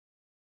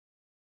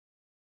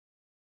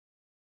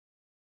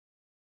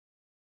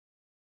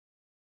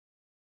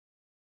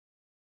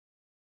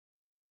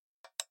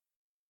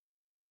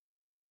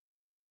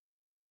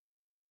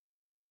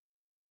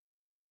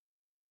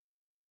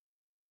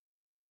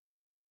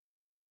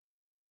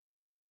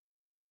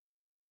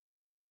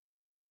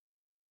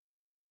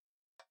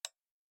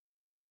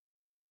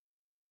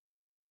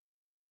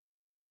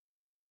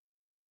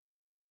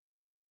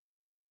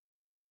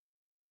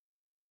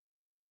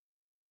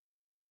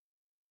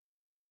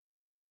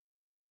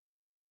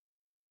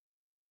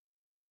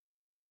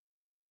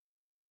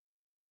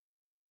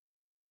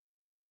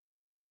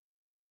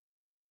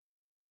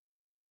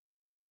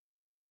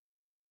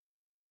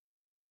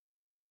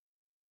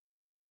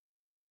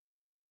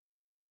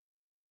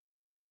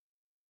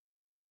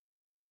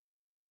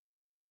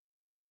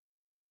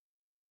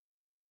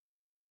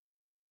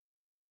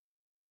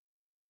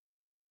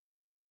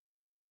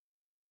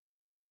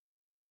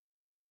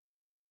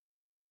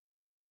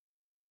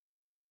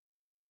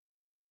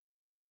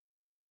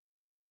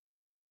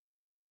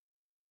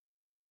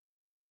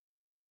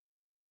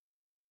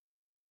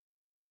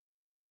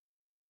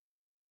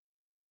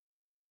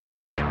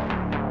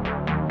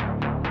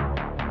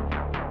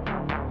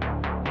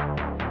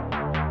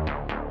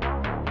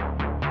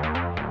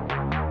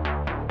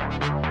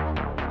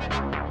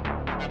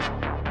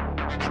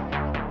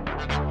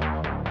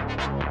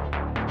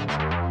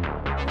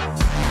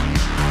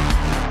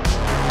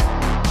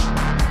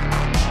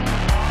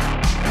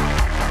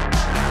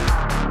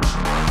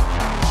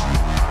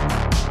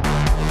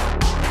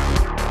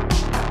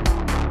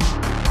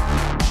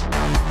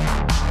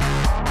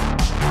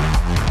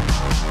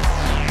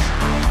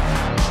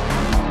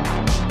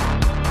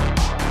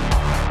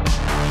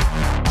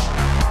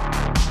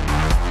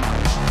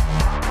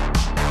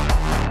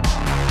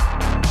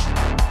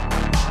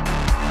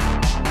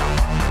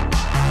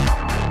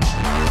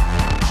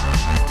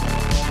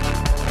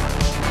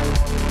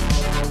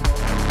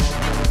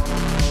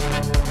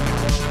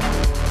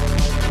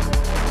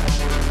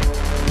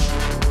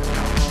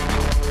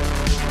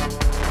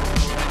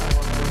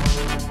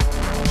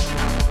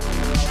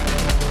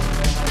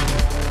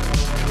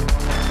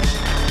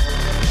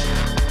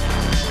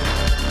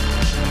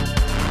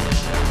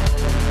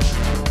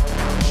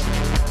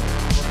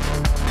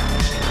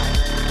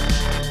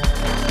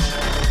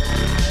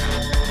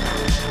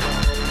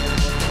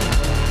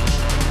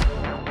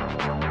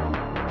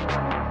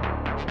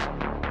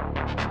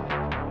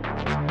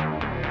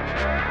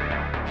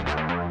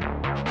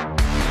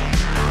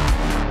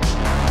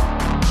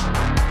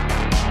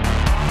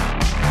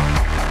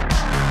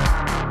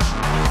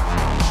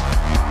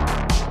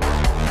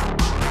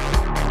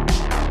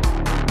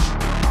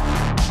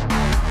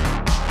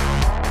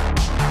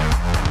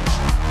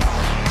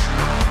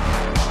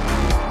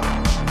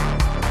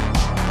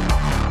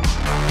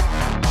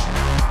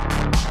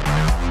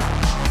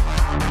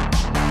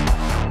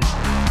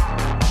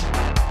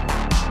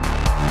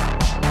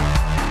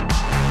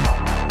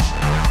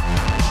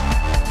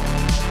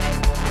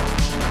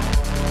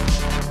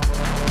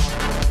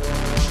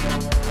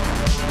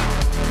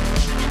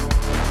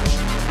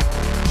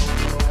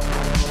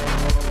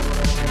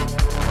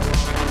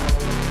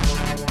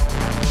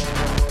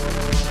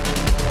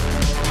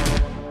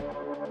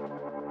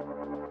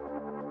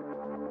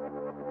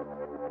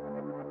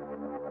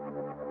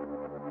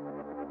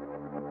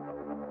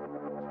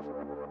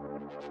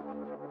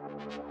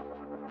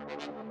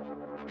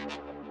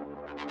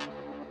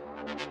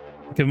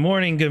Good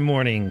morning. Good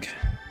morning.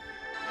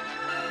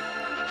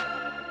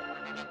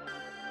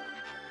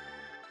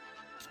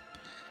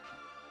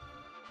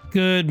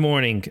 Good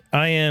morning.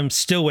 I am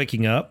still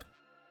waking up.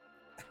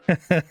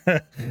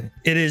 It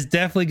is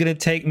definitely going to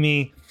take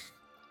me.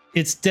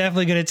 It's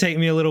definitely going to take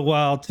me a little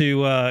while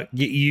to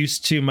get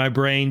used to my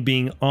brain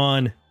being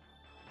on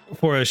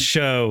for a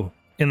show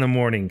in the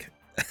morning.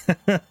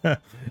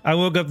 I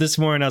woke up this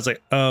morning. I was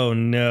like, oh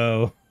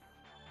no.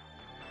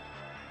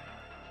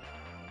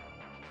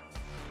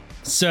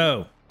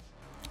 So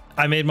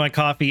I made my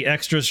coffee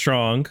extra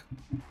strong.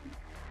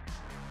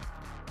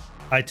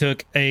 I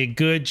took a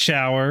good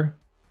shower,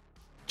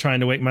 trying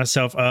to wake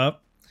myself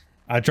up.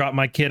 I dropped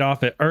my kid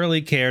off at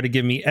early care to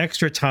give me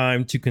extra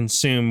time to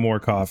consume more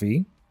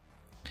coffee.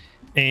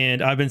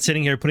 And I've been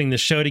sitting here putting the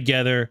show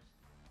together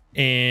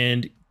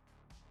and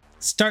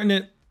starting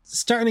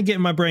to get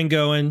my brain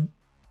going,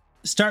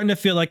 starting to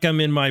feel like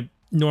I'm in my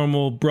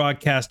normal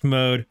broadcast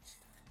mode,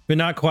 but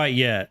not quite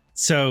yet.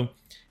 So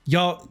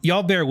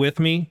y'all bear with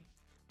me.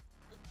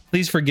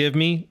 Please forgive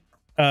me.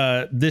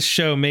 This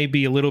show may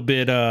be a little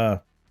bit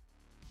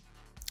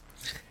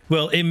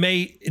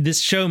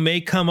this show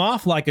may come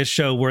off like a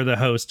show where the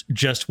host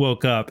just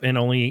woke up and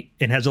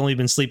has only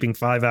been sleeping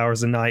 5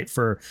 hours a night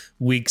for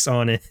weeks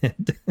on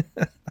end.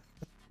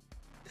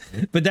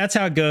 But that's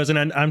how it goes,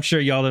 and I'm sure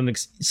y'all don't.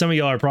 Some of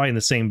y'all are probably in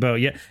the same boat.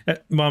 Yeah,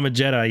 Mama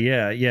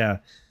Jedi. Yeah.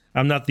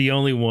 I'm not the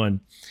only one.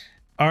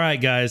 All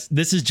right, guys.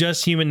 This is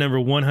Just Human number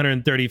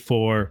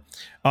 134.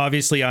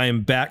 Obviously, I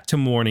am back to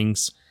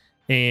mornings,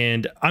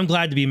 and I'm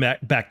glad to be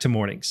back to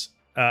mornings.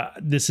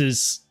 This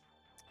is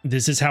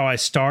how I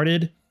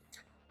started,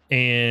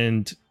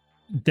 and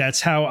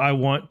that's how I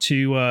want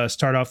to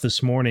start off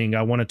this morning.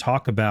 I want to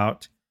talk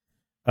about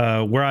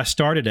where I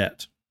started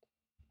at.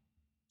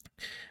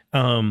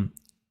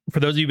 For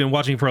those of you who've been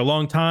watching for a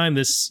long time,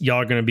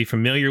 y'all are going to be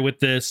familiar with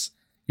this.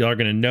 Y'all are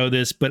going to know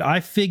this. But I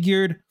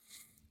figured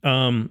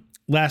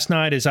last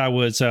night as I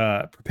was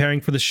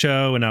preparing for the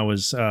show and I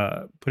was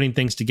putting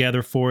things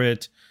together for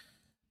it,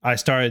 I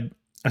started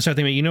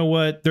thinking, you know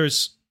what?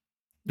 There's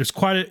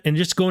and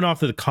just going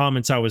off of the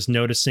comments I was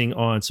noticing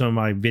on some of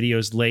my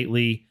videos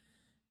lately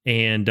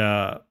and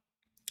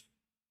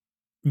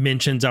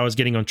mentions I was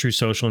getting on True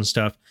Social and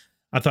stuff.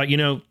 I thought,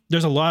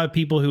 there's a lot of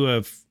people who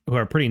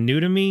are pretty new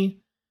to me,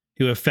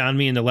 who have found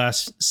me in the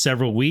last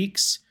several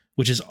weeks,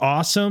 which is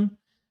awesome.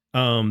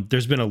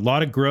 There's been a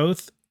lot of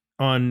growth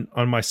on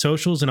my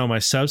socials and on my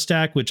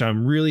Substack, which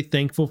I'm really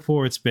thankful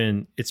for. It's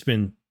been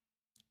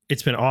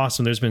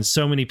awesome. There's been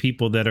so many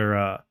people that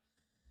are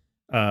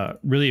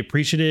really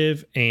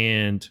appreciative,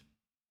 and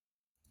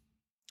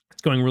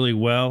it's going really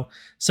well.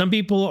 Some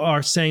people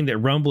are saying that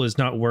Rumble is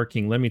not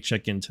working. Let me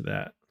check into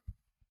that.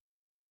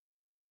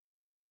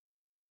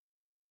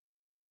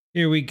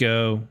 Here we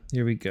go.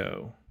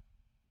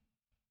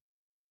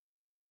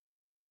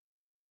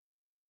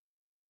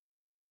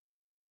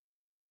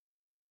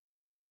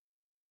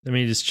 Let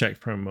me just check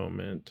for a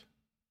moment.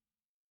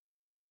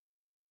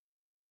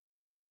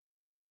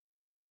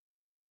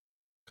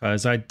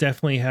 Because I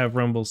definitely have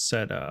Rumble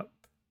set up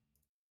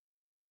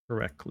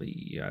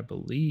correctly, I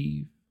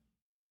believe.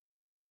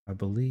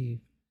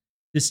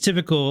 It's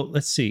typical.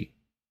 Let's see.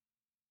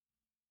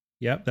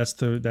 Yep, that's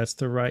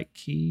the right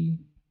key.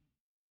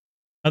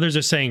 Others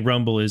are saying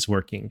Rumble is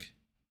working.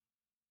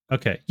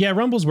 Okay. Yeah,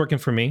 Rumble's working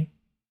for me.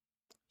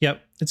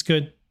 Yep, it's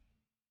good.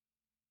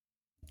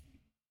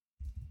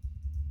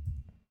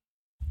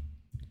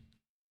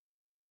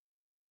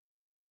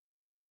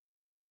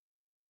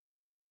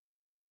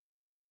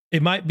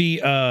 It might be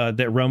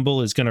that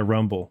Rumble is going to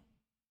rumble.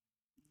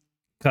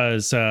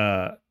 Because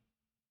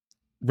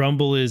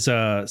Rumble is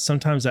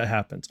sometimes that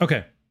happens.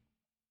 Okay.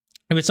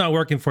 If it's not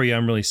working for you,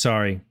 I'm really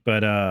sorry,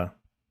 but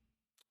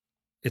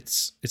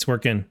it's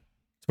working.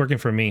 It's working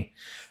for me.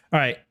 All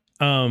right.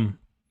 All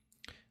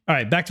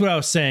right, back to what I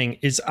was saying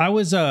is I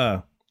was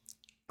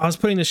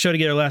putting the show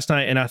together last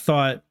night and I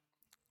thought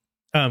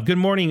good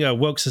morning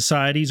woke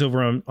societies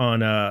over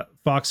on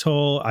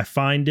Foxhole. I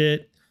find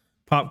it.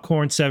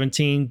 Popcorn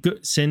 17.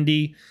 Good,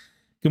 Cindy.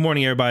 Good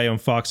morning, everybody on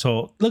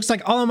Foxhole. Looks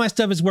like all of my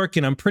stuff is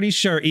working. I'm pretty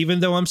sure, even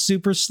though I'm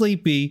super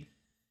sleepy,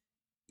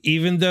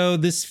 even though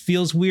this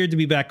feels weird to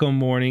be back on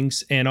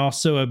mornings and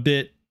also a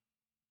bit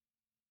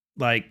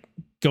like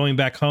going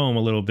back home a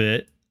little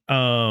bit.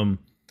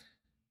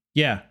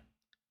 Yeah.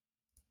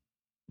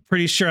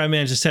 Pretty sure I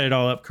managed to set it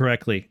all up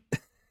correctly.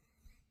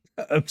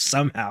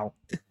 Somehow.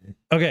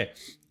 Okay.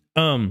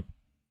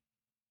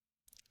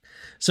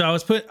 So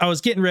I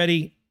was getting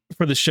ready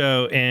for the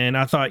show and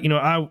I thought,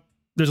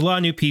 there's a lot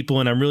of new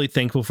people and I'm really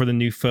thankful for the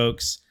new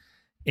folks.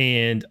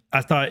 And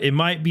I thought it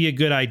might be a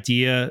good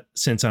idea,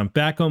 since I'm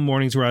back on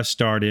mornings where I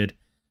started,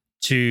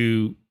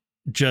 to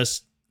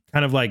just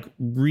kind of like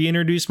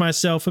reintroduce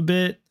myself a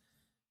bit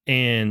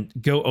and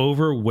go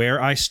over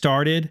where I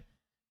started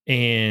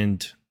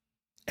and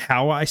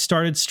how I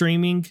started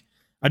streaming.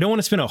 I don't want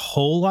to spend a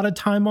whole lot of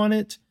time on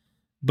it,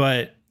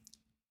 but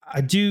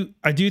I do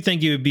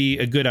think it would be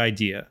a good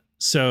idea.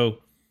 So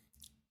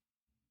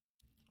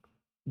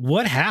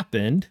what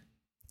happened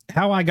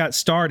how I got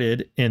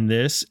started in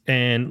this,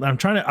 and I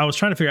was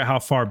trying to figure out how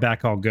far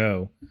back I'll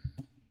go.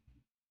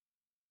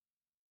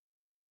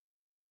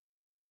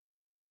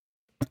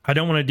 I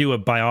don't want to do a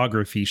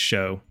biography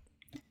show,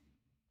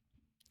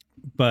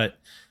 but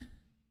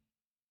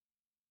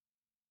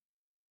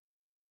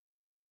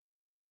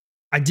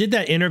I did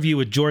that interview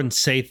with Jordan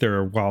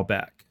Sather a while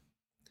back,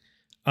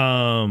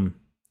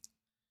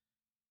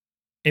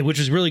 which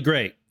was really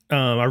great.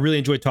 I really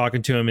enjoyed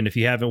talking to him. And if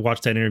you haven't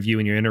watched that interview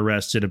and you're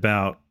interested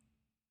about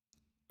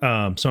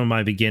some of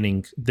my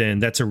beginning, then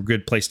that's a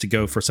good place to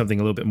go for something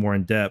a little bit more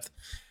in depth.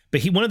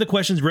 But one of the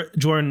questions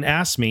Jordan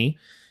asked me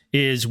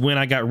is when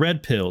I got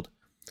red pilled.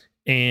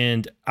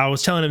 And I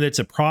was telling him that it's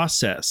a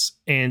process.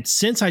 And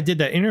since I did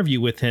that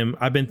interview with him,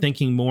 I've been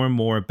thinking more and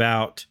more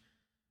about,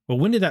 well,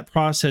 when did that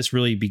process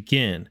really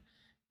begin?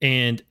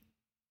 And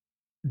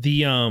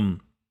the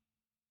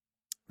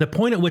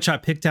point at which I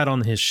picked out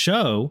on his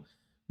show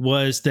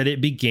was that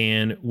it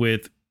began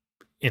with,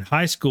 in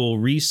high school,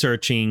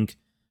 researching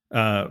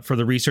for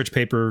the research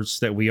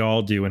papers that we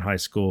all do in high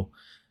school,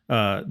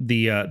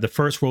 the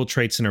first World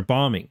Trade Center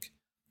bombing.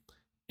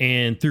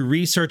 And through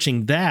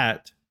researching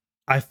that,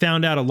 I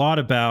found out a lot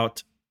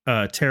about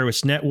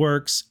terrorist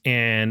networks,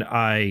 and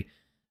I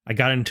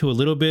got into a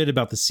little bit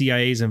about the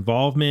CIA's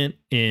involvement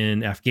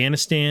in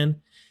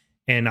Afghanistan,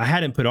 and I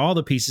hadn't put all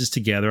the pieces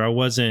together. I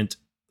wasn't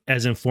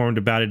as informed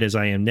about it as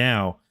I am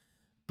now,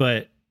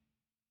 but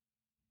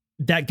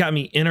that got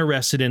me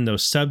interested in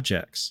those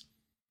subjects.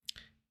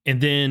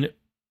 And then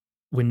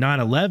when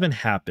 9/11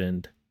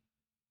 happened,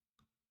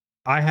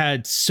 I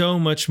had so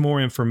much more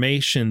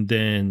information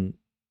than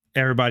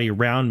everybody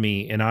around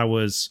me, and I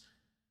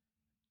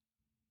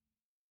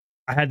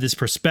had this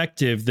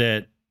perspective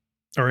that,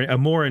 or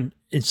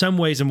in some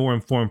ways, a more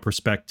informed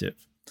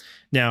perspective.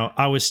 Now,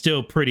 I was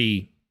still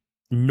pretty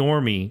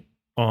normie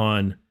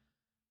on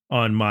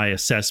my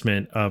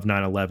assessment of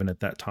 9/11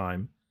 at that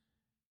time,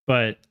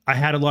 but I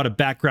had a lot of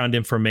background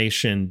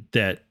information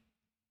that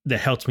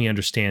helped me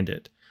understand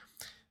it.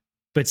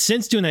 But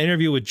since doing that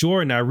interview with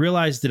Jordan, I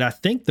realized that I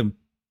think the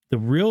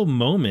real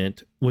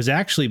moment was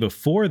actually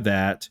before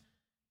that.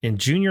 In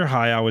junior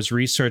high, I was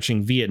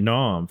researching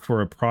Vietnam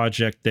for a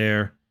project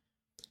there.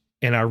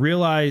 And I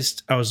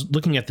realized, I was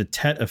looking at the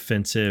Tet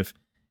Offensive,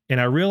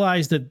 and I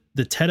realized that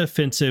the Tet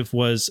Offensive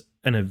was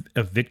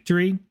a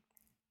victory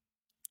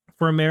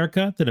for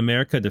America, that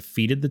America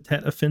defeated the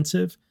Tet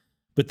Offensive,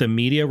 but the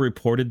media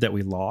reported that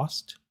we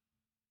lost.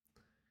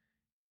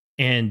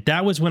 And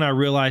that was when I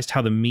realized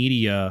how the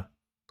media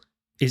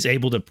is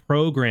able to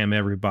program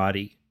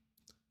everybody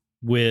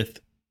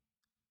with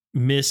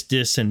mis,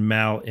 dis, and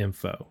mal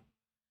info,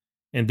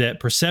 and that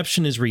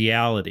perception is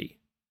reality.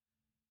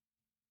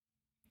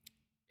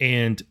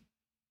 And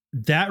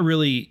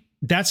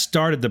that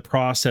started the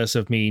process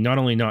of me not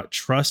only not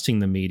trusting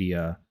the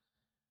media,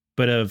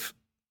 but of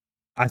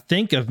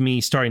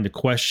me starting to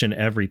question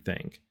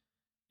everything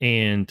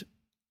and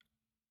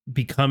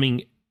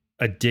becoming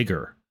a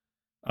digger.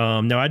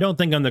 Now, I don't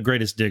think I'm the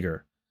greatest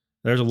digger.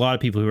 There's a lot of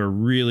people who are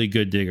really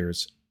good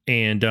diggers.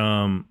 And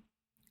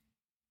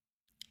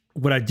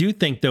what I do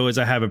think, though, is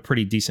I have a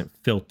pretty decent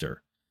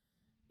filter.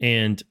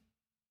 And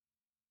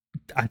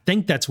I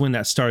think that's when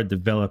that started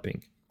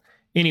developing.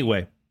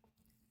 Anyway,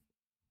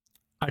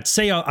 I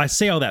say all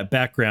that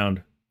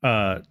background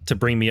to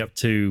bring me up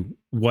to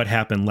what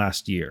happened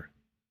last year.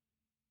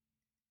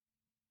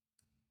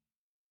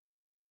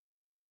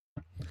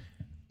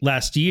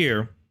 Last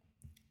year,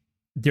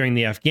 during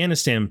the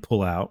Afghanistan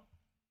pullout,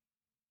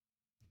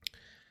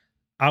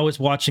 I was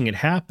watching it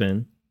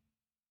happen,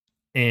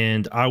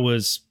 and I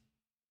was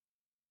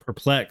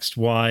perplexed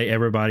why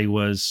everybody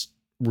was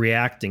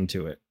reacting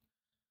to it,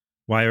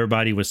 why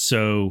everybody was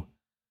so...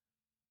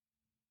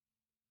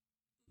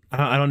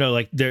 I don't know,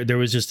 like there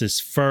was just this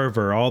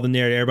fervor, all the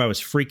narrative, everybody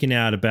was freaking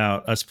out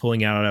about us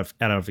pulling out of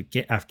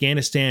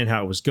Afghanistan,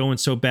 how it was going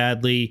so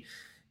badly.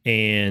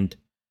 And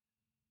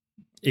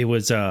it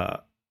was,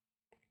 I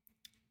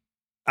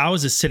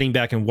was just sitting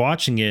back and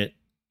watching it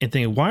and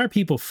thinking, why are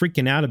people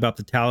freaking out about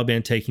the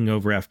Taliban taking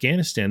over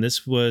Afghanistan?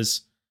 This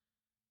was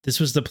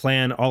the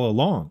plan all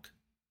along.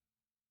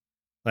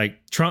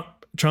 Like Trump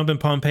and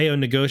Pompeo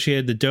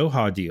negotiated the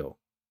Doha deal.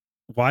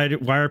 Why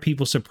are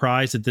people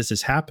surprised that this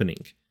is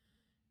happening?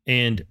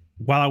 And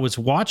while I was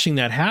watching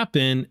that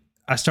happen,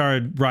 I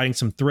started writing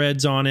some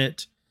threads on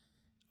it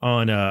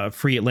on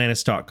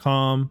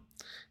freeatlantis.com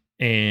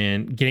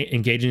and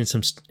engaging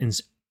in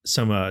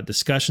some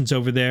discussions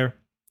over there.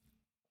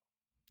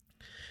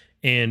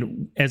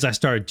 And as I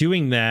started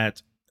doing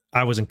that,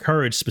 I was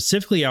encouraged.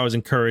 Specifically, I was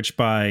encouraged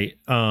by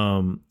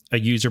a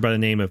user by the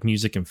name of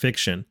Music and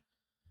Fiction,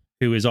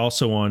 who is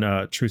also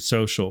on Truth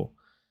Social.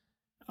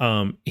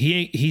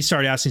 He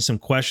started asking some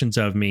questions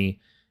of me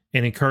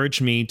and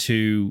encouraged me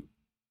to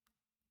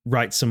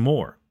write some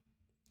more.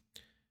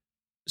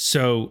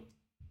 So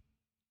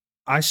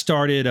I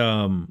started,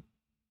 I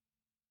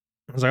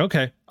was like,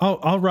 okay,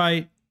 I'll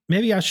write.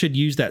 Maybe I should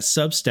use that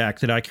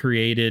Substack that I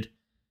created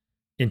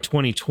in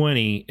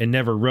 2020 and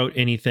never wrote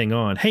anything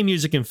on. Hey,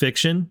 Music and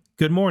Fiction,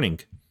 good morning.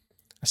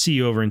 I see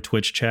you over in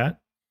Twitch chat.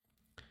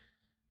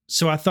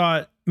 So I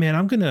thought, man,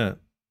 I'm going to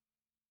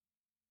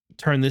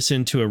turn this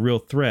into a real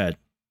thread.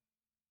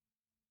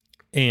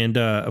 And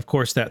of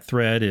course, that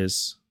thread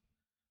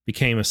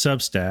became a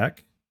Substack.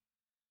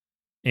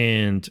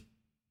 And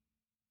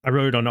I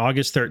wrote it on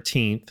August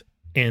 13th.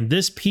 And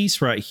this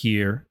piece right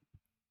here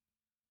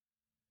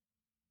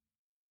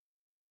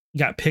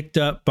got picked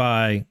up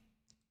by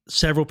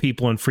several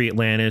people in Free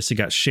Atlantis. It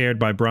got shared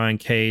by Brian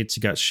Cates.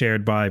 It got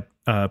shared by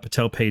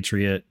Patel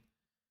Patriot.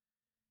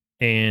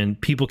 And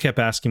people kept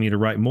asking me to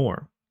write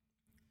more.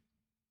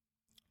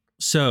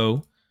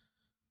 So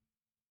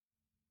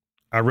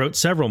I wrote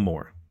several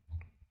more.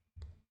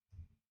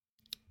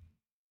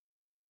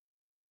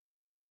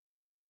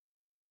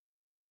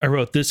 I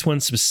wrote this one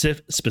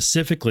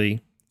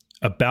specifically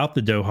about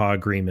the Doha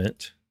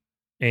Agreement.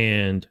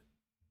 And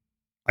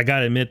I got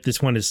to admit,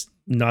 this one is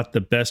not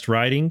the best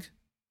writing.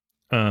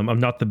 I'm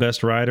not the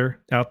best writer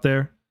out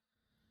there.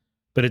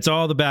 But it's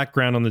all the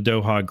background on the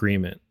Doha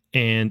Agreement.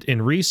 And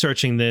in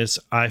researching this,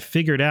 I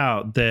figured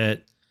out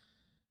that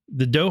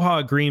the Doha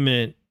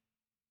Agreement,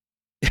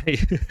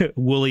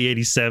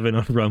 Wooly87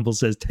 on Rumble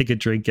says, take a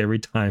drink every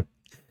time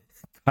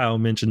Kyle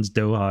mentions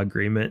Doha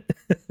Agreement.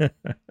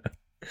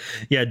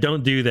 Yeah,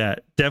 don't do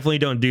that. Definitely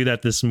don't do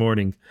that this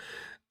morning.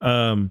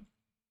 But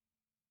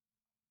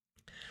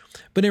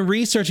in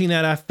researching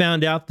that, I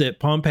found out that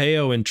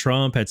Pompeo and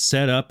Trump had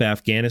set up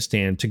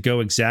Afghanistan to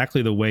go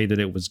exactly the way that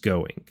it was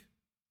going,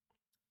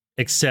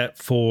 except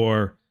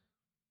for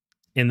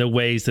in the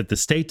ways that the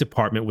State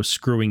Department was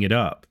screwing it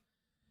up.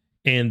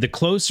 And the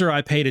closer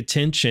I paid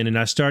attention, and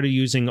I started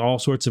using all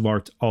sorts of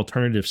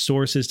alternative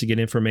sources to get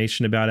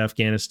information about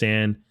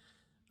Afghanistan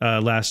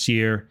last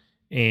year,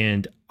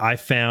 and I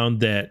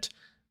found that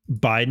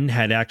Biden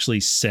had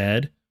actually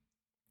said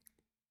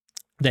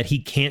that he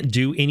can't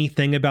do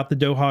anything about the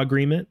Doha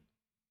Agreement,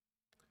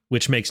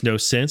 which makes no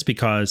sense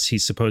because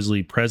he's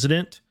supposedly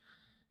president,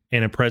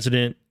 and a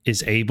president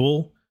is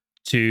able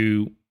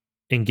to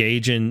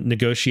engage in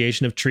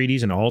negotiation of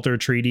treaties and alter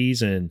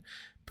treaties and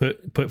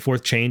put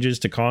forth changes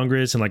to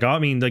Congress. And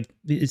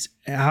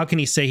how can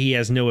he say he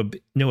has no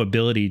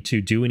ability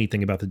to do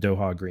anything about the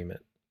Doha Agreement?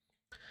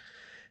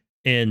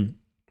 And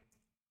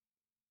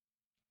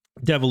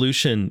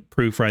devolution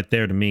proof right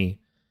there to me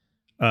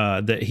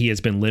that he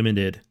has been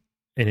limited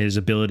in his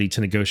ability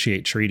to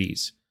negotiate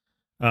treaties.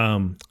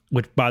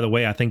 Which, by the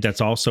way, I think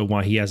that's also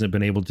why he hasn't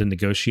been able to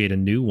negotiate a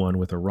new one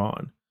with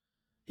Iran.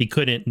 He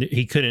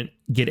couldn't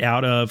get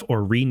out of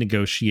or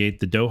renegotiate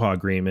the Doha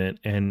Agreement,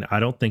 and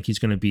I don't think he's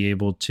going to be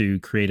able to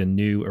create a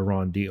new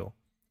Iran deal.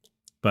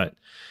 But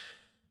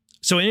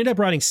so I ended up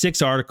writing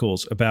 6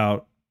 articles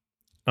about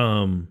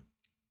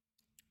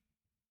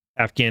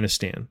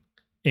Afghanistan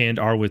and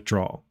our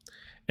withdrawal.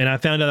 And I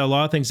found out a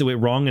lot of things that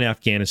went wrong in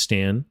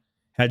Afghanistan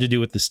had to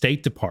do with the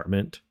State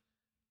Department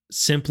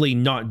simply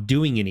not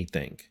doing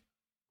anything.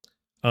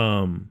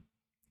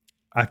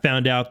 I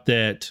found out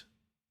that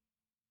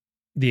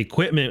the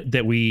equipment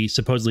that we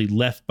supposedly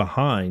left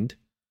behind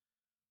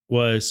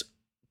was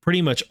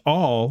pretty much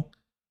all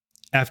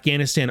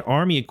Afghanistan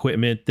Army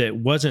equipment that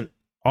wasn't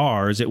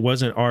ours. It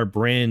wasn't our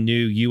brand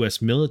new U.S.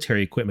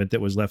 military equipment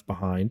that was left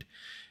behind.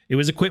 It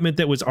was equipment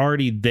that was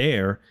already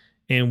there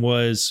and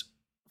was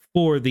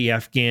for the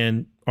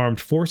Afghan armed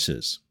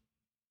forces.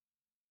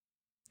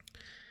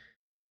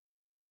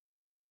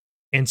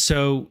 And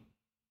so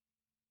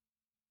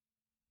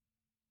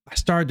I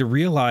started to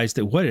realize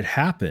that what had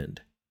happened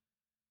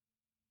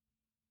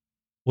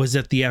was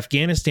that the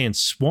Afghanistan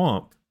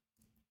swamp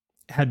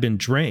had been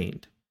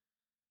drained.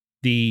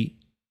 The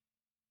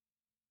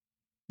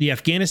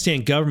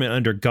Afghanistan government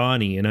under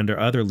Ghani and under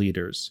other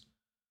leaders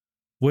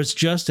was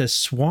just a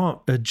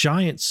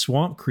giant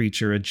swamp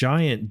creature, a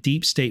giant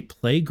deep state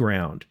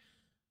playground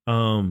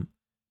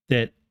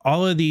that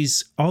all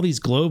these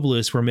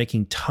globalists were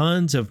making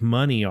tons of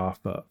money off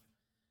of.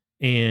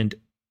 And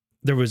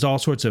there was all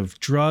sorts of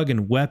drug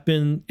and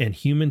weapon and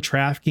human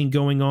trafficking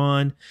going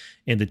on,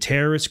 and the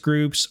terrorist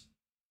groups,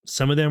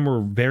 some of them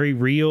were very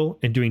real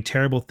and doing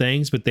terrible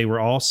things, but they were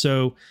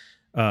also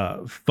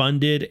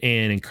funded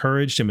and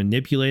encouraged and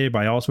manipulated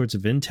by all sorts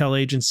of intel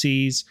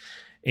agencies.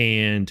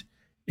 And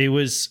it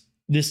was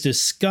this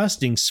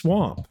disgusting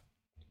swamp.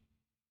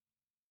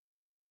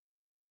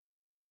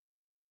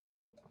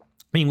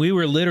 I mean, we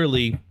were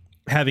literally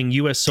having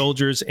U.S.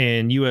 soldiers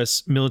and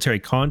U.S. military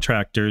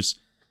contractors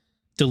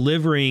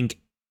delivering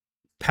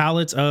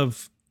pallets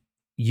of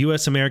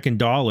U.S. American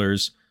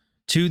dollars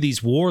to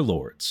these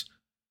warlords.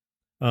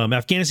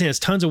 Afghanistan has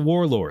tons of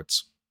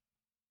warlords.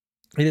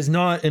 It is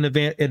not an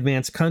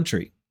advanced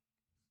country.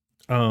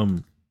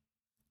 And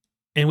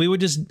we were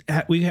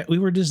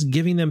just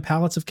giving them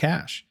pallets of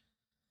cash.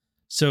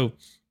 So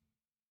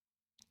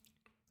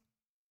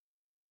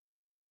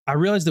I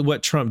realized that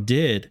what Trump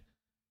did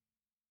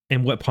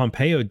and what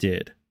Pompeo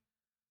did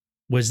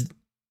was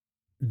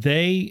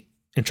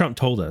and Trump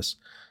told us,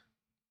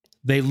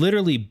 they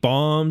literally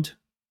bombed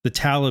the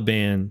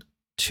Taliban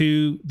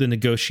to the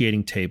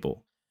negotiating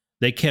table.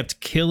 They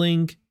kept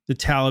killing the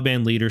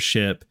Taliban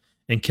leadership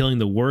and killing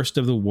the worst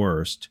of the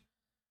worst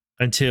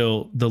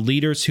until the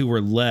leaders who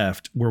were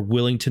left were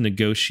willing to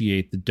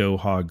negotiate the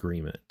Doha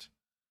Agreement.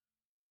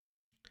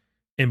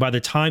 And by the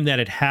time that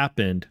had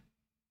happened,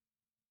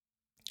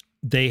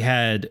 they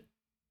had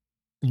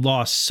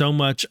lost so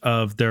much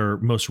of their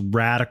most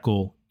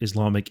radical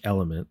Islamic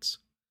elements.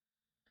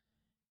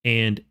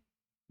 And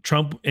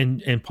Trump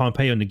and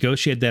Pompeo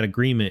negotiated that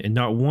agreement, and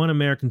not one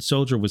American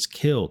soldier was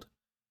killed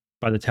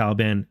by the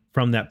Taliban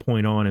from that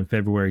point on in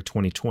February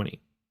 2020.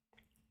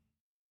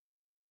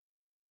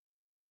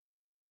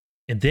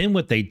 And then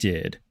what they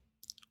did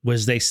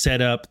was they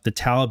set up the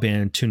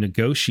Taliban to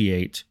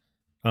negotiate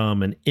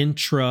an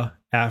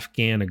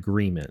intra-Afghan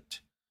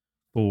agreement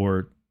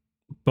for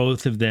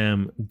both of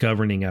them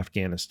governing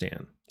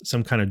Afghanistan,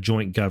 some kind of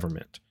joint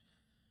government,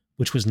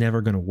 which was never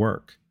going to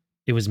work.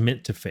 It was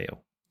meant to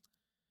fail.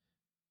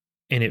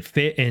 And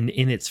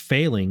in its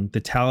failing,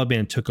 the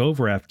Taliban took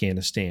over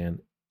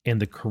Afghanistan,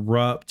 and the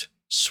corrupt,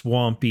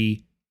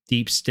 swampy,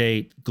 deep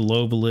state,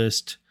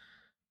 globalist,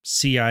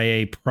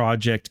 CIA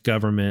project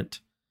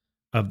government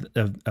of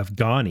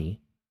Ghani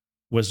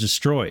was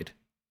destroyed.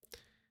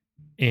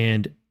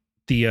 And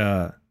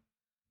the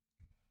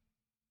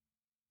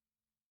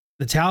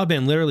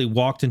Taliban literally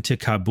walked into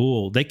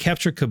Kabul. They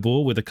captured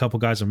Kabul with a couple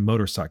guys on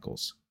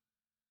motorcycles.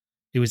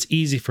 It was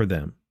easy for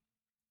them.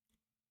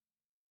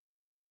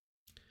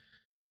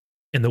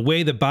 And the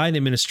way the Biden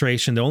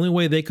administration, the only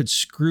way they could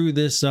screw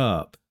this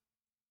up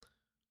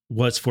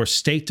was for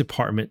State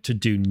Department to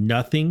do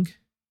nothing,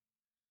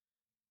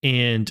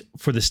 and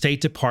for the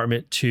State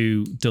Department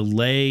to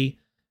delay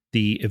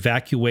the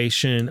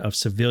evacuation of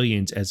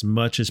civilians as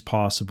much as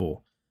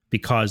possible,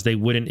 because they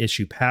wouldn't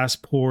issue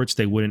passports,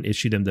 they wouldn't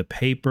issue them the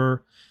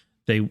papers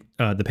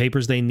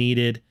they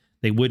needed,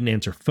 they wouldn't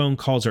answer phone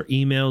calls or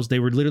emails. They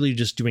were literally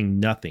just doing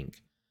nothing,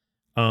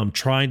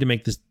 trying to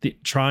make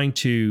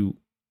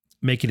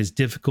it as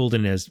difficult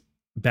and as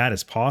bad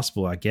as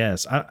possible, I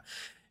guess.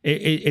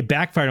 It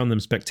backfired on them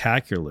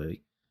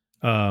spectacularly,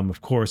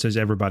 of course, as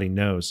everybody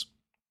knows.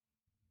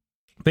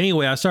 But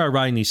anyway, I started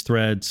writing these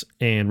threads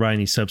and writing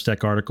these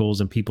Substack articles,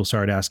 and people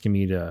started asking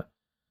me to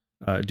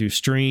do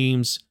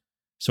streams.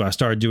 So I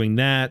started doing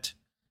that,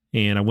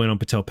 and I went on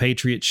Patel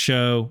Patriot's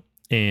show,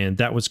 and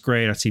that was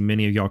great. I see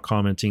many of y'all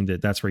commenting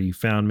that that's where you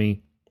found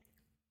me.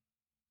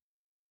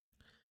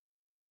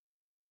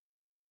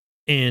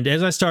 And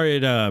as I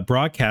started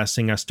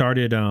broadcasting, I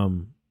started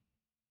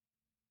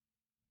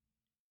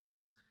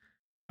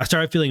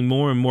feeling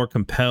more and more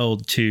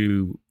compelled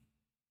to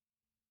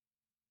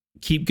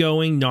keep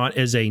going, not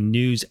as a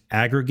news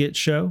aggregate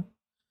show.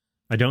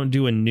 I don't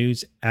do a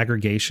news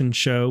aggregation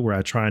show where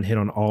I try and hit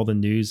on all the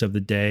news of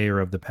the day or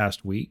of the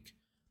past week.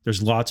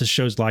 There's lots of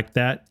shows like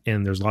that,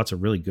 and there's lots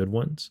of really good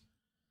ones.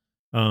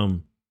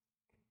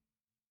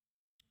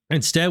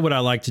 Instead, what I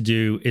like to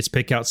do is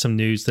pick out some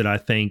news that I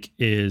think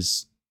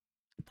is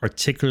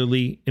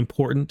particularly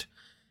important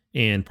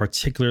and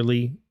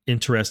particularly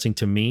interesting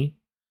to me,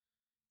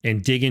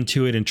 and dig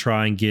into it and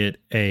try and get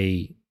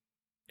a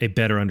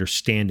better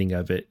understanding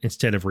of it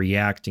instead of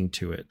reacting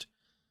to it.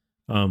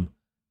 I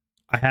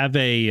have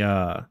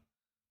a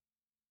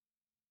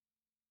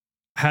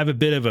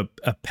bit of a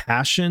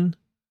passion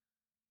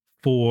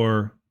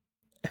for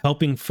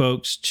helping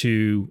folks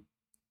to,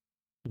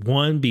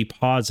 one, be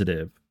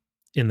positive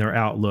in their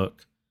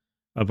outlook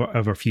of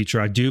our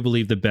future. I do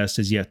believe the best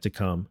is yet to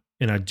come,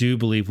 and I do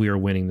believe we are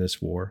winning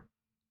this war.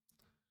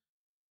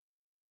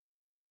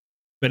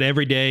 But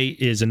every day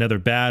is another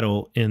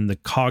battle in the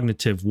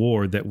cognitive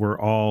war that we're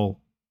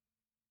all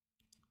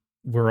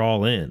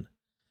in.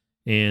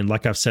 And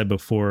like I've said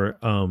before,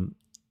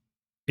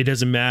 it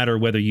doesn't matter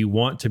whether you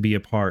want to be a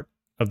part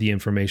of the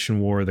information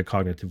war or the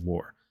cognitive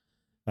war.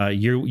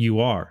 You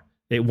are.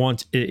 The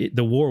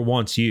war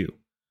wants you.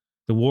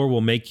 The war will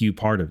make you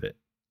part of it.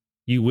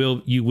 You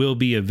will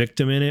be a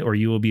victim in it, or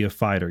you will be a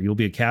fighter. You'll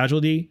be a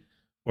casualty,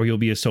 or you'll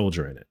be a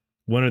soldier in it.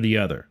 One or the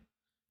other.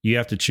 You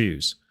have to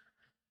choose.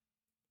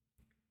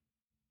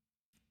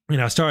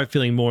 And I started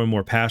feeling more and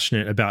more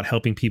passionate about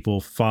helping people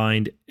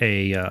find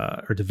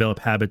or develop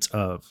habits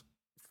of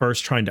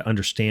first trying to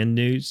understand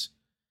news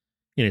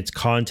in its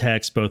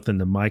context, both in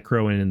the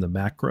micro and in the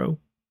macro,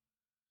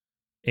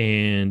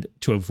 and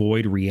to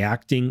avoid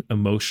reacting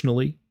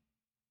emotionally,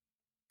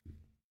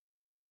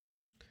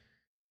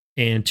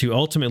 and to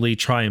ultimately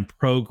try and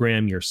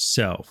program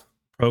yourself,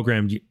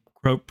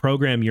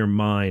 program your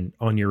mind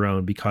on your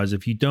own. Because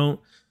if you don't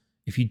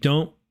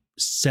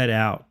set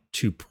out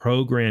to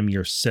program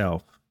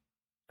yourself,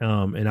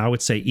 and I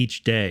would say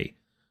each day,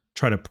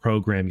 try to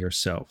program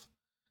yourself,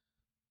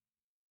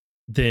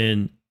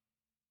 then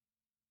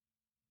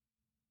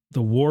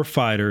the war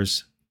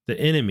fighters, the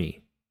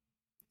enemy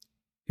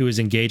who is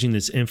engaging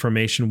this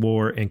information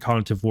war and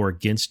cognitive war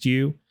against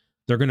you,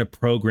 they're going to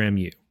program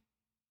you.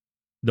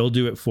 They'll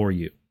do it for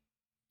you.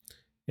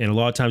 And a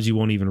lot of times you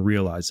won't even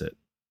realize it.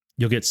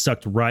 You'll get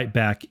sucked right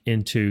back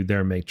into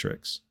their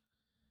matrix.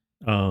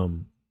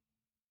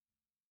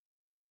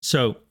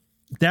 So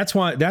that's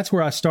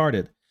where I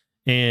started.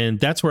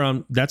 And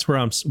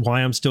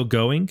why I'm still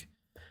going.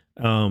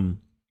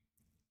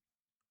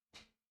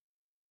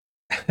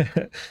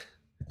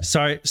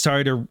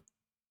 sorry to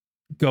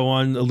go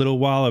on a little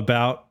while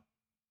about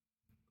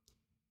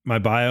my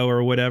bio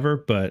or whatever,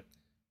 but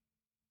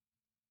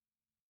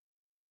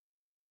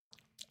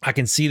I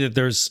can see that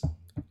there's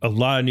a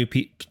lot of new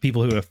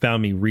people who have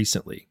found me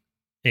recently,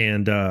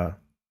 and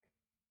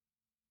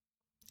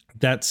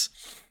that's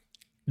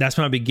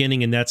my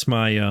beginning, and that's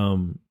my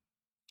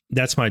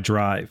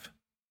drive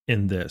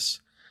in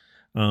this.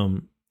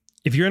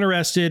 If you're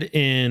interested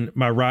in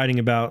my writing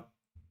about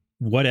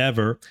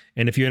whatever,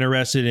 and if you're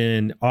interested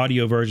in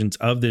audio versions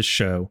of this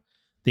show,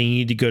 then you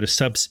need to go to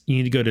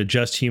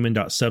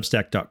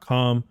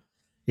justhuman.substack.com.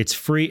 It's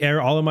free.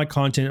 All of my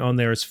content on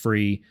there is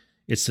free.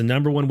 It's the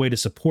number one way to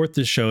support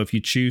this show if you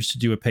choose to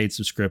do a paid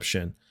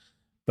subscription,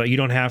 but you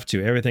don't have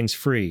to. Everything's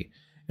free.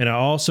 And I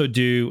also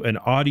do an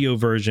audio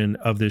version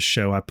of this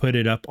show. I put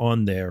it up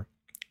on there,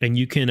 and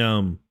you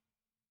can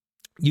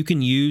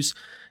use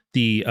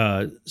the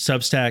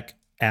Substack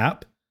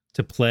app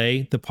to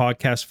play the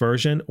podcast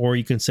version, or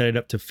you can set it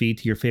up to feed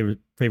to your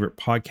favorite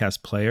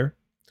podcast player.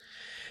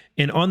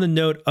 And on the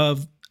note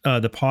of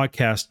the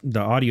podcast, the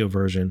audio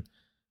version,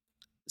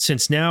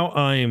 since now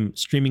I'm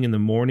streaming in the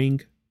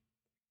morning,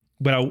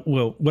 what I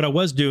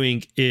was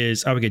doing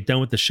is I would get done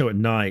with the show at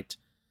night.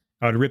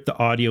 I would rip the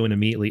audio and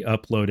immediately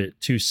upload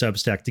it to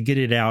Substack to get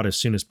it out as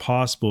soon as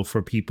possible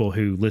for people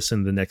who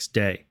listen the next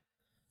day.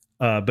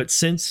 But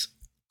since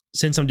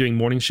I'm doing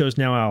morning shows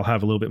now, I'll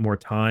have a little bit more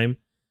time.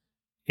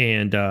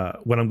 And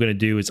what I'm going to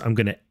do is I'm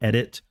going to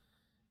edit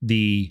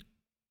the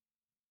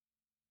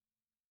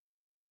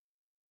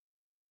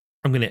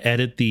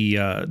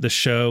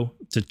show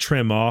to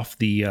trim off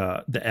the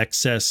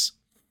excess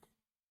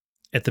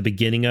at the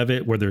beginning of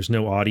it where there's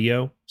no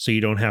audio, so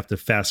you don't have to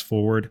fast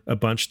forward a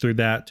bunch through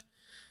that,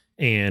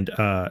 and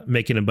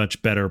make it a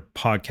much better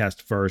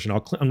podcast version.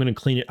 I'm going to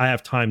clean it. I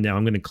have time now.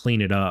 I'm going to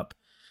clean it up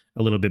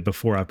a little bit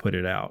before I put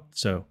it out,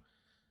 so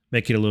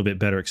make it a little bit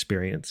better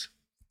experience.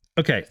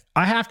 Okay,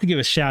 I have to give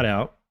a shout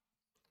out.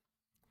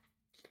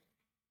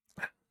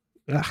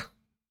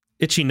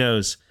 Itchy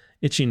nose.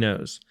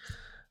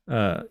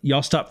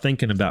 Y'all stop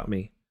thinking about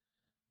me.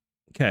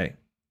 Okay,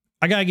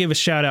 I gotta give a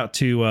shout out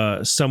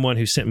to someone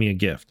who sent me a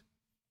gift.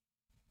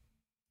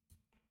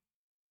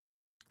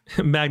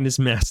 Magnus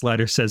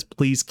Masslider says,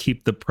 "Please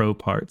keep the pro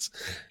parts."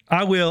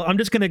 I will. I'm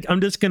just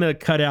gonna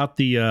cut out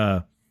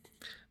the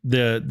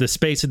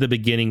space at the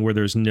beginning where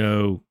there's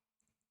nothing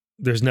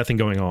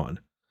going on.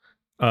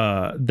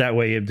 That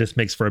way it just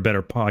makes for a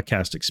better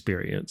podcast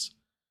experience.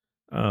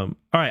 All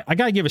right, I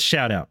gotta give a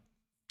shout out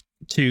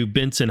to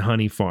Benson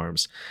Honey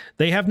Farms.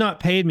 They have not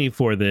paid me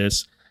for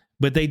this,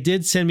 but they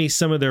did send me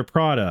some of their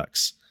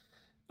products.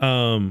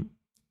 I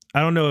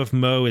don't know if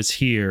Mo is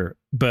here,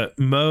 but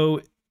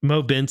Mo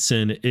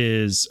Benson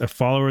is a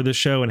follower of the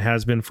show and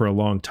has been for a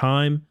long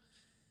time.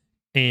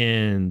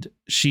 And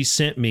she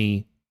sent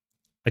me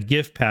a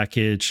gift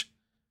package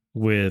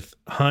with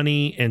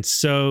honey and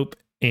soap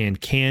and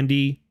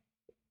candy.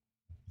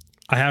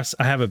 I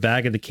have a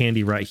bag of the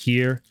candy right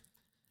here.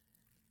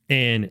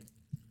 And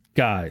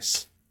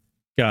guys,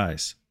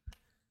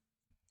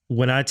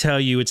 when I tell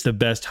you it's the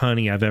best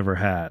honey I've ever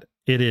had,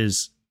 it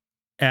is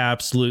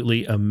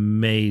absolutely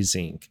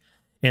amazing.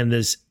 And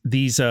these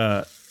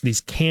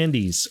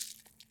candies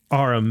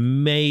are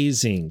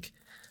amazing.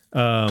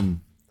 Look,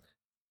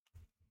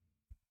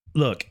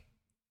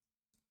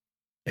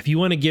 if you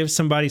want to give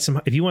somebody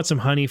if you want some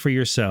honey for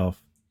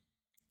yourself,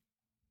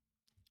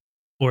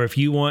 or if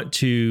you want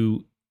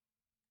to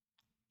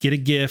get a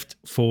gift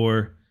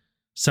for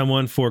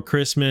someone for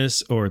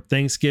Christmas or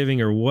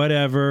Thanksgiving or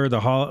whatever,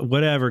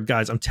 whatever,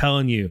 guys, I'm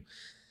telling you,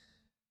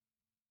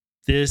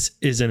 this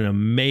is an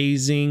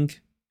amazing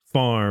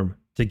farm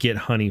to get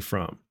honey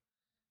from.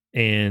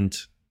 And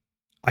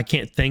I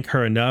can't thank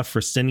her enough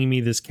for sending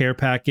me this care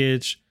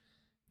package.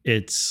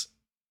 It's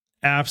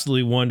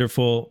absolutely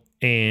wonderful.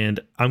 And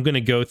I'm going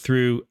to go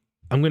through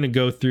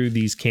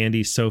these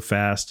candies so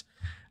fast.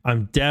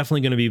 I'm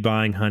definitely going to be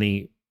buying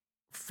honey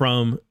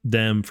from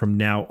them from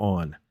now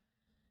on.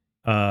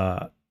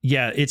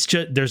 It's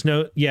just,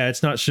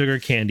 it's not sugar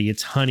candy,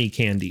 it's honey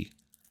candy.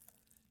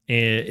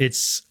 And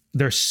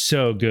they're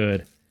so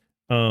good.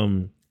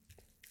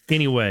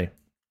 Anyway,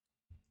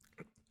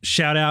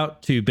 shout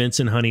out to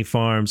Benson Honey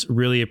Farms.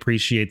 Really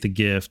appreciate the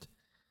gift.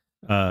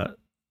 I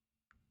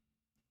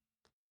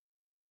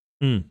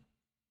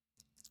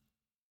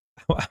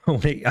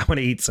want to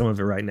eat some of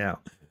it right now.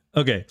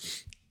 Okay.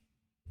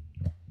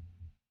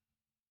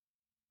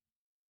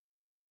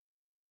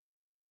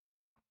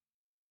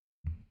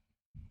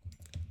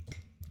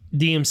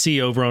 DMC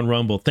over on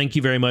Rumble, thank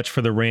you very much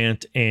for the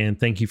rant, and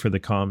thank you for the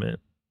comment,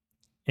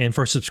 and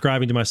for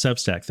subscribing to my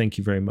Substack. Thank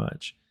you very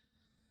much.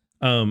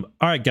 All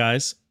right,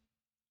 guys,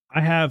 I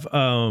have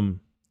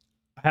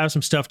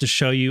some stuff to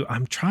show you.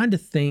 I'm trying to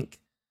think.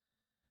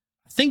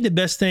 I think the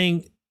best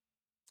thing.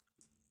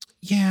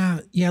 Yeah.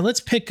 Let's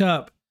pick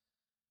up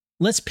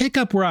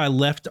where I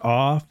left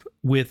off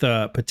with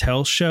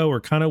Patel's show,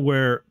 or kind of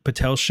where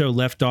Patel's show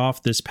left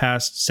off this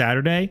past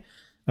Saturday.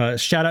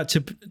 Shout out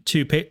to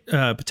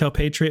Patel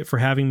Patriot for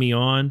having me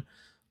on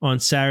on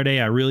Saturday.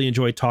 I really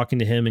enjoyed talking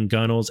to him and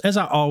Gunnels, as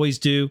I always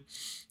do.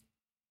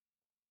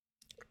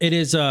 It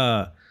is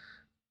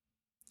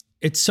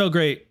it's so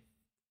great.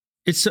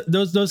 It's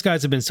those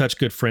guys have been such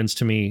good friends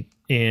to me,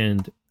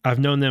 and I've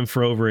known them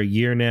for over a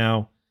year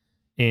now.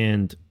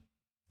 And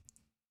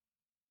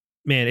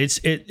man,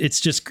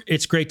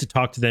 it's great to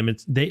talk to them.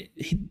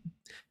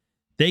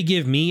 They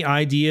give me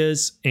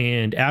ideas,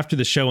 and after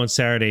the show on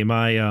Saturday,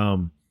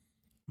 my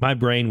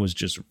brain was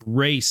just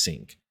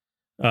racing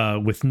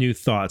with new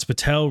thoughts.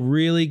 Patel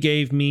really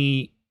gave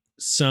me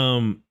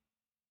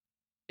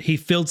he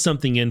filled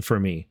something in for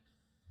me,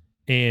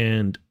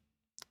 and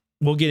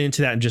we'll get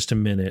into that in just a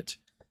minute.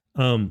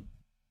 I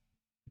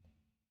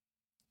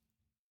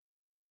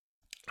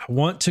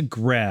want to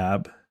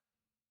grab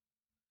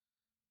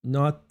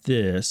not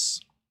this,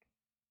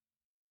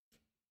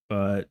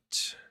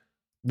 but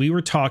we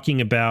were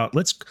talking about,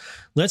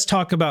 let's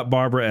talk about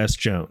Barbara S.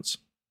 Jones.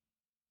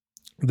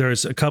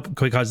 There's a couple,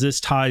 because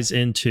this ties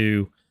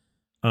into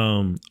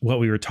what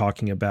we were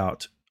talking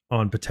about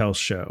on Patel's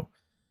show.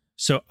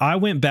 So I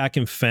went back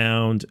and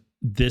found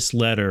this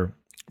letter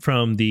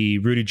from the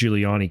Rudy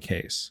Giuliani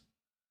case.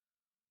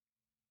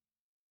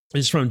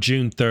 It's from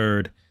June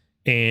 3rd,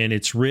 and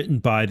it's written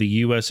by the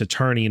U.S.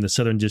 attorney in the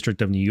Southern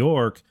District of New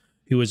York,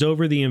 who was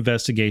over the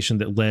investigation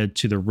that led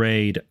to the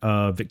raid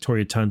of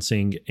Victoria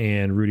Tunsing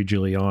and Rudy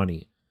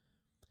Giuliani.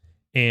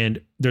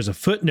 And there's a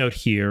footnote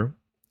here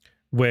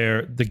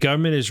where the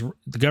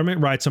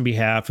government writes on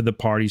behalf of the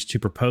parties to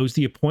propose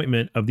the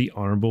appointment of the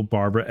Honorable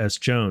Barbara S.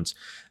 Jones.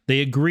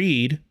 They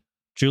agreed,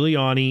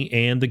 Giuliani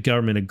and the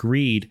government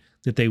agreed,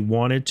 that they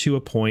wanted to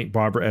appoint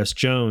Barbara S.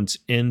 Jones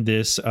in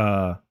this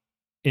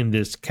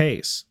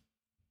case.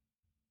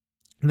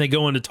 And they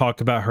go on to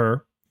talk about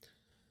her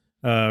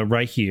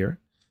right here.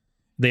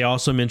 They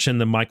also mention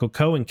the Michael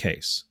Cohen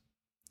case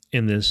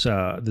in this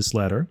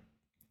letter.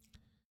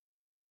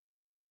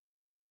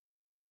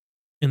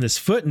 In this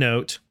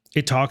footnote,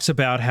 it talks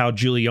about how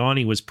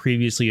Giuliani was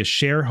previously a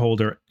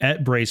shareholder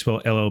at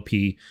Bracewell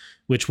LLP,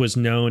 which was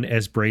known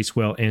as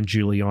Bracewell and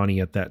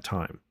Giuliani at that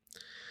time.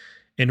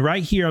 And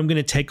right here, I'm going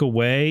to take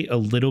away a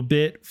little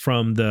bit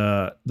from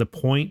the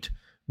point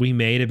we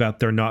made about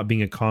there not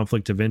being a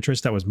conflict of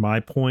interest. That was my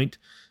point,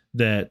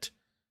 that,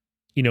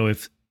 you know,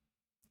 if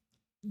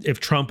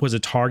Trump was a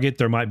target,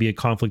 there might be a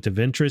conflict of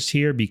interest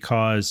here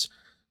because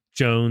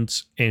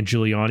Jones and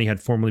Giuliani had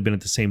formerly been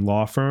at the same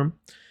law firm.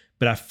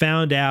 But I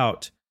found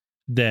out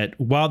that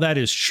while that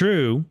is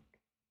true,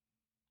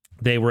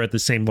 they were at the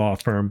same law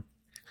firm.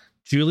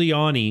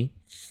 Giuliani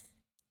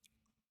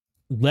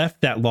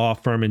left that law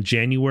firm in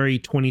January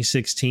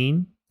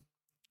 2016,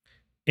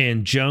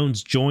 and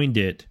Jones joined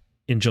it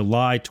in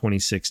July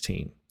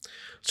 2016.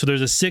 So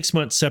there's a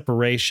 6-month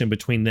separation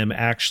between them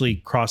actually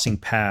crossing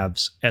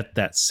paths at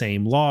that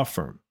same law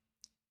firm.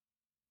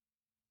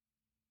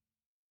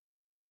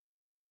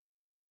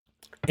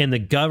 And the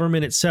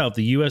government itself,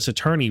 the U.S.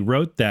 attorney,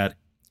 wrote that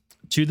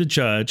to the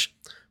judge,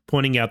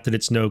 pointing out that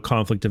it's no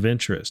conflict of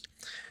interest.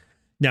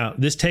 Now,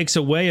 this takes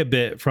away a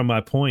bit from my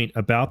point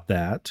about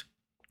that,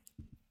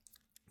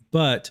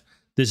 but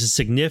this is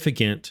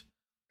significant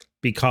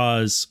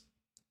because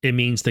it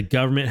means the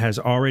government has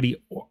already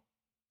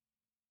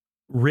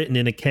written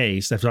in a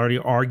case, that's already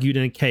argued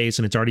in a case,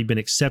 and it's already been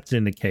accepted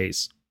in a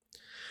case,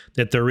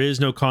 that there is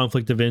no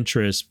conflict of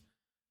interest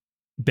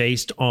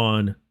based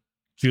on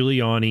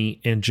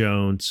Giuliani and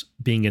Jones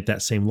being at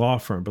that same law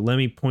firm. But let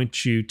me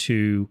point you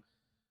to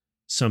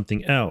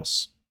something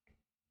else.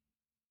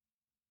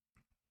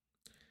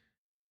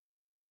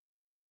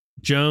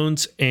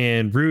 Jones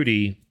and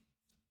Rudy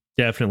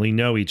definitely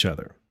know each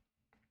other.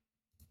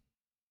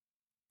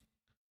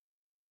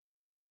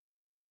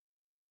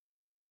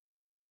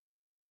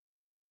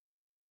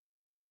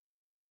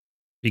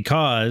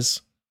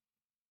 Because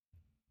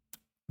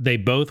they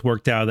both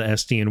worked out of the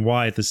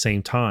SDNY at the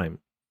same time.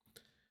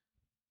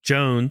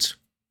 Jones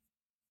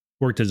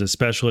worked as a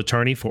special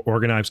attorney for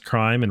organized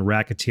crime and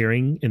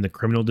racketeering in the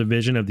criminal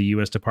division of the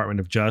U.S. Department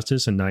of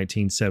Justice in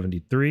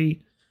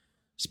 1973,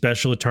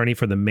 special attorney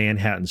for the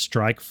Manhattan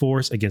Strike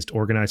Force against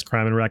organized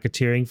crime and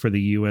racketeering for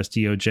the U.S.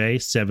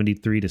 DOJ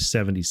 73 to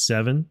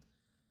 77,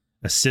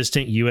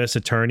 assistant U.S.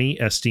 attorney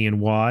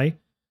SDNY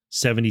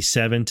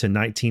 77 to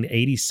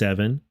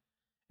 1987,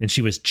 and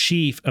she was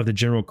chief of the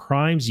General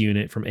Crimes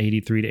Unit from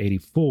 83 to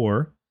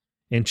 84,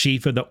 and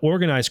chief of the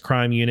Organized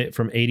Crime Unit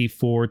from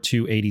 84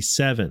 to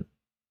 87.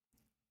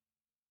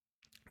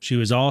 She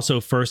was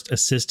also first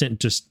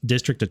assistant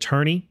district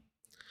attorney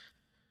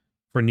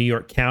for New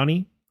York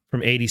County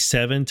from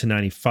 87 to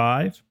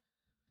 95.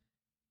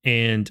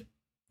 And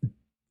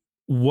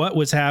what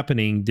was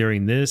happening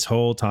during this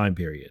whole time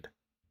period?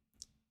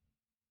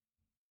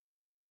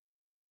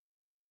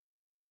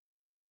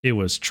 It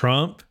was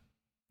Trump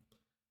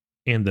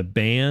and the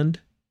band,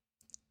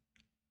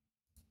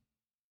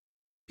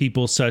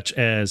 people such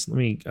as, let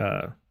me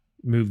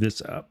move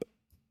this up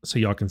so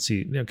y'all can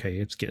see. Okay,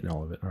 it's getting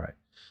all of it. All right.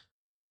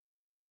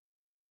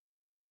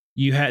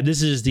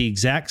 This is the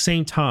exact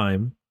same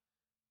time,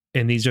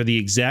 and these are the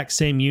exact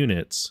same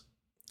units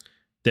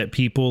that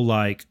people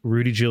like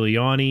Rudy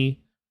Giuliani,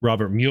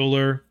 Robert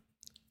Mueller,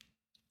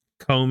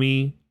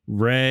 Comey,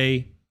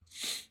 Wray,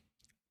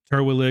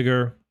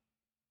 Terwilliger,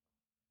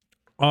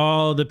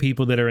 all the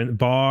people that are in the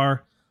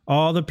bar,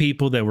 all the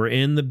people that were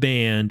in the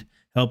band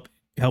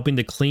helping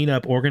to clean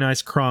up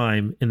organized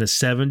crime in the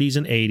 70s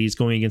and 80s,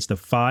 going against the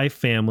five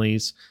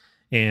families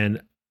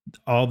and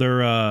all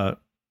their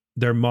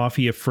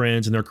mafia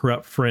friends and their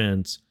corrupt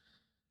friends,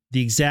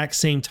 the exact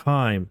same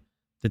time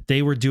that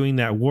they were doing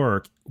that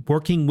work,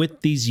 working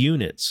with these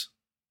units,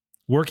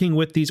 working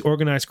with these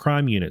organized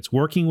crime units,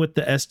 working with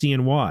the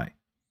SDNY.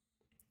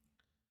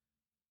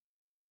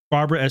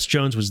 Barbara S.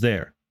 Jones was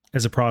there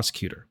as a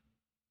prosecutor.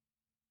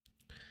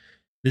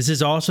 This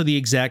is also the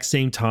exact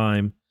same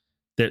time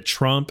that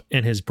Trump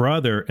and his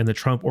brother and the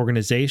Trump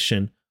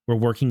organization were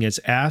working as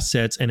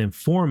assets and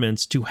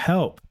informants to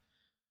help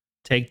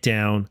take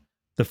down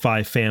the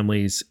five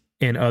families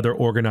and other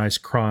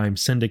organized crime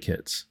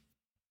syndicates.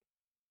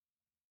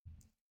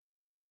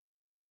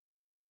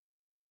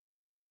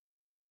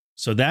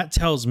 So that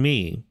tells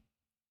me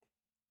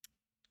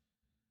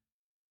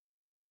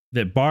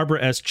that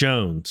Barbara S.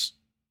 Jones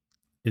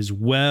is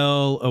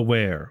well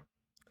aware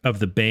of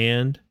the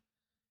band,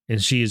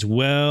 and she is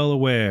well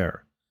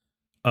aware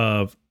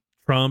of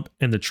Trump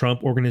and the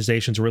Trump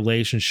organization's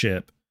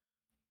relationship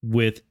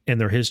with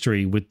and their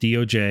history with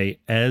DOJ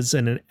as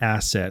an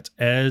asset,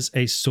 as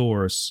a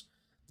source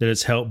that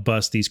has helped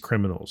bust these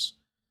criminals.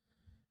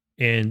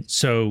 And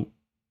so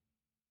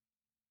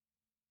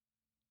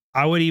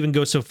I would even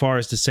go so far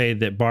as to say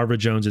that Barbara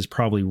Jones is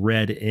probably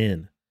read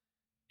in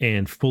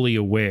and fully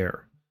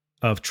aware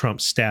of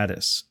Trump's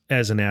status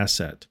as an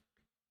asset.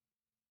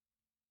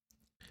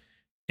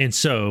 And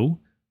so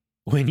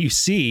when you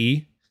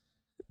see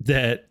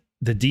that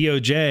the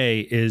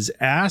DOJ is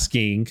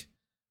asking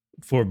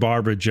for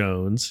Barbara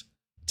Jones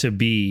to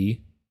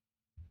be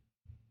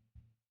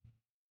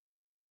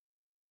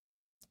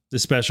the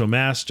special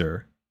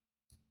master,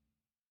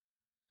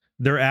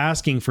 they're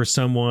asking for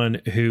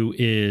someone who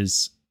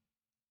is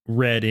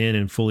read in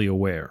and fully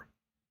aware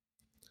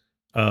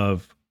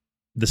of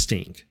the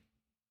sting.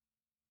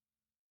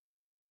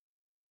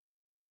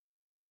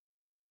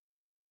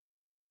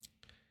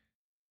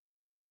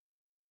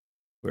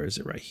 Where is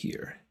it? Right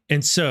here.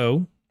 And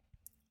so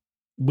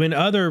when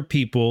other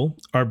people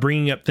are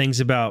bringing up things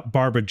about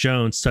Barbara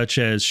Jones, such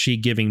as she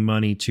giving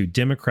money to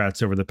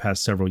Democrats over the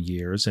past several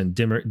years, and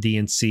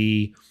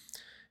DNC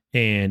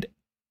and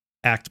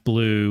Act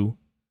Blue,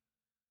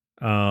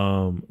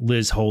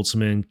 Liz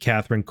Holtzman,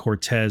 Catherine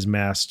Cortez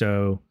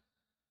Masto,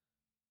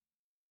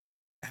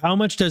 how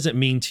much does it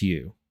mean to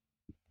you?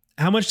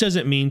 How much does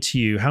it mean to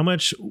you? How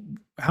much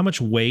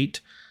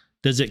weight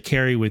does it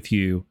carry with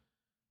you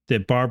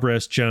that Barbara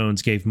S.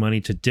 Jones gave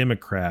money to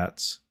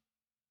Democrats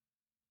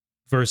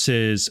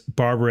versus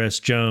Barbara S.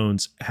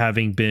 Jones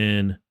having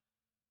been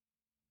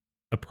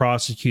a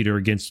prosecutor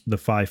against the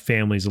five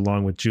families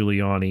along with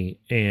Giuliani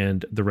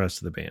and the rest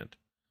of the band?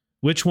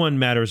 Which one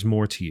matters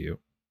more to you?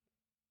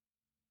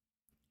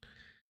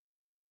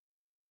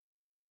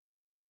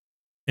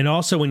 And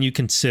also, when you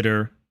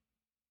consider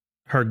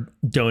her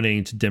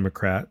donating to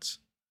Democrats,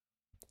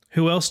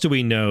 who else do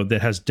we know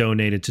that has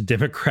donated to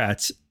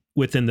Democrats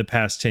within the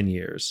past 10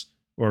 years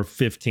or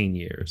 15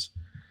 years?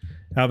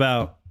 How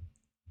about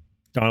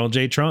Donald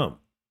J. Trump,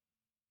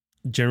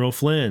 General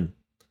Flynn,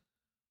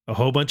 a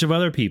whole bunch of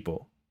other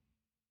people?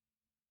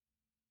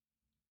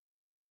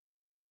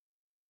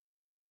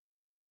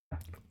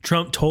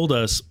 Trump told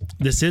us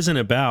this isn't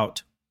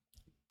about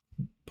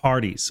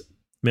parties.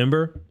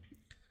 Remember?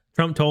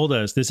 Trump told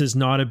us this is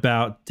not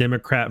about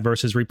Democrat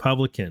versus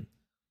Republican.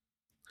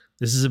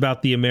 This is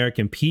about the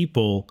American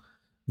people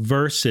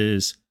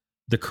versus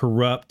the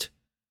corrupt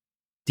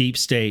deep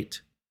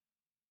state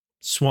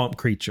swamp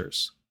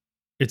creatures.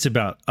 It's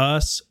about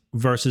us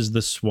versus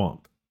the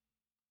swamp.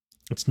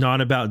 It's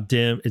not about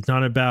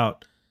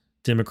Democrat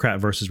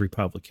versus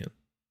Republican.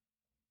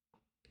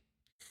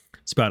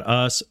 It's about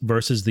us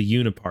versus the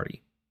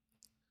uniparty.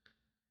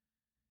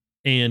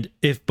 And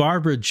if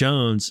Barbara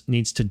Jones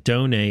needs to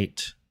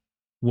donate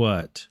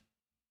what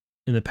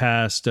in the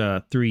past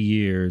 3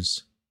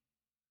 years,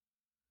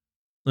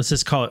 let's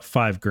just call it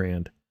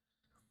 $5,000.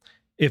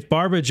 If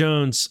Barbara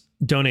Jones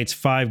donates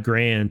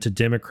 $5,000 to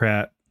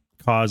Democrat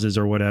causes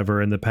or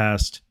whatever in the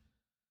past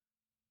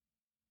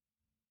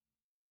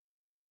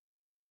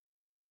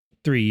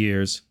 3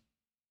 years,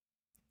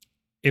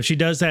 if she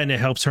does that and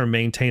it helps her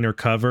maintain her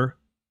cover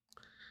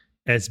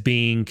as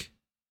being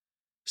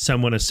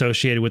someone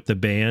associated with the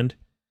band,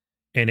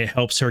 and it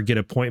helps her get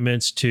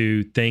appointments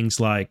to things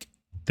like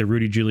the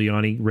Rudy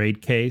Giuliani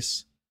raid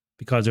case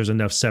because there's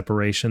enough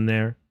separation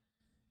there,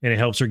 and it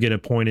helps her get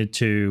appointed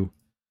to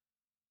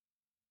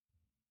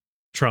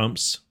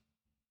Trump's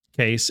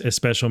case as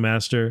special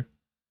master,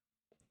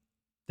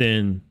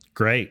 then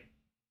great.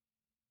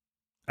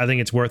 I think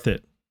it's worth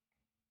it.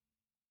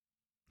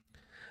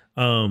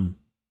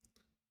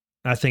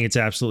 I think it's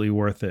absolutely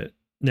worth it.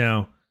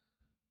 Now,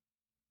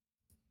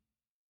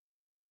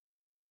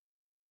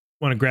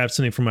 I want to grab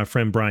something from my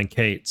friend Brian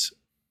Cates.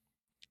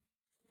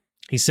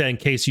 He said, in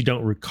case you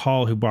don't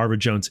recall who Barbara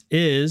Jones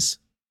is,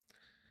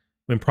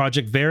 when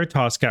Project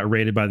Veritas got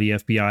raided by the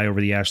FBI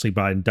over the Ashley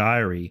Biden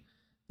diary,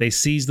 they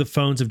seized the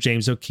phones of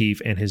James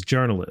O'Keefe and his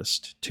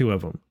journalist, 2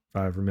 of them,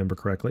 if I remember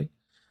correctly,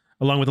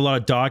 along with a lot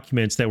of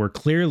documents that were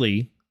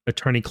clearly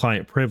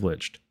attorney-client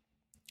privileged.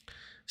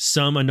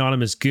 Some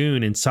anonymous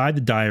goon inside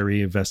the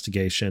diary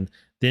investigation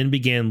then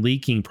began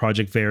leaking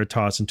Project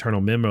Veritas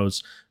internal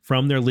memos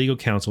from their legal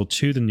counsel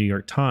to the New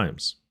York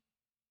Times,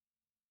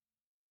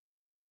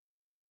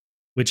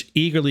 which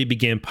eagerly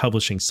began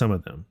publishing some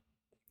of them.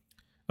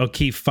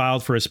 O'Keefe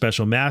filed for a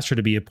special master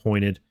to be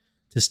appointed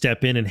to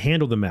step in and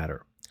handle the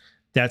matter.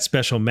 That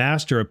special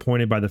master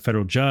appointed by the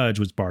federal judge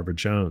was Barbara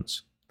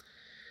Jones.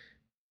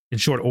 In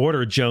short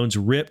order, Jones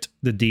ripped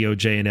the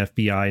DOJ and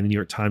FBI and the New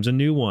York Times a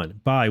new one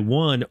by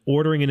 1,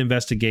 ordering an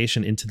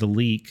investigation into the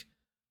leak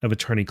of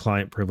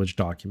attorney-client privilege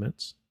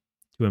documents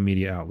to a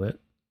media outlet,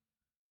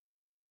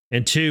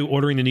 and 2,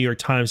 ordering the New York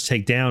Times to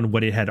take down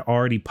what it had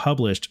already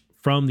published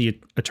from the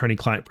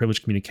attorney-client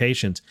privilege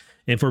communications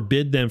and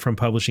forbid them from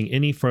publishing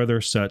any further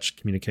such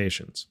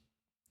communications.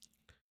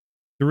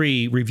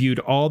 3, reviewed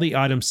all the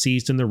items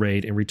seized in the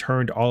raid and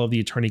returned all of the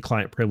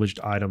attorney-client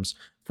privileged items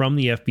from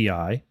the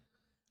FBI.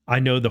 I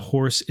know the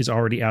horse is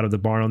already out of the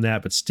barn on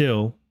that, but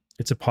still,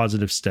 it's a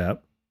positive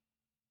step.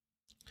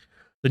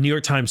 The New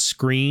York Times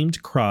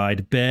screamed,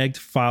 cried, begged,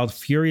 filed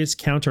furious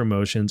counter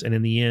motions, and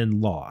in the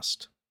end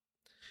lost.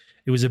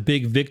 It was a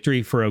big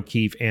victory for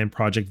O'Keefe and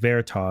Project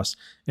Veritas,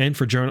 and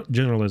for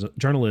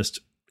journalists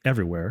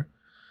everywhere.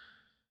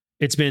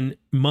 It's been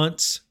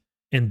months,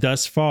 and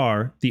thus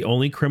far, the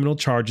only criminal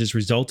charges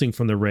resulting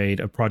from the raid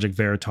of Project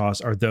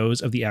Veritas are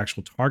those of the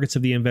actual targets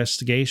of the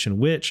investigation,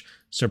 which,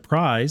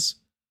 surprise,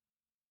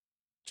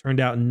 turned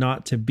out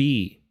not to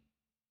be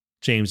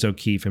James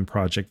O'Keefe and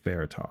Project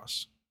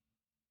Veritas.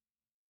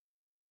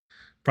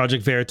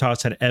 Project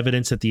Veritas had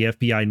evidence that the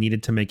FBI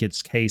needed to make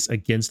its case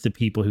against the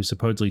people who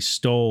supposedly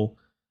stole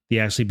the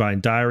Ashley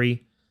Biden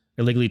diary,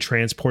 illegally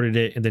transported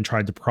it, and then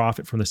tried to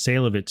profit from the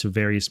sale of it to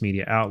various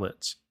media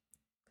outlets.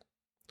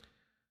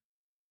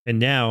 And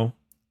now,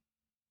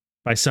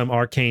 by some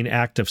arcane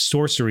act of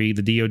sorcery,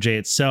 the DOJ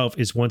itself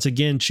is once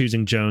again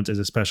choosing Jones as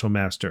a special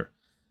master,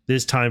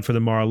 this time for the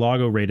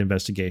Mar-a-Lago raid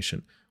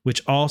investigation,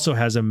 which also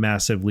has a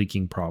massive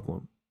leaking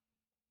problem.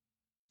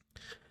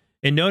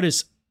 And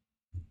notice,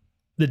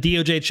 the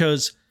DOJ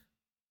chose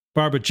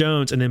Barbara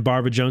Jones, and then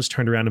Barbara Jones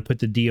turned around and put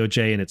the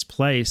DOJ in its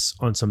place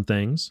on some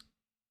things.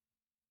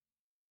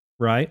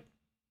 Right?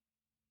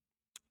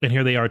 And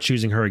here they are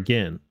choosing her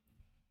again.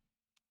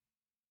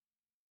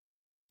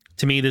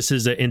 To me, this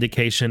is an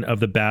indication of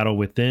the battle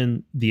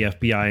within the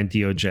FBI and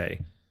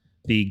DOJ,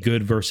 the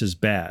good versus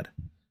bad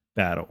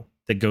battle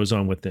that goes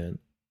on within.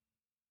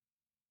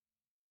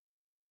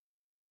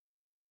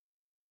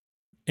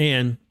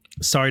 And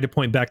sorry to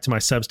point back to my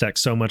Substack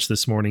so much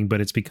this morning,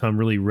 but it's become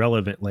really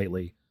relevant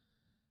lately.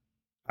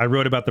 I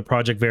wrote about the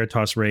Project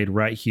Veritas raid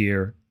right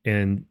here,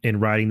 and in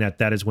writing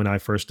that is when I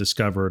first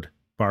discovered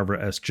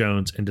Barbara S.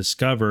 Jones and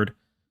discovered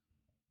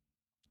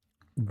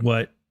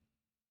what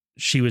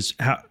she was,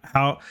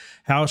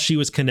 how she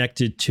was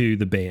connected to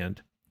the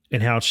band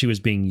and how she was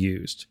being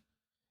used.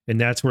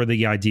 And that's where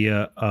the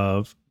idea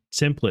of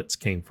templates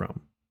came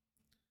from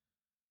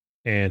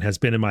and has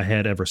been in my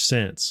head ever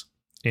since.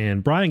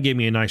 And Brian gave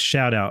me a nice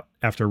shout out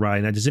after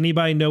writing that. Does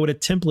anybody know what a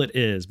template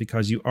is?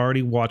 Because you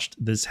already watched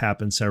this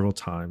happen several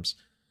times.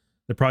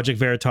 The Project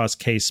Veritas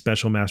case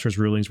special master's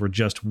rulings were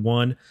just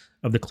one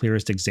of the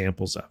clearest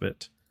examples of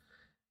it.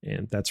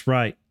 And that's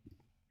right.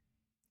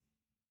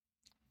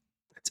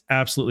 That's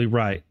absolutely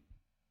right.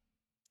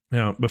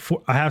 Now,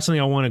 before I have something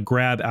I want to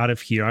grab out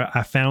of here,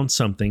 I found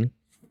something.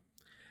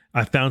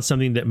 I found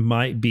something that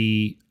might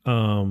be,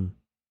 well,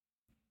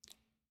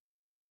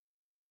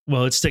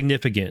 it's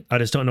significant. I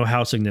just don't know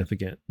how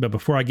significant. But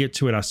before I get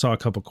to it, I saw a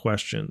couple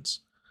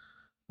questions.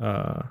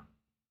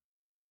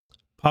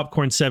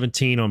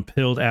 Popcorn17 on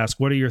Pilled asks,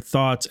 what are your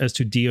thoughts as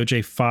to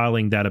DOJ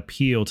filing that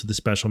appeal to the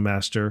special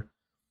master?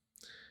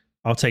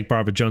 I'll take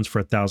Barbara Jones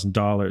for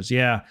 $1,000.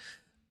 Yeah.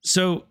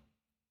 So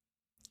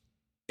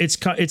it's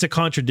a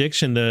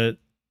contradiction. The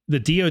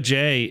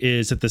DOJ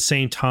is at the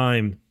same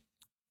time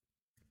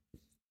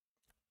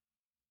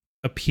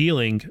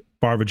appealing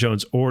Barbara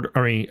Jones' order,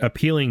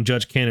 appealing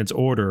Judge Cannon's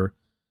order,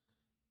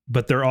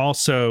 but they're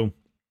also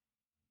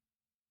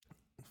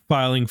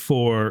filing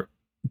for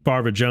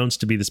Barbara Jones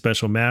to be the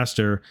special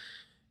master,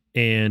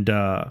 and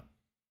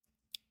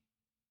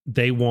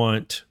they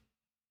want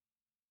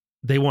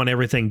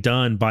everything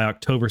done by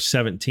October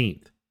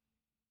 17th.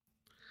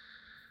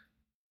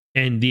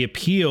 And the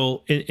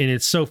appeal, and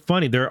it's so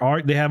funny,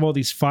 they have all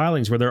these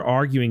filings where they're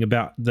arguing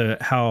about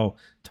how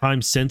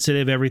time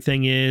sensitive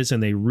everything is,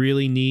 and they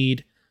really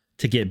need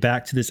to get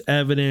back to this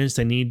evidence.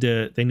 They need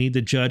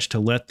the judge to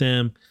let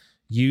them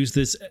use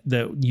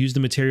the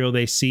material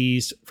they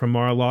seized from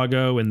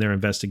Mar-a-Lago in their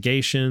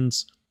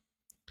investigations.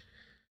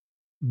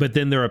 But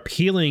then they're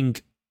appealing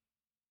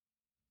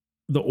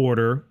the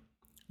order,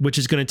 which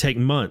is going to take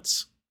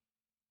months.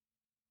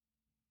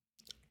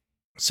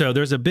 So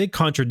there's a big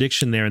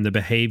contradiction there in the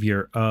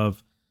behavior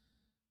of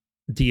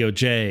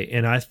DOJ.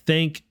 And I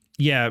think,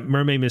 yeah,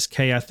 Mermaid Miss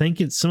K, I think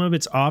it's some of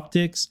its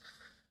optics.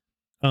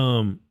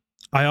 I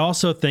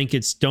also think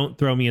it's don't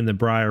throw me in the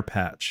briar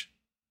patch.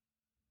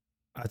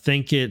 I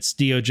think it's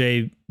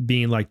DOJ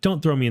being like,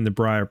 don't throw me in the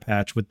briar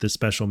patch with the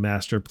special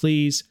master.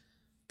 Please,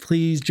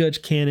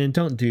 Judge Cannon,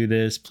 don't do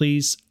this.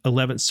 Please,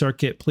 11th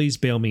Circuit, please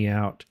bail me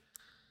out.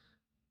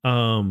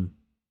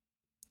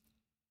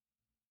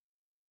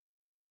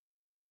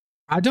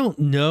 I don't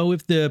know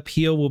if the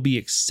appeal will be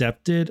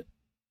accepted,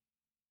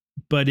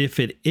 but if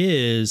it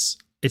is,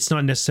 it's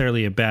not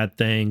necessarily a bad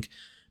thing,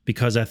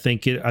 because I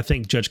think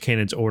Judge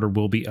Cannon's order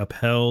will be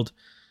upheld.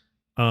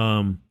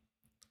 And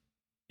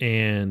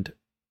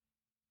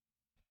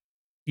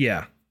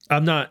yeah,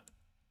 I'm not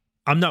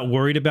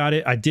worried about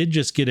it. I did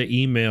just get an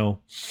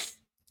email.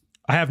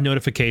 I have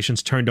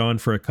notifications turned on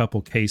for a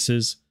couple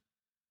cases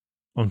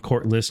on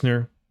Court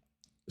Listener.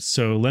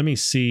 So let me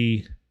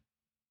see.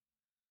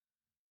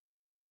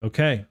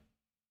 Okay.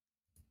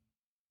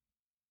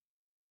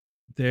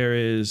 There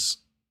is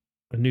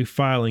a new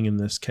filing in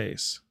this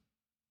case.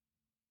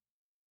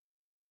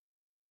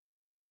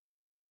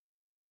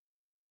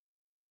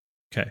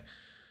 Okay.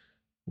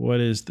 What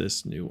is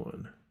this new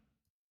one?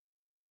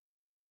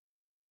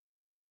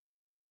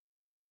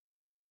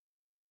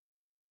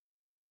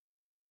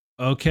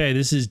 Okay,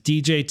 this is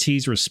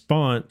DJT's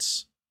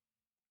response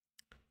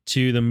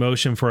to the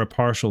motion for a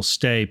partial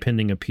stay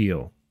pending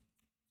appeal.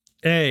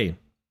 Hey,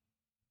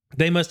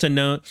 they must have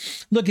known.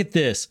 Look at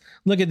this.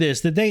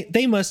 That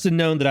they must have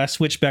known that I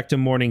switched back to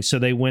morning, so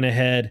they went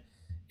ahead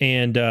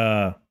and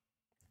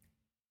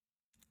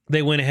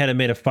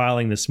made a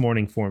filing this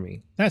morning for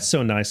me. That's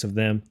so nice of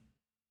them.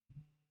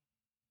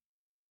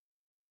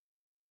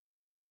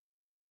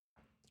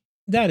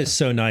 That is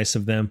so nice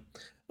of them.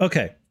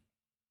 Okay.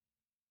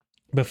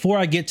 Before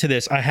I get to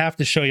this, I have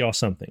to show y'all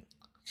something.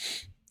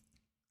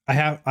 I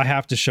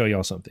have to show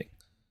y'all something.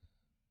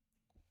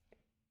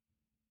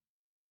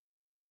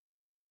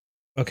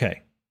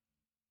 Okay.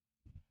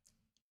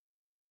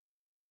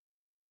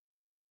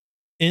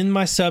 In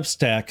my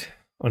Substack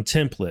on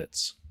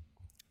templates,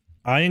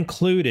 I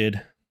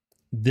included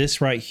this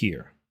right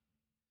here,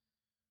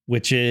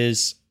 which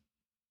is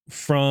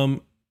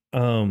from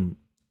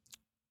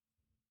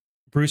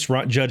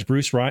Magistrate Judge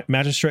Bruce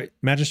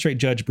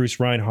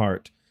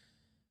Reinhardt.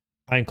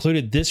 I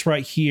included this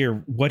right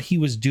here, what he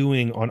was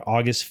doing on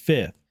August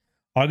 5th.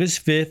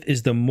 August 5th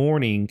is the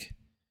morning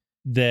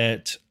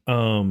that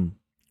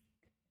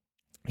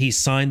he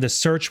signed the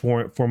search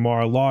warrant for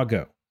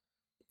Mar-a-Lago.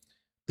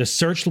 The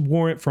search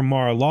warrant for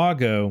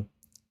Mar-a-Lago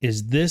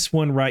is this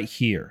one right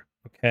here,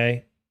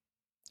 okay?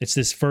 It's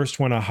this first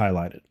one I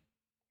highlighted.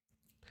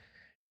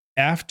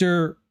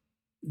 After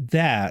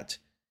that,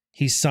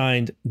 he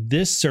signed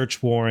this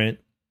search warrant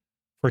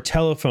for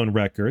telephone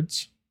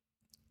records,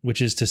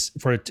 which is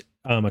for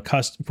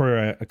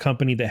a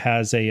company that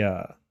has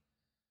a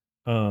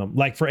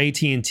like for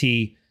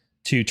AT&T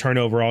to turn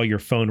over all your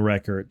phone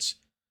records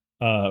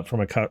from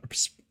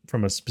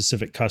a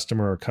specific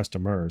customer or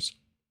customers.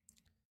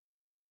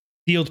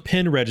 Sealed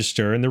pin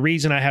register, and the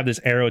reason I have this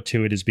arrow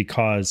to it is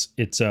because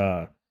it's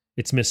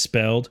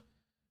misspelled.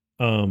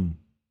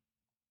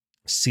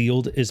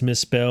 Sealed is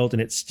misspelled,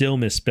 and it's still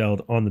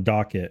misspelled on the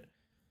docket.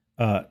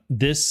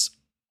 This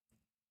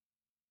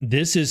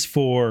is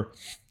for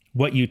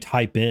what you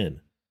type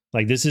in.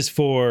 Like, this is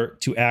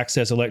to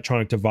access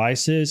electronic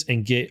devices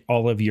and get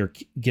all of your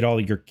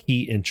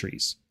key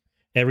entries,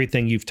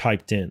 everything you've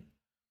typed in.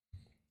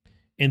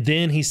 And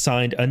then he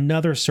signed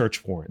another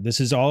search warrant.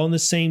 This is all on the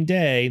same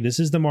day. This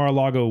is the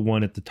Mar-a-Lago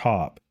one at the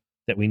top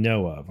that we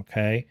know of,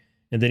 okay?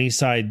 And then he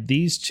signed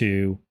these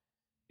two,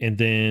 and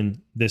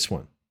then this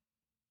one.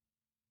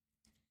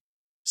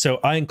 So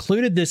I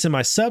included this in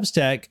my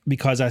Substack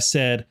because I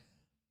said,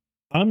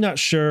 I'm not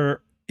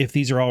sure if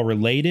these are all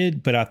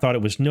related, but I thought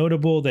it was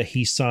notable that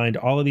he signed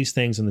all of these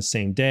things on the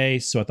same day.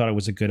 So I thought it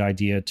was a good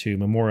idea to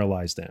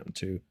memorialize them,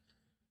 to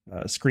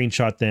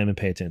screenshot them and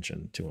pay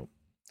attention to them.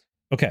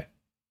 Okay.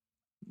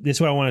 This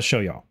is what I want to show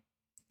y'all.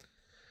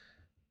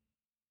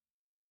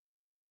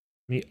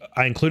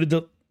 I included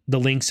the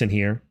links in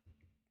here.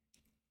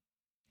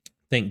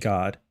 Thank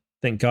God.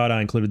 Thank God I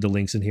included the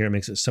links in here. It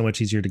makes it so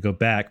much easier to go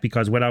back,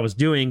 because what I was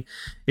doing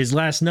is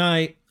last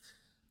night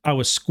I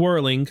was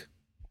squirreling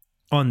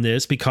on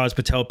this because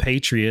Patel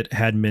Patriot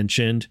had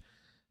mentioned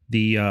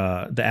the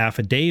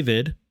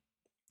affidavit,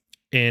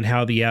 and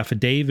how the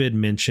affidavit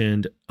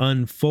mentioned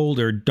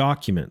unfolded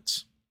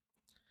documents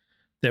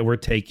that were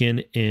taken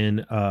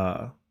in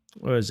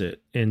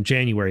in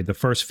January, the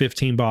first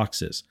 15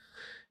 boxes.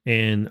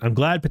 And I'm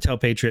glad Patel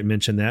Patriot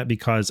mentioned that,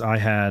 because I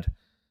had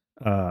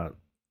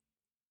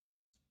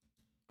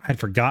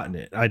forgotten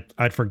it.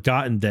 I'd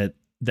forgotten that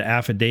the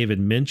affidavit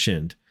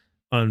mentioned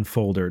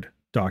unfolded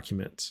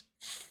documents.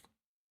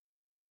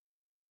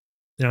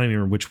 I don't even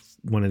remember which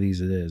one of these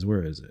it is.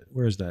 Where is it?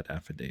 Where is that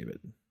affidavit?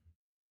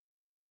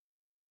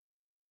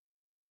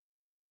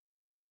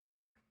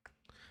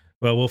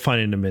 Well, we'll find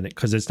it in a minute,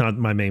 because it's not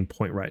my main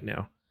point right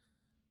now.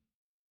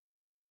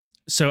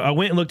 So I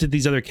went and looked at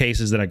these other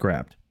cases that I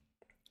grabbed.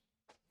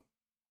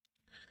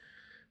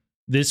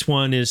 This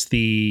one is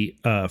the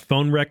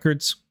phone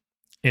records,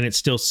 and it's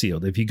still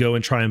sealed. If you go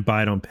and try and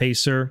buy it on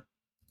Pacer,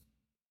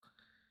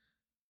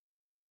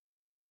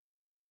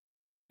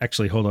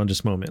 actually, hold on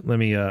just a moment. Let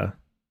me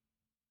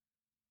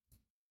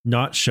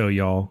not show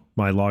y'all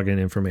my login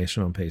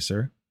information on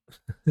Pacer.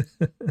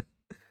 Let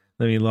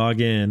me log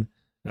in.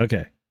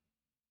 Okay.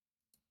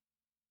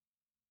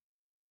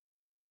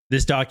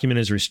 This document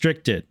is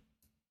restricted.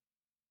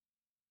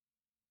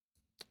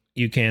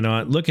 You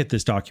cannot look at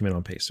this document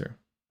on Pacer.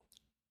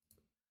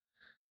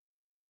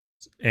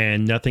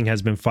 And nothing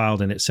has been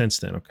filed in it since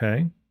then,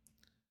 okay?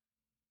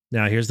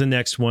 Now, here's the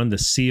next one, the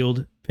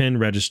sealed pen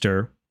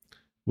register,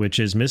 which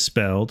is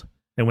misspelled.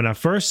 And when I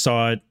first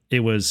saw it, I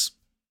was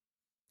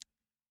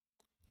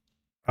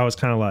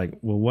kind of like,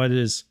 well,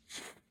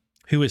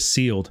 who is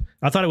sealed?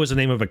 I thought it was the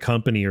name of a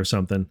company or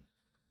something.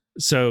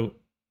 So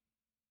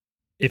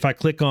if I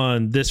click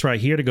on this right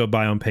here to go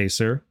buy on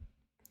Pacer,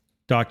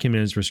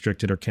 document is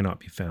restricted or cannot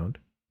be found.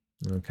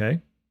 Okay.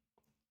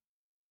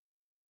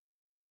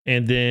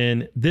 And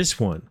then this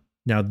one.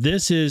 Now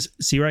this is,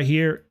 see right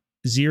here,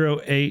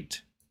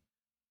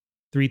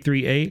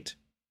 08338.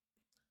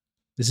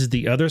 This is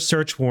the other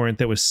search warrant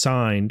that was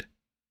signed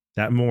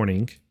that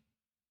morning.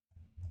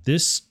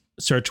 This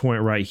search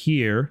warrant right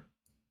here,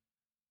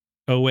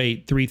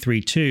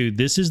 08332,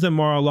 this is the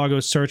Mar-a-Lago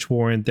search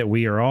warrant that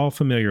we are all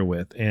familiar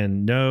with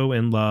and know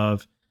and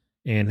love,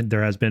 and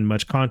there has been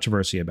much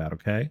controversy about,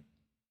 okay?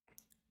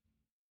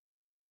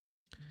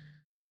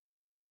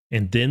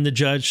 And then the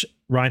judge,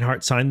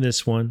 Reinhardt, signed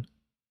this one,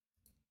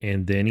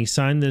 and then he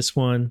signed this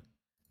one,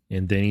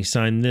 and then he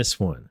signed this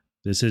one.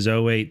 This is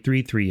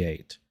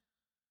 08338.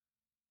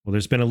 Well,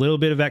 there's been a little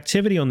bit of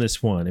activity on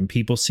this one, and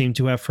people seem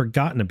to have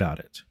forgotten about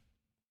it.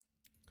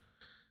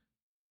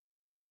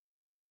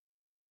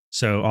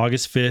 So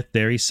August 5th,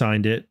 there he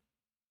signed it.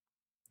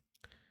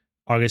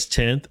 August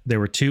 10th, there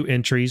were 2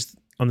 entries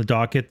on the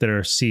docket that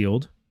are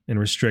sealed and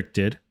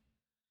restricted.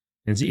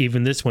 And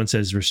even this one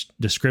says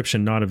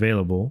description not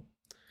available.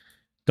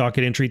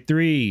 Docket entry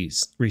 3,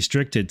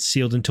 restricted,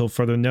 sealed until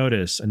further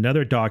notice.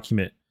 Another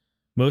document,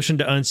 motion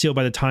to unseal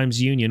by the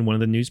Times Union, one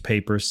of the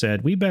newspapers,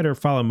 said, we better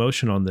file a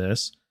motion on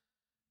this.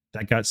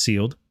 That got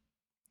sealed.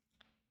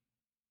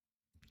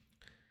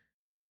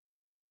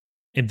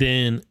 And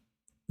then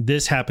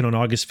this happened on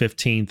August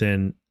 15th,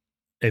 and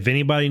if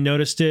anybody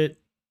noticed it,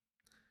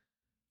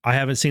 I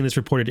haven't seen this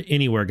reported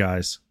anywhere,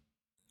 guys.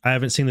 I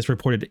haven't seen this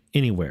reported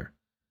anywhere.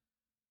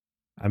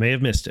 I may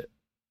have missed it.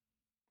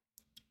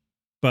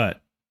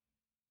 But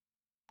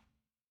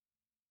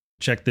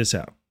check this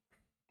out.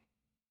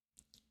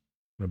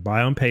 I'm going to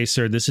buy on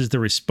Pacer. This is the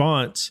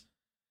response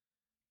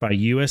by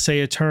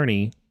USA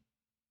Attorney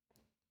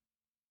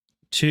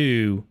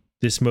to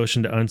this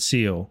motion to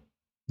unseal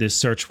this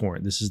search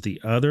warrant. This is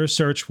the other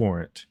search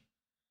warrant.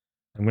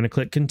 I'm going to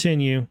click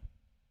continue.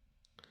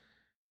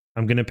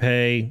 I'm going to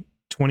pay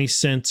 20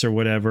 cents or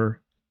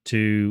whatever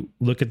to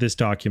look at this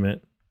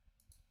document.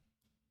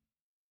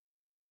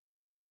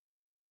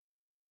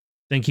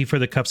 Thank you for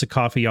the cups of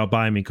coffee y'all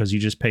buy me because you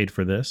just paid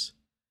for this.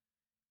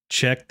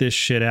 Check this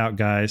shit out,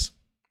 guys.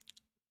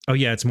 Oh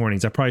yeah, it's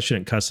mornings. I probably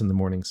shouldn't cuss in the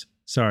mornings.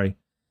 Sorry.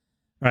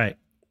 All right.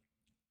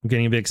 I'm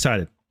getting a bit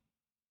excited.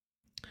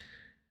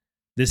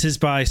 This is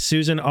by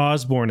Susan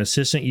Osborne,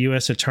 Assistant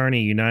U.S.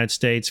 Attorney, United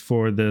States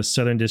for the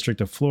Southern District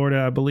of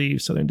Florida, I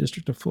believe. Southern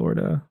District of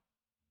Florida.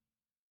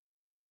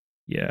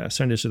 Yeah,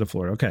 Southern District of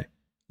Florida. Okay.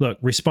 Look,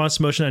 response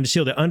to motion to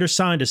unseal. The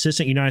undersigned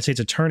Assistant United States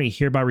Attorney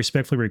hereby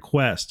respectfully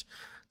request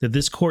that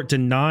this court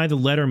deny the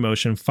letter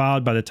motion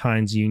filed by the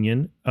Times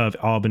Union of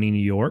Albany,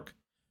 New York,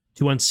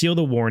 to unseal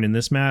the warrant in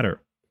this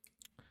matter.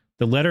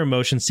 The letter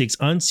motion seeks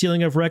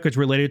unsealing of records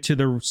related to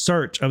the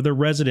search of the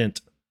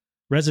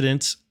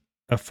residence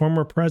of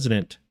former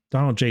President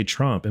Donald J.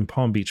 Trump in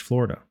Palm Beach,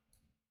 Florida,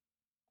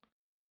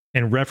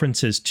 and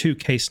references 2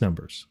 case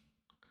numbers.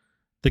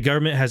 The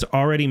government has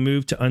already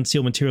moved to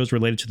unseal materials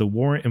related to the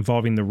warrant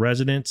involving the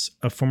residence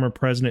of former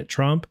President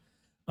Trump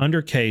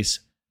under case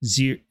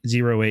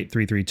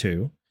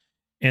 08332,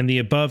 and the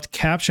above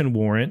caption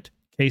warrant,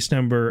 case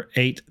number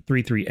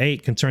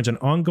 8338, concerns an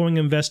ongoing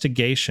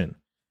investigation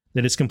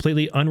that is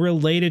completely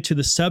unrelated to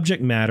the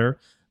subject matter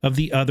of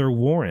the other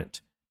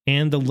warrant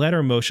and the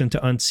letter motion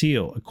to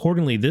unseal.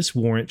 Accordingly, this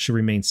warrant should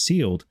remain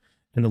sealed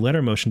and the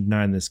letter motion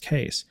denied in this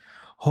case.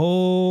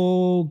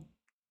 Oh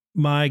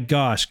my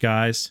gosh,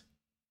 guys.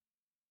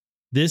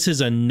 This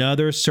is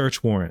another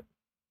search warrant.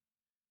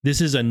 This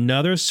is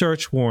another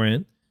search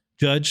warrant.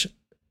 Judge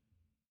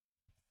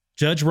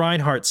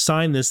Reinhardt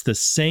signed this the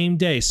same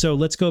day. So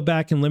let's go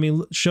back and let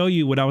me show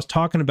you what I was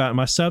talking about in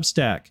my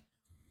Substack.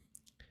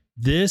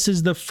 This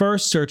is the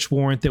first search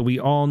warrant that we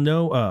all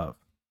know of.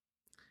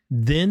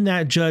 Then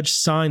that judge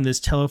signed this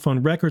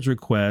telephone records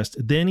request.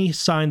 Then he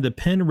signed the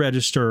pen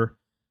register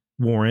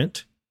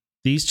warrant.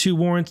 These 2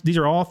 warrants, these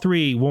are all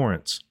 3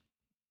 warrants.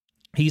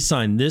 He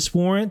signed this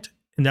warrant,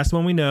 and that's the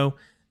one we know.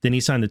 Then he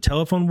signed the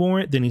telephone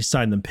warrant. Then he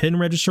signed the pen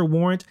register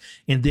warrant.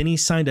 And then he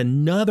signed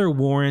another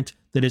warrant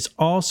that it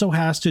also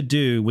has to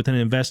do with an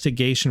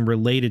investigation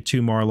related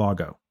to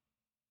Mar-a-Lago.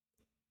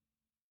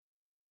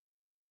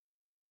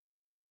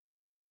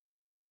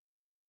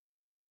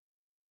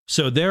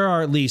 So there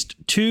are at least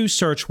 2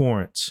 search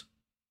warrants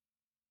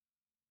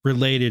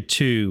related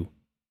to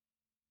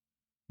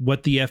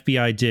what the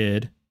FBI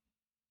did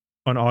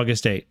on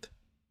August 8th.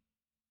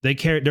 They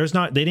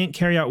didn't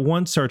carry out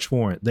 1 search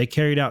warrant. They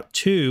carried out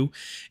 2.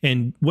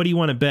 And what do you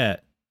want to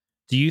bet?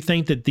 Do you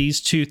think that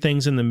these 2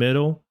 things in the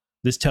middle,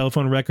 this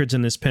telephone records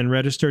and this pen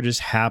register,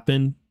 just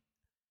happened?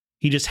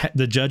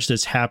 The judge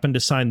just happened to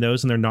sign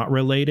those and they're not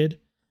related?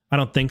 I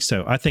don't think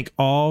so. I think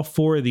all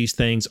 4 of these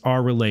things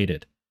are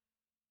related.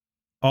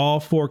 All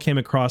 4 came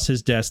across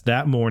his desk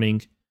that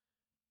morning.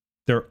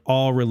 They're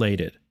all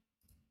related.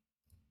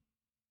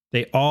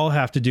 They all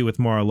have to do with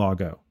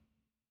Mar-a-Lago.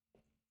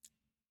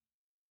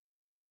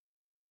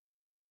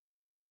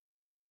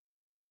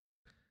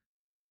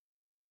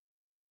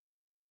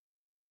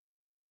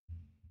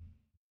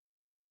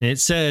 And it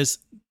says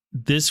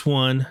this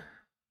one,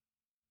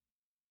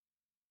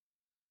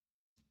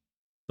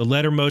 the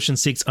letter motion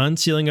seeks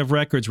unsealing of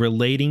records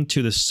relating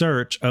to the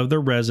search of the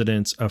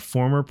residence of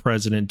former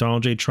President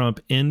Donald J. Trump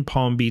in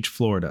Palm Beach,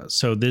 Florida.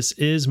 So this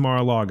is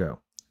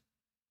Mar-a-Lago.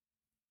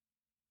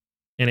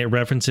 And it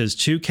references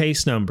 2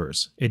 case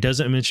numbers. It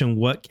doesn't mention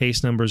what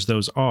case numbers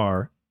those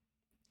are.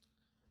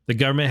 The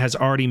government has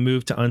already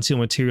moved to unseal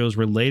materials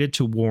related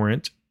to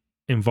Warrant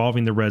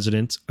involving the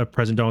residence of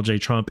President Donald J.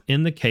 Trump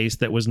in the case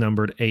that was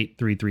numbered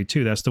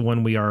 8332. That's the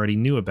one we already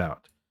knew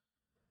about.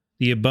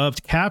 The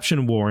above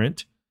caption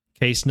warrant,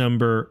 case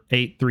number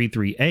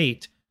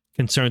 8338,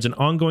 concerns an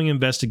ongoing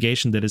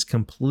investigation that is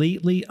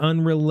completely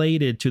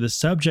unrelated to the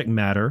subject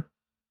matter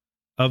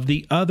of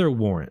the other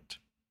warrant.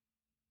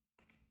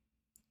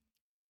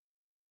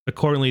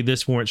 Accordingly,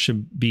 this warrant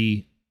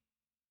the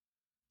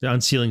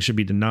unsealing should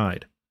be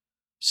denied.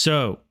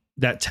 So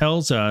that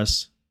tells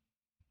us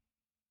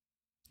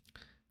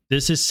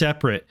this is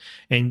separate.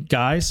 And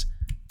guys,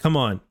 come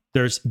on.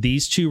 There's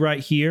these 2 right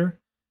here.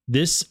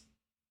 This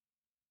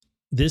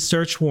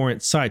search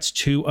warrant cites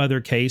 2 other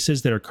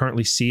cases that are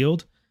currently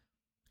sealed.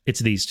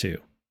 It's these 2.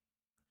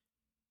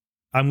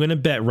 I'm going to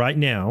bet right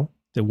now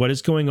that what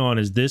is going on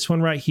is this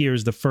one right here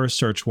is the first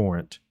search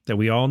warrant that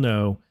we all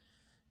know.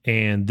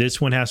 And this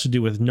one has to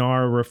do with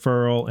NARA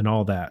referral and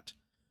all that.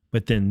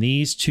 But then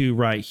these 2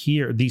 right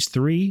here, these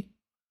 3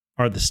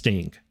 are the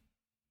sting.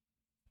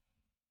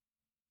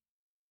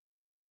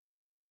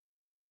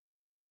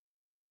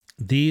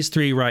 These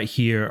 3 right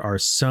here are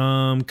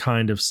some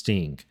kind of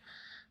sting.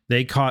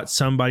 They caught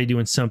somebody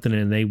doing something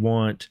and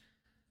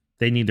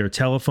they need their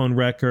telephone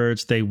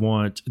records. They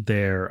want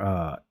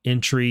their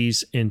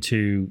entries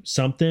into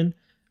something.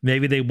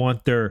 Maybe they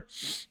want their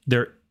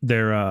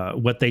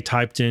what they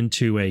typed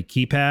into a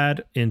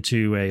keypad,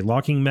 into a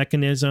locking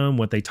mechanism,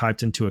 what they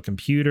typed into a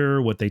computer,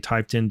 what they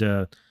typed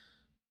into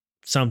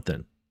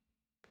something.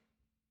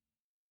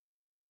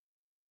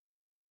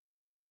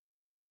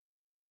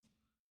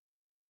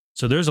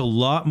 So there's a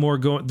lot more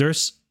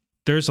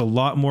there's a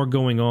lot more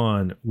going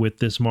on with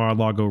this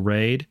Mar-a-Lago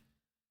raid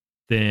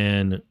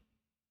than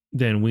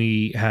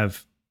we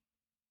have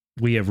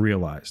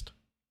realized.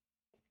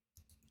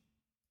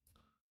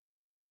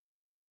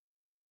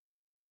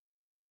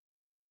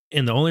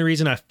 And the only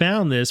reason I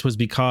found this was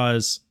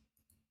because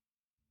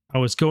I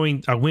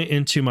went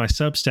into my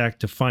Substack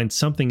to find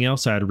something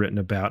else I had written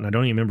about, and I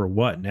don't even remember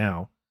what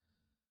now.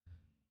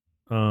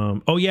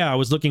 I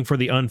was looking for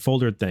the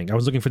unfoldered thing. I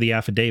was looking for the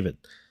affidavit.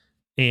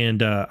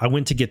 And I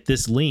went to get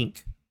this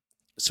link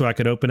so I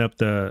could open up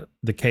the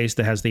case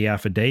that has the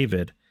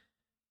affidavit.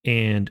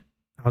 And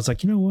I was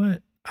like, you know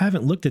what? I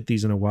haven't looked at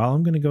these in a while.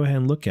 I'm going to go ahead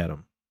and look at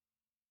them.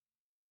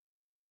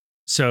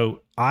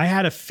 So I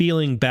had a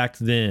feeling back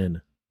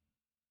then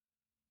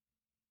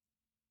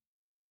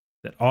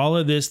that all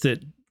of this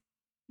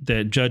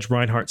that Judge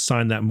Reinhardt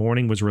signed that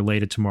morning was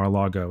related to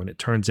Mar-a-Lago. And it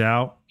turns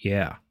out,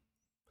 yeah,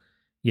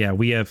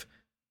 we have,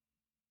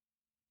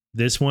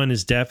 this one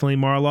is definitely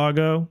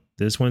Mar-a-Lago.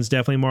 This one's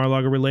definitely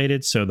Mar-a-Lago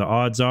related. So the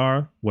odds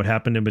are what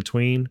happened in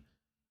between,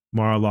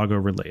 Mar-a-Lago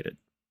related.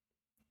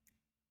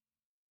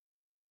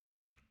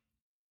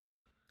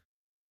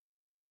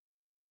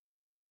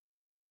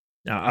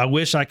 Now, I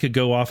wish I could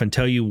go off and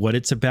tell you what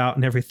it's about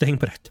and everything,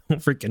 but I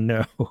don't freaking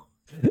know.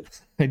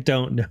 I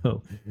don't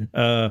know.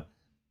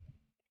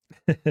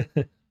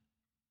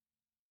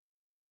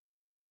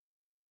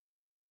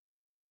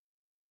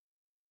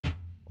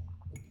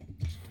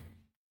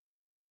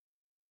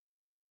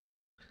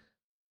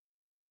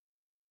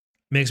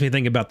 Makes me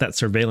think about that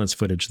surveillance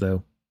footage,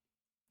 though.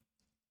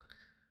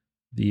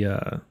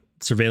 The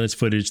surveillance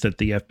footage that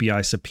the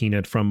FBI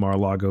subpoenaed from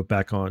Mar-a-Lago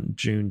back on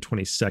June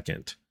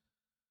 22nd.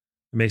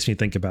 It makes me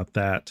think about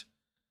that.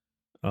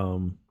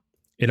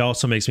 It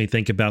also makes me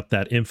think about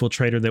that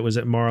infiltrator that was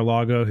at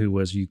Mar-a-Lago who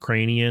was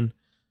Ukrainian,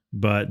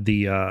 but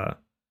the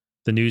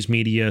news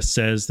media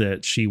says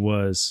that she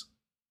was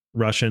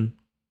Russian,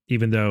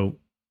 even though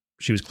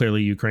she was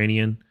clearly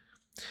Ukrainian.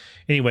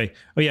 Anyway,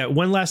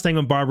 one last thing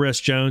on Barbara S.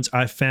 Jones.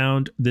 I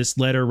found this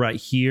letter right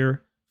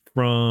here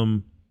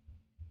from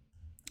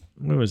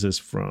Where was this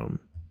from?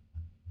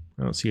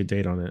 I don't see a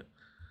date on it.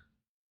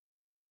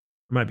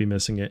 I might be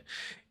missing it.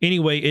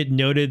 Anyway, it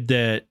noted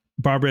that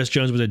Barbara S.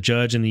 Jones was a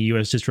judge in the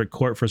U.S. District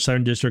Court for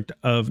Southern District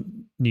of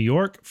New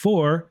York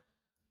for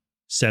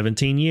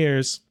 17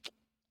 years.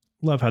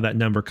 Love how that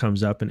number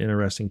comes up in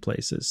interesting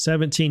places.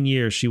 17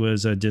 years she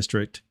was a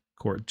district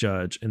court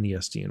judge in the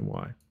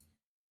SDNY.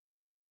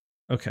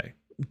 Okay,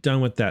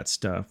 done with that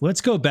stuff.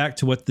 Let's go back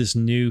to what this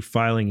new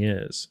filing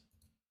is.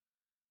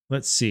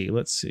 Let's see.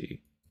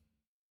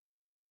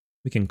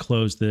 We can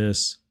close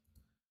this.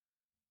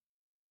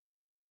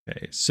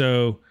 Okay,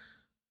 so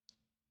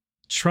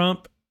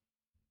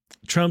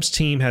Trump's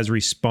team has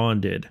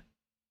responded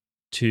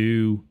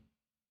to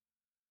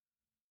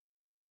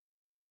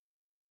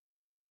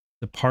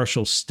the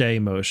partial stay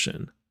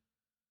motion.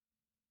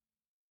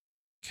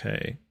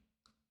 Okay.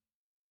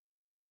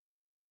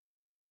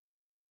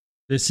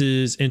 This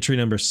is entry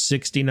number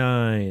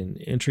 69.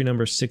 Entry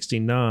number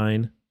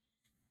 69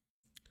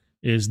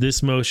 is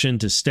this motion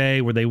to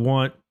stay, where they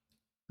want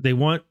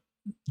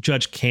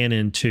Judge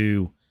Cannon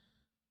to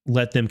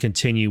let them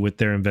continue with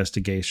their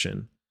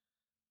investigation.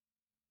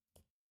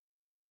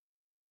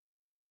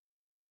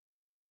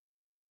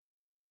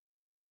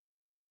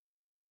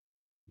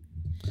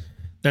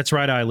 That's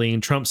right,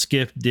 Eileen. Trump's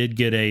SCIF did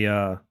get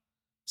a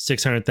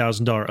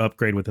 $600,000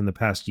 upgrade within the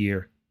past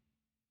year.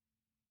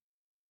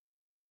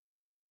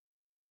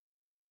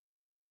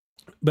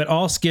 But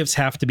all SCIFs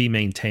have to be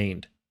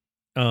maintained.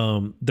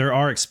 There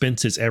are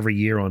expenses every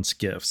year on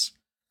SCIFs.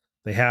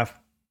 They have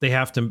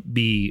to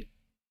be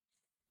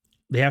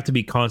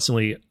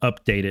constantly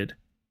updated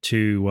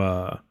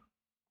to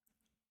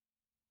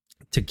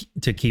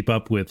keep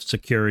up with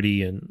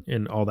security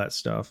and all that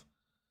stuff.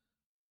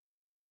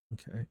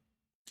 Okay.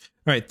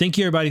 All right. Thank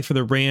you everybody for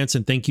the rants,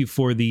 and thank you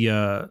for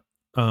the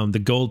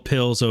gold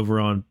pills over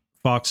on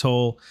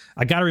Foxhole.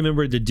 I got to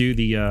remember to do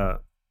the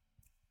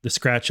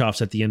scratch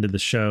offs at the end of the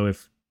show.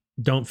 If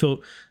don't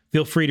feel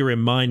free to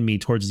remind me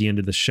towards the end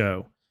of the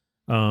show.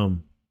 I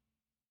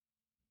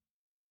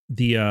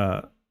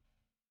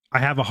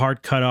have a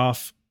hard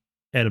cutoff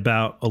at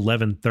about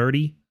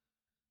 11:30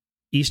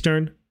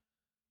 Eastern.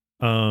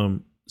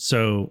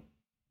 So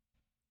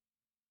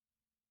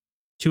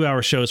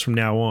 2-hour shows from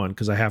now on,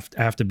 because I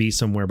have to be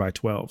somewhere by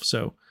 12.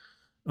 So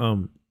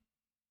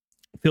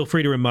feel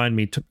free to remind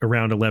me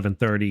around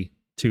 11:30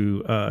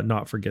 to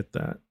not forget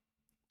that.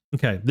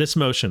 Okay, this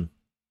motion.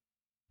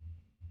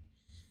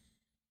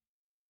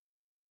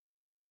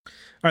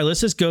 All right,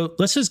 let's just go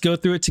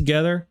through it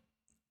together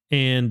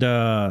and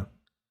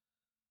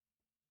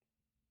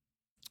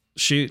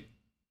shoot.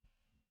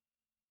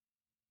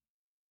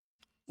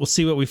 We'll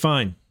see what we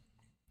find.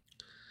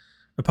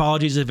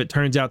 Apologies if it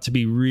turns out to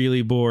be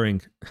really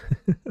boring.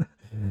 All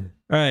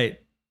right.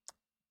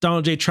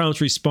 Donald J. Trump's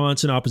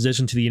response in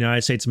opposition to the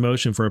United States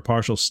motion for a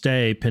partial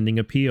stay pending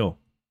appeal.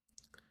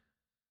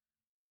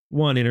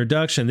 1.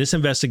 Introduction. This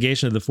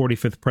investigation of the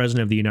 45th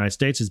President of the United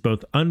States is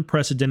both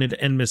unprecedented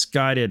and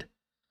misguided.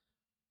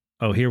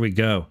 Oh, here we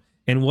go.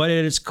 And what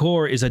at its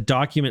core is a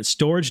document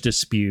storage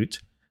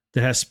dispute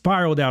that has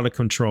spiraled out of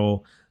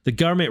control. The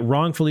government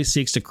wrongfully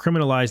seeks to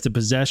criminalize the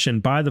possession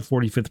by the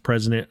 45th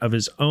president of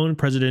his own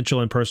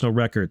presidential and personal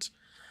records.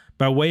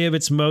 By way of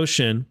its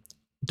motion,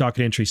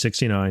 docket entry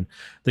 69,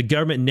 the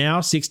government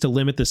now seeks to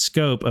limit the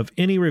scope of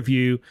any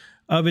review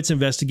of its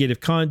investigative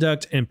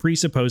conduct and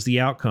presuppose the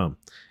outcome,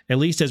 at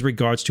least as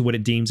regards to what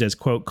it deems as,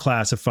 quote,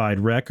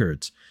 classified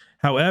records.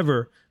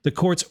 However, the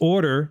court's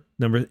order,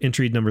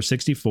 entry number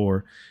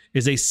 64,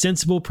 is a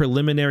sensible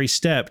preliminary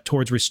step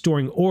towards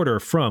restoring order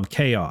from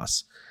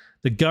chaos.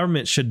 The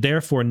government should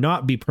therefore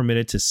not be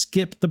permitted to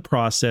skip the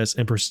process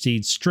and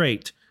proceed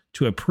straight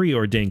to a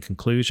preordained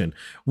conclusion.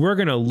 We're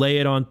going to lay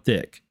it on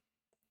thick.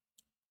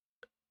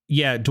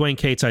 Yeah, Dwayne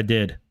Cates, I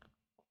did.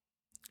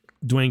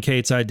 Dwayne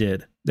Cates, I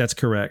did. That's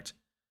correct.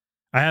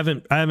 I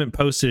haven't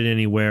posted it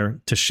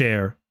anywhere to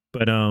share,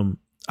 but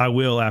I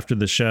will after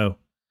the show.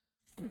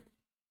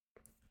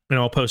 And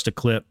I'll post a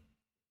clip.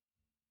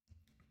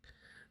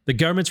 The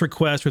government's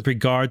request with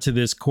regard to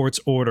this court's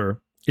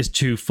order is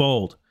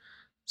twofold.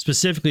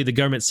 Specifically, the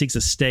government seeks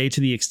a stay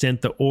to the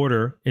extent the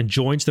order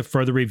enjoins the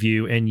further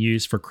review and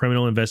use for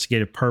criminal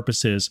investigative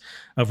purposes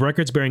of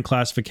records bearing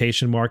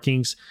classification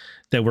markings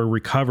that were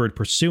recovered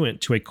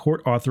pursuant to a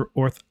court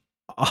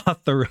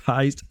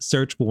authorized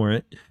search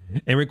warrant,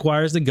 and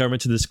requires the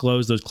government to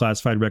disclose those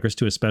classified records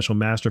to a special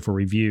master for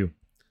review.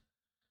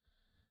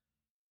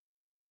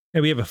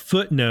 And we have a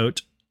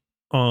footnote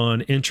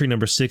on entry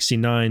number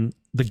 69.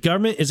 The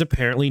government is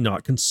apparently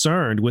not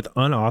concerned with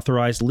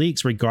unauthorized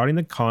leaks regarding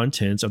the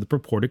contents of the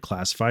purported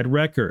classified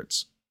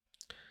records.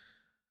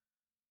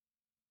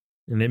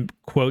 And then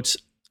quotes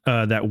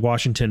that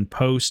Washington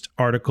Post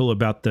article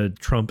about the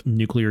Trump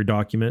nuclear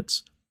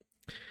documents.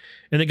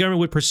 And the government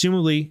would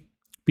presumably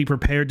be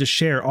prepared to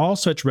share all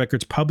such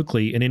records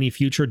publicly in any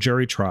future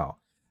jury trial.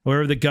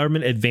 However, the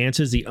government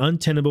advances the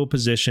untenable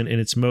position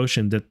in its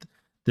motion that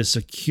The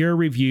secure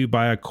review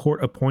by a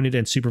court-appointed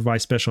and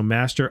supervised special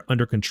master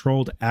under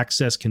controlled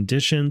access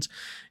conditions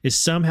is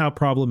somehow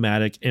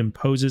problematic and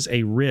poses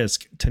a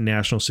risk to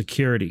national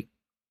security.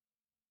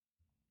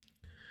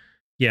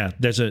 Yeah,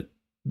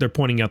 they're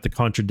pointing out the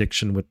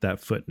contradiction with that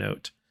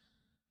footnote.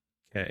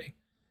 Okay.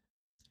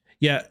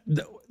 Yeah,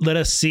 let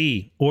us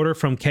see. Order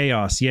from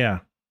chaos. Yeah.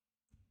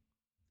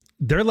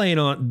 They're laying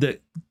on the...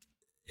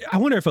 I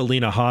wonder if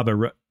Alina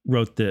Habba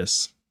wrote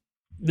this.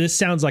 This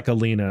sounds like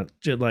Alina,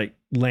 just like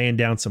laying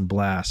down some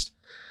blast.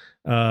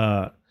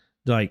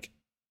 Like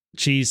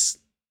she's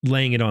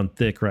laying it on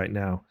thick right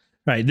now.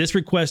 Right. This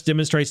request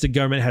demonstrates the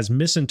government has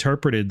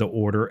misinterpreted the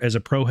order as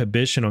a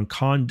prohibition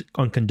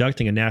on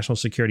conducting a national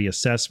security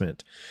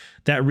assessment.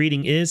 That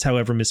reading is,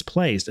 however,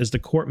 misplaced, as the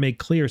court made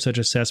clear such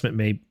assessment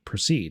may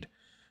proceed.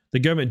 The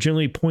government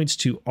generally points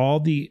to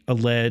the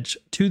alleged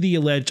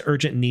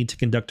urgent need to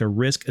conduct a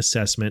risk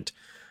assessment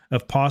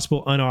of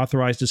possible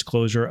unauthorized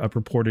disclosure of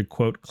purported,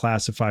 quote,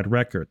 classified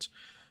records.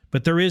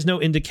 But there is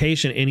no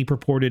indication any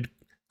purported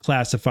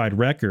classified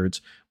records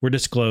were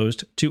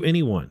disclosed to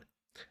anyone.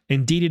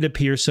 Indeed, it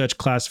appears such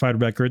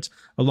classified records,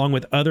 along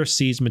with other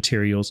seized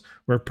materials,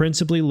 were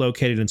principally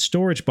located in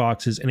storage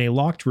boxes in a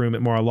locked room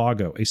at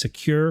Mar-a-Lago, a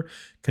secure,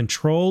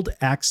 controlled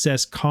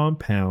access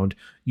compound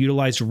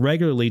utilized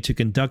regularly to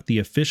conduct the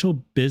official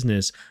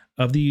business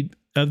of the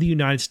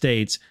United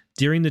States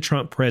during the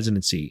Trump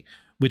presidency,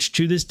 which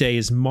to this day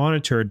is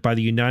monitored by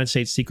the United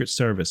States Secret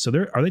Service. So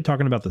are they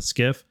talking about the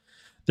SCIF?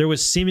 There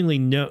was seemingly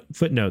no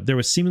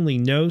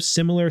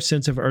similar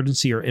sense of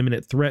urgency or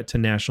imminent threat to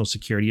national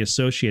security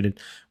associated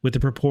with the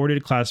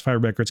purported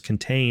classified records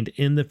contained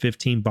in the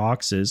 15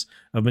 boxes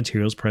of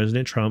materials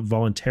President Trump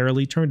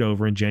voluntarily turned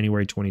over in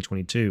January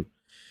 2022.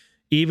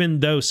 Even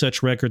though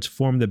such records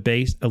form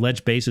the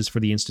alleged basis for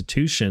the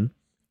institution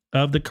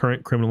of the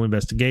current criminal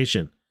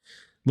investigation.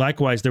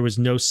 Likewise, there was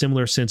no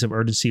similar sense of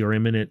urgency or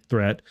imminent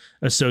threat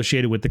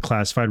associated with the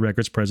classified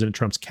records President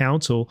Trump's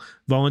counsel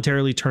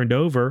voluntarily turned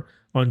over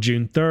on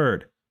June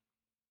 3rd.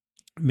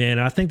 Man,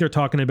 I think they're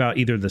talking about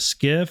either the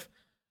SCIF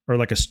or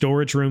like a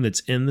storage room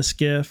that's in the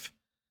SCIF.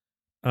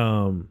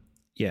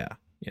 Yeah.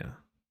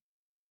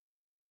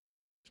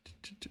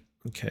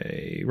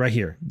 Okay, right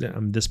here,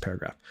 this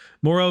paragraph.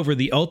 Moreover,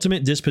 the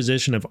ultimate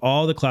disposition of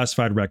all the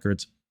classified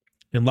records,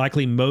 and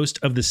likely most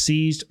of the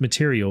seized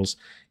materials,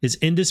 is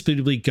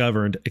indisputably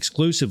governed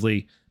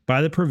exclusively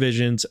by the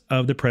provisions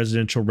of the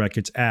Presidential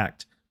Records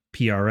Act,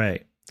 PRA.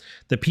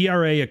 The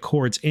PRA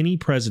accords any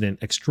president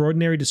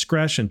extraordinary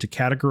discretion to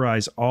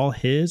categorize all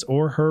his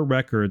or her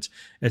records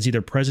as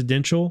either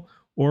presidential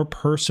or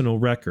personal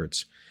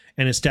records.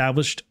 An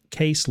established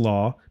case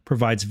law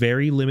provides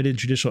very limited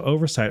judicial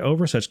oversight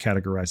over such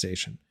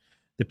categorization.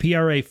 The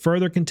PRA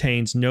further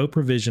contains no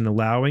provision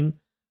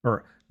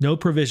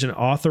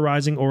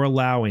authorizing or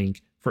allowing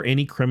for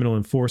any criminal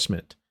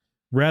enforcement.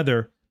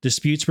 Rather,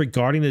 disputes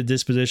regarding the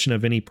disposition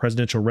of any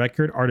presidential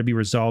record are to be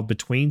resolved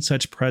between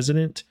such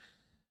president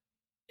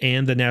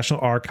and the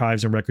National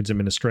Archives and Records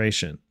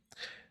Administration.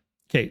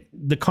 Okay,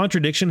 the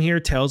contradiction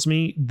here tells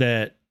me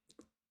that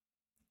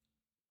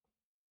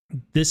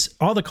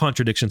all the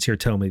contradictions here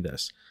tell me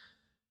this.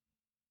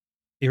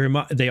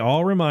 They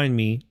all remind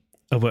me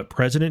of what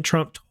President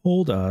Trump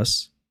told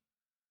us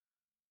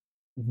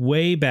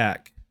way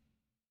back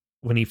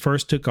when he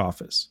first took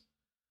office,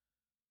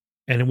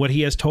 and what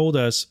he has told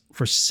us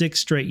for 6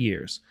 straight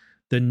years.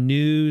 The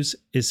news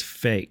is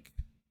fake.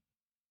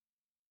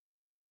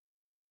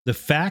 The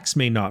facts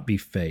may not be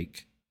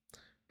fake,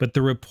 but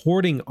the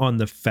reporting on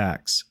the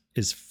facts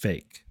is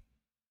fake.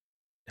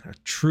 And I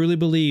truly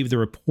believe the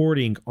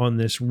reporting on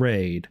this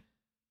raid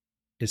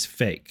is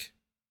fake.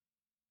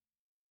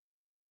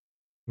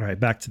 All right,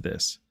 back to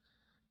this.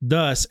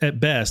 Thus, at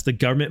best, the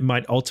government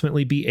might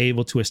ultimately be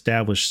able to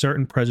establish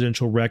certain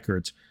presidential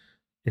records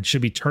and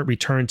should be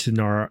returned to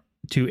NARA.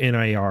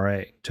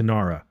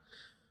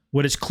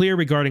 What is clear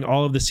regarding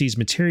all of the seized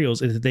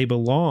materials is that they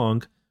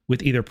belong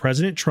with either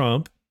President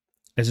Trump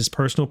as his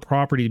personal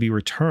property to be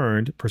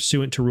returned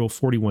pursuant to Rule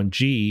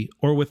 41G,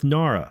 or with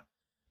NARA,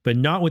 but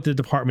not with the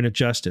Department of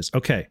Justice.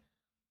 Okay,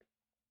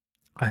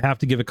 I have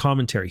to give a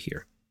commentary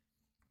here.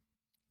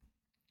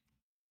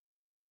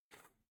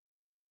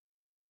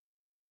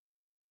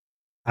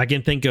 I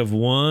can think of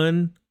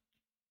one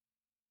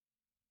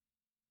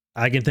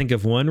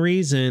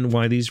reason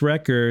why these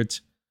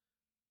records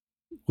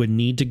would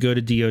need to go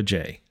to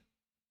DOJ,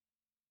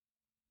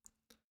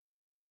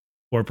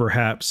 or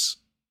perhaps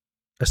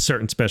a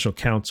certain special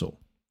counsel.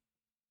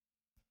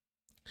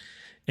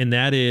 And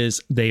that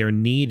is, they are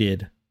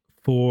needed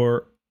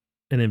for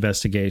an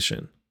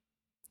investigation.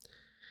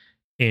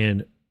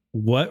 And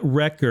what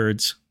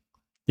records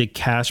did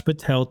Kash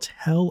Patel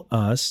tell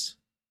us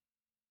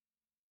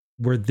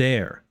were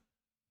there?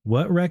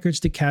 What records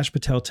did Kash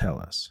Patel tell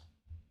us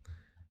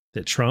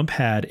that Trump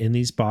had in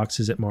these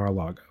boxes at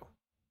Mar-a-Lago?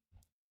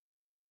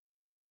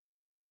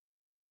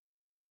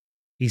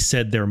 He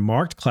said they're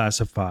marked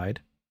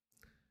classified,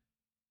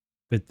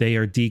 but they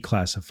are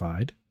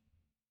declassified.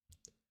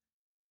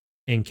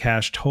 And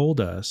Kash told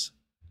us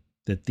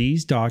that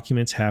these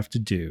documents have to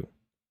do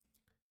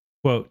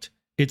Quote,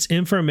 it's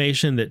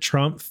information that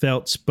Trump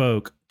felt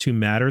spoke to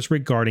matters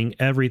regarding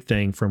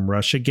everything from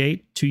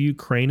Russiagate to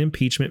Ukraine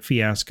impeachment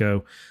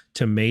fiasco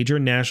to major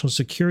national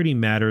security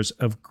matters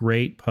of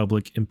great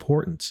public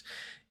importance.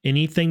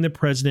 Anything the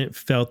president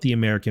felt the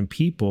American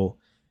people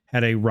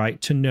had a right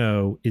to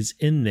know is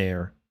in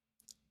there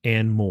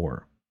and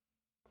more.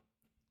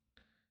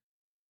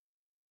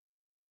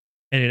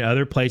 And in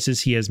other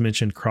places, he has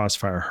mentioned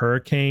Crossfire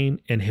Hurricane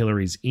and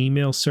Hillary's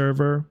email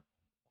server.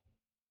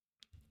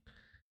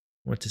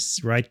 What is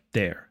right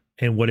there?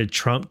 And what did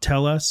Trump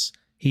tell us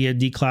he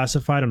had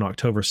declassified on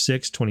October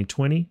 6,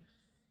 2020?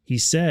 He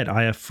said,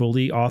 I have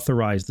fully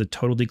authorized the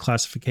total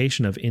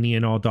declassification of any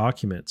and all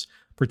documents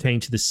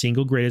pertaining to the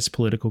single greatest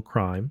political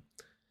crime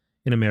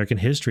in American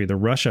history, the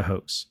Russia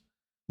hoax.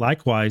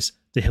 Likewise,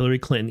 the Hillary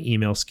Clinton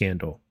email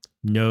scandal.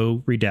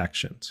 No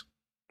redactions.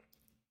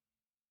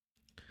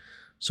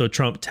 So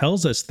Trump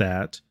tells us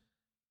that,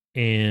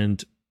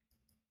 and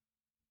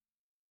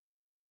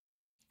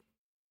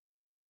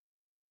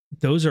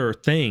those are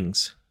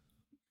things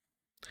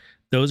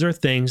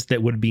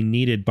that would be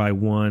needed by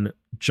one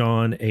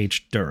John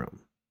H.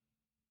 Durham.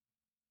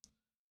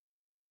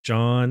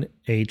 John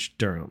H.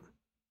 Durham.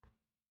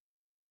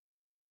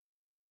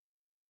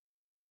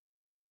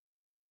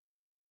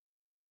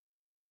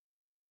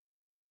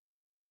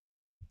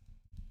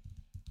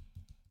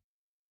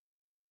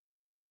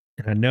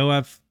 And I know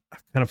I've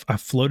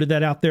floated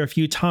that out there a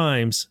few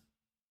times,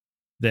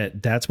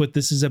 that's what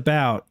this is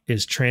about,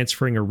 is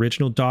transferring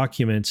original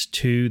documents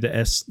to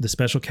the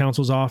special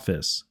counsel's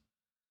office.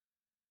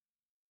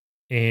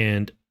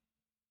 And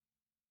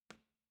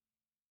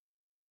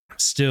I'm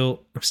still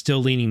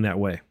leaning that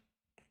way.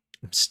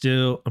 I'm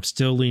still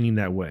leaning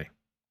that way.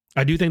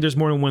 I do think there's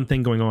more than one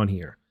thing going on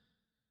here.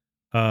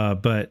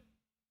 But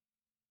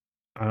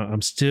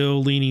I'm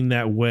still leaning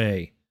that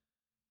way,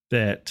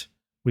 that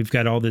we've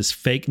got all this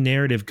fake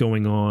narrative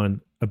going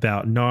on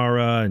about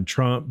NARA and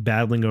Trump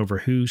battling over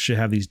who should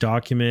have these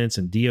documents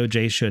and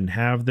DOJ shouldn't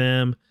have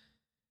them.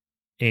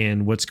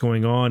 And what's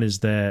going on is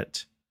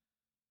that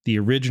the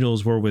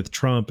originals were with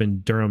Trump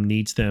and Durham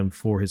needs them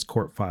for his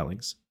court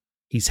filings.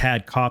 He's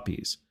had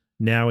copies.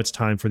 Now it's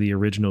time for the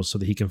originals so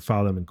that he can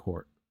file them in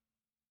court.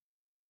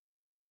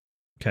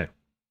 Okay,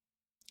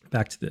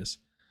 back to this.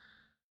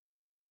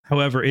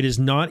 However, it is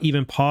not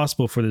even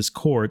possible for this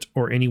court,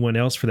 or anyone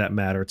else for that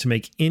matter, to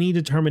make any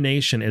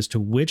determination as to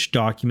which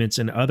documents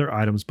and other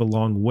items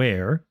belong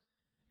where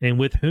and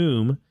with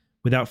whom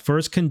without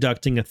first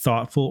conducting a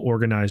thoughtful,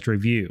 organized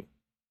review.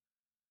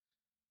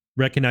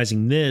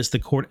 Recognizing this, the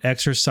court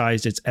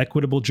exercised its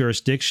equitable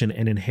jurisdiction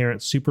and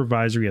inherent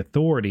supervisory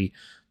authority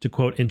to,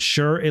 quote,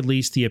 ensure at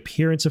least the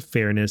appearance of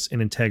fairness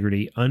and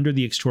integrity under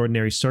the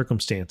extraordinary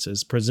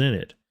circumstances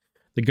presented.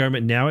 The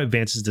government now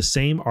advances the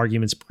same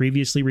arguments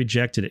previously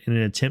rejected in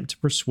an attempt to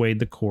persuade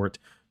the court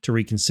to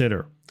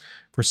reconsider.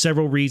 For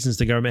several reasons,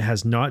 the government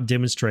has not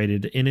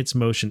demonstrated in its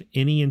motion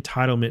any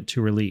entitlement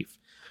to relief.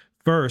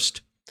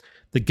 First,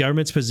 the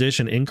government's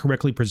position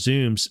incorrectly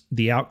presumes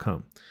the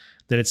outcome,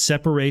 that its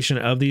separation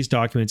of these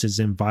documents is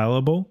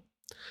inviolable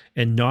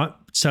and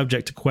not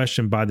subject to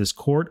question by this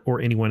court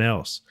or anyone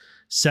else.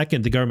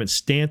 Second, the government's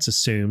stance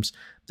assumes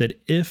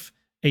that if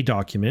a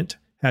document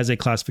has a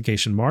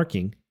classification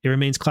marking, it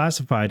remains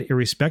classified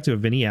irrespective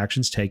of any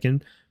actions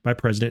taken by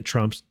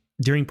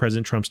during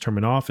President Trump's term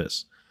in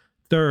office.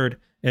 Third,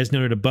 as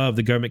noted above,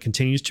 the government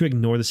continues to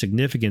ignore the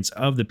significance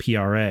of the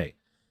PRA.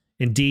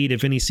 Indeed,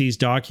 if any seized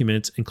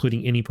documents,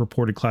 including any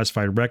purported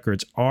classified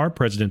records, are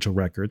presidential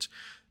records,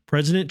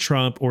 President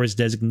Trump or his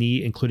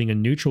designee, including a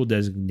neutral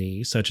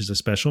designee, such as a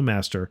special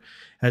master,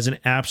 has an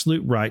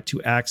absolute right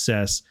to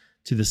access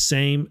to the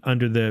same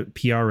under the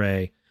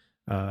PRA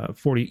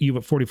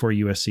 44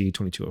 U.S.C.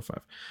 2205.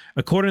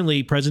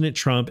 Accordingly, President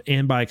Trump,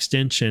 and by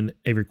extension,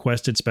 a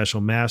requested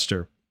special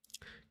master,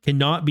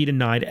 cannot be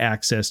denied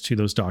access to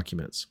those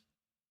documents.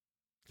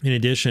 In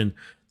addition,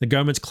 the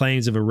government's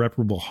claims of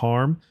irreparable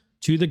harm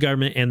to the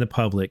government and the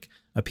public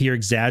appear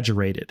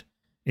exaggerated.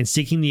 In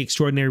seeking the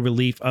extraordinary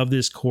relief of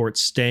this court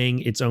staying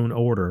its own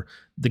order,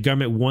 the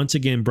government once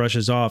again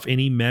brushes off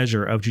any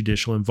measure of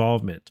judicial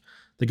involvement.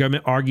 The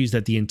government argues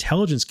that the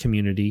intelligence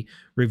community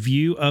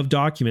review of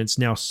documents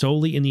now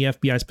solely in the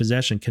FBI's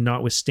possession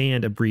cannot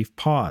withstand a brief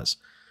pause.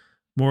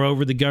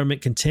 Moreover, the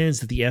government contends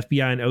that the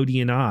FBI and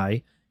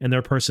ODNI and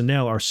their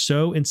personnel are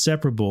so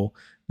inseparable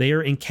they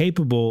are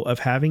incapable of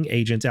having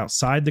agents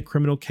outside the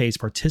criminal case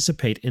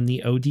participate in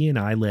the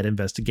ODNI-led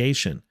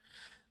investigation.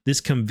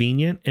 This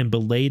convenient and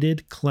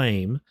belated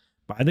claim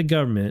by the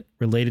government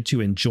related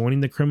to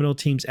enjoining the criminal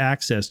team's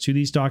access to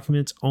these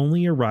documents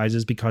only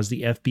arises because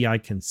the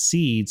FBI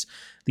concedes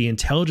the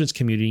intelligence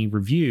community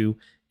review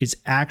is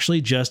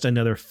actually just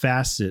another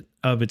facet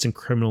of its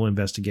criminal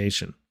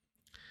investigation.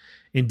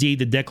 Indeed,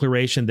 the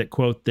declaration that,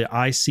 quote, the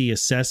IC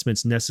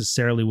assessments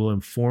necessarily will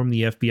inform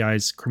the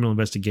FBI's criminal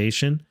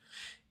investigation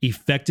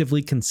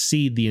effectively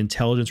concede the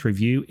intelligence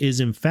review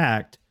is in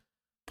fact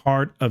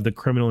part of the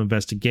criminal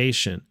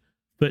investigation.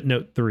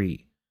 Footnote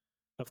 3.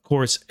 Of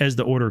course, as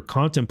the order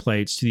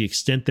contemplates, to the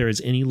extent there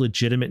is any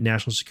legitimate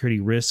national security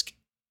risk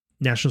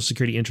national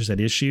security interests at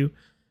issue,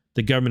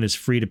 the government is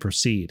free to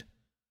proceed.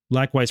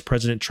 Likewise,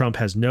 President Trump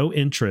has no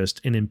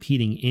interest in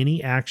impeding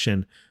any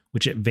action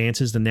which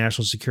advances the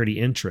national security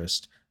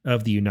interest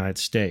of the United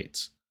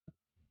States.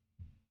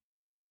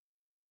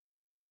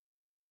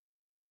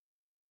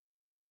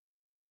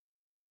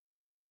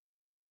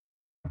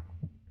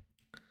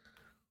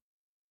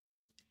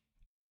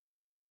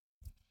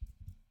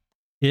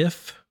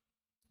 If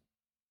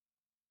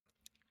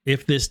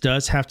this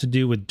does have to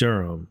do with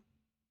Durham,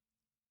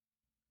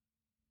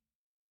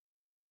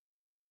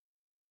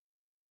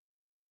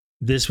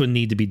 this would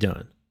need to be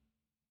done.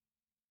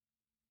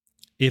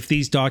 If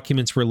these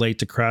documents relate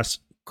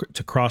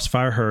to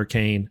Crossfire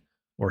Hurricane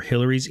or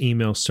Hillary's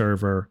email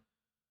server,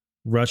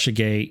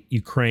 Russiagate,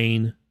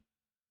 Ukraine,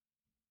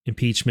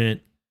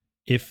 impeachment,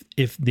 if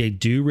they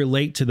do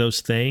relate to those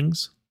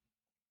things,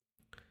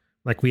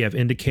 like we have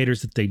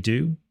indicators that they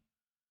do,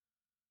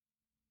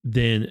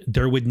 then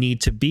there would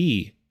need to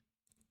be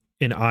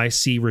an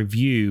IC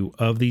review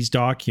of these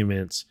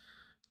documents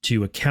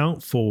to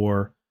account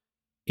for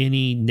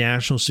any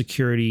national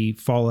security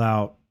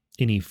fallout,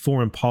 any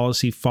foreign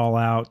policy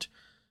fallout,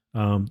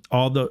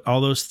 all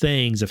those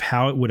things of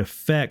how it would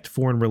affect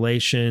foreign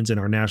relations and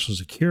our national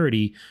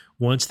security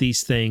once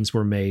these things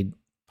were made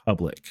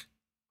public.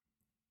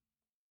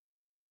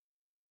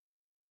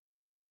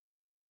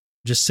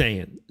 Just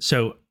saying.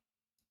 So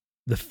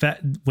the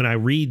fact, when I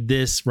read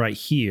this right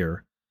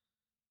here,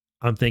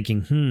 I'm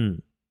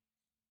thinking,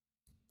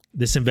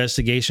 this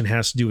investigation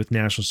has to do with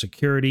national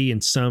security in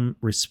some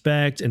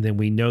respect, and then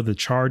we know the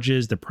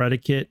charges, the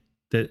predicate,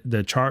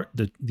 the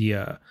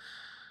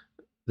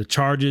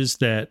charges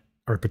that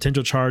are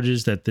potential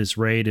charges that this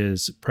raid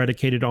is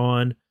predicated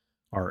on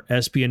are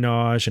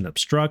espionage and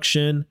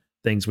obstruction,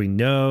 things we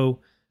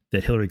know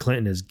that Hillary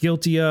Clinton is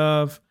guilty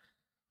of.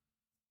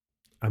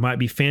 I might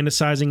be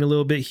fantasizing a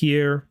little bit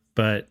here,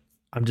 but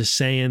I'm just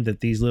saying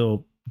that these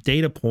little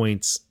data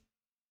points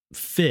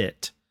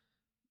fit.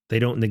 They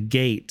don't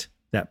negate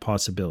that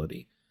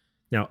possibility.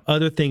 Now,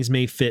 other things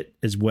may fit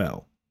as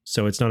well.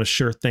 So it's not a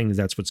sure thing that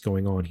that's what's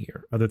going on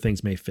here. Other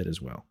things may fit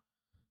as well.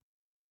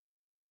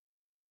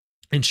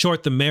 In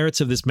short, the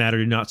merits of this matter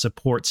do not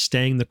support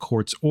staying the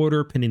court's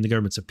order pending the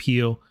government's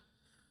appeal.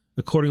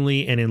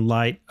 Accordingly, and in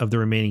light of the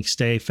remaining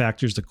stay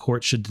factors, the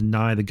court should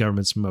deny the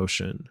government's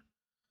motion.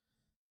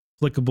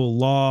 Applicable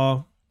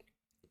law.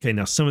 Okay,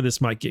 now some of this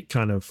might get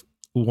kind of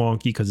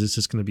wonky because it's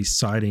just going to be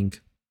citing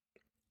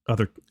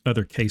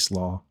other case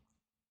law.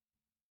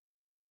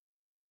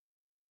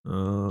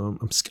 I'm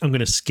going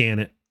to scan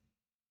it.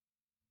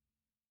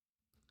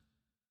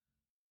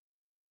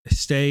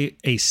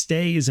 A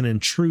stay is an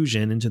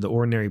intrusion into the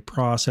ordinary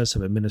process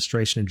of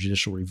administration and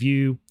judicial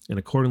review, and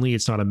accordingly,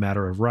 it's not a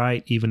matter of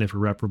right, even if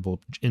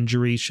irreparable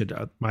injury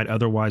might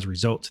otherwise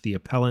result to the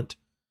appellant.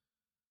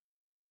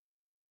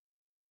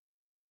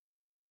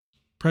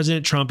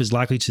 President Trump is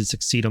likely to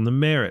succeed on the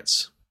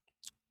merits.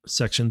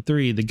 Section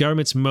 3. The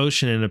government's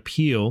motion and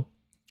appeal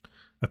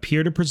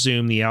appear to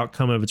presume the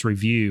outcome of its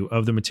review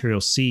of the material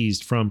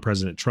seized from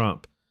President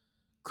Trump.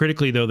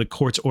 Critically, though, the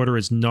court's order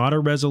is not a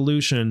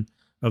resolution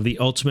of the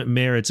ultimate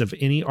merits of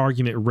any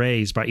argument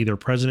raised by either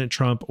President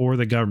Trump or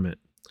the government.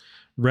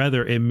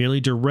 Rather, it merely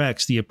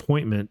directs the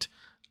appointment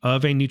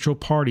of a neutral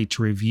party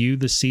to review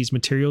the seized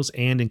materials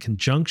and, in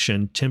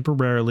conjunction,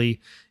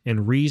 temporarily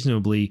and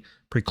reasonably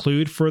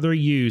preclude further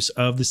use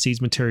of the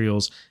seized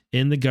materials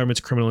in the government's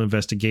criminal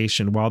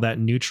investigation while that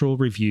neutral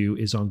review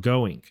is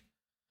ongoing.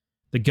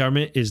 The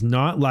government is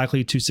not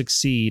likely to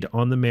succeed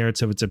on the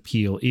merits of its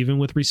appeal, even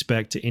with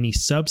respect to any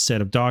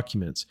subset of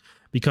documents,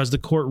 because the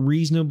court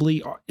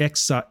reasonably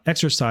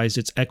exercised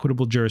its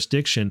equitable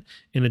jurisdiction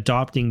in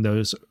adopting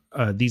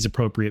these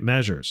appropriate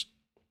measures.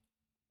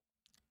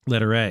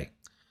 Letter A.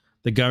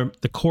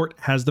 The court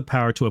has the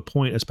power to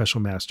appoint a special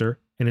master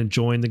and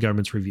enjoin the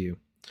government's review.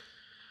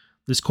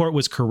 This court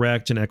was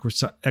correct in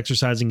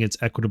exercising its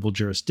equitable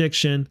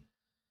jurisdiction,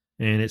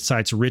 and it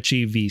cites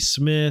Ritchie v.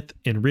 Smith.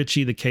 In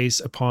Ritchie, the case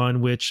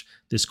upon which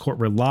this court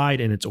relied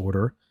in its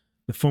order,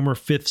 the former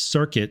Fifth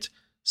Circuit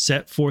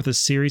set forth a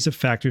series of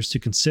factors to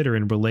consider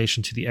in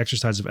relation to the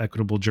exercise of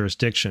equitable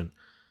jurisdiction.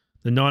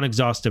 The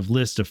non-exhaustive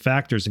list of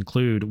factors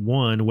include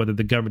 1. Whether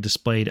the government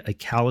displayed a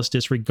callous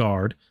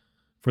disregard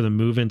for the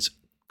movement's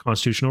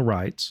constitutional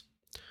rights,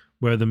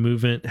 whether the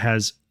movement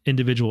has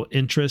individual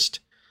interest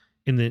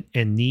in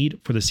and need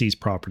for the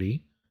seized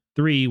property.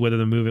 3. Whether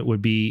the movement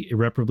would be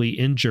irreparably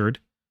injured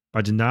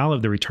by denial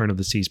of the return of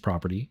the seized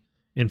property.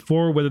 And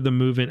 4. Whether the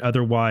movement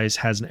otherwise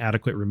has an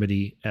adequate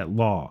remedy at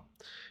law.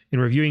 In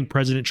reviewing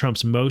President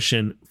Trump's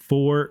motion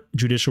for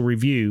judicial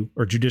review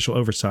or judicial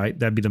oversight,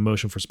 that'd be the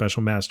motion for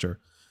special master,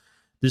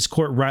 this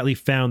court rightly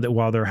found that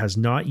while there has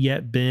not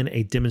yet been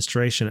a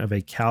demonstration of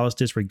a callous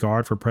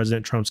disregard for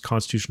President Trump's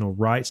constitutional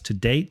rights to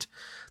date,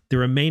 the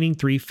remaining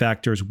 3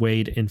 factors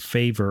weighed in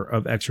favor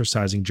of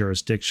exercising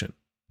jurisdiction.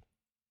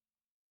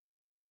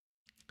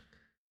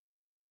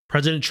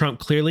 President Trump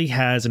clearly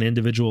has an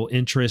individual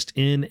interest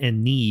in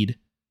and need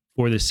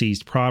for the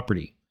seized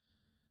property.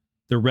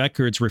 The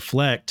records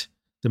reflect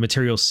The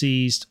material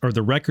seized, or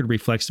the record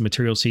reflects the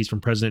material seized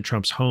from President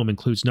Trump's home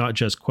includes not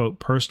just, quote,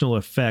 personal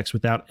effects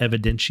without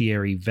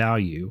evidentiary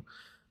value,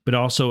 but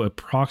also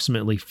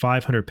approximately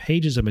 500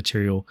 pages of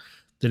material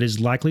that is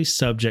likely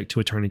subject to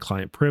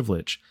attorney-client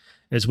privilege,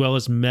 as well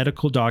as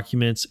medical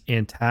documents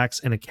and tax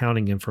and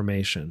accounting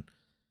information.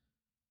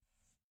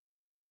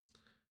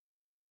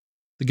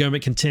 The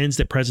government contends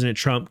that President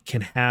Trump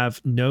can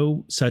have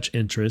no such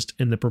interest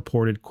in the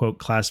purported, quote,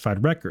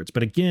 classified records.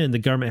 But again, the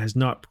government has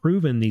not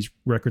proven these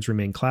records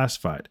remain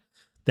classified.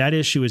 That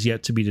issue is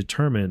yet to be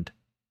determined,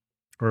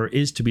 or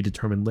is to be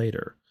determined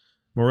later.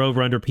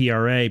 Moreover, under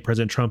PRA,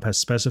 President Trump has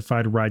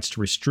specified rights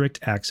to restrict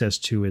access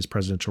to his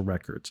presidential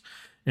records,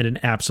 and an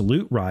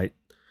absolute right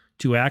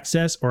to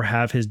access or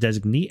have his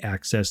designee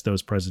access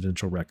those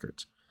presidential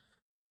records.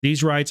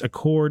 These rights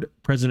accord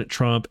President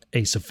Trump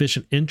a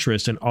sufficient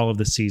interest in all of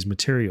the seized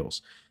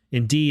materials.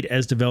 Indeed,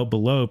 as developed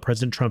below,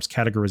 President Trump's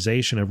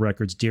categorization of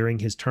records during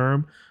his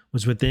term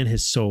was within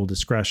his sole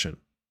discretion.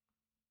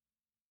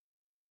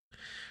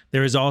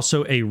 There is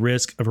also a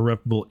risk of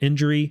irreparable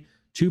injury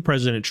to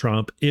President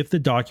Trump if the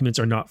documents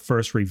are not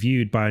first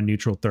reviewed by a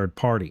neutral third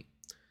party.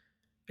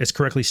 As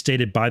correctly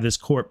stated by this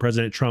court,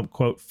 President Trump,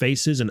 quote,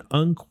 faces an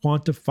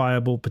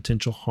unquantifiable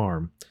potential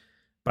harm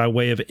by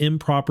way of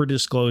improper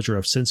disclosure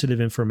of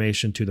sensitive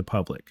information to the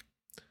public.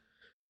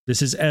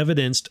 This is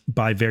evidenced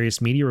by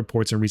various media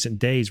reports in recent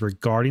days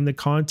regarding the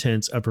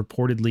contents of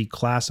purportedly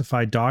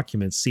classified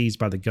documents seized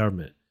by the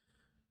government.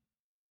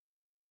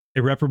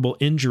 Irreparable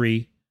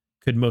injury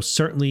could most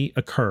certainly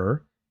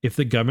occur if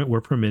the government were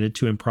permitted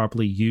to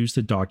improperly use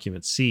the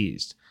documents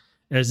seized.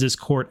 As this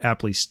court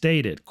aptly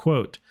stated,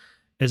 quote,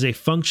 as a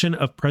function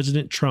of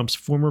President Trump's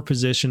former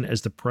position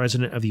as the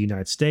President of the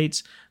United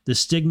States, the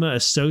stigma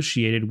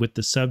associated with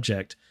the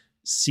subject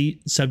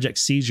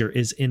seizure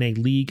is in a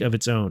league of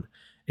its own.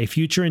 A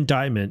future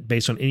indictment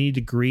based on any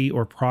degree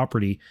or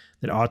property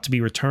that ought to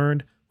be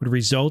returned would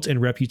result in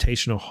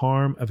reputational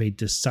harm of a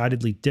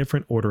decidedly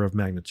different order of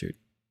magnitude.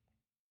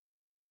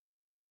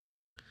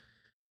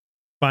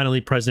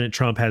 Finally, President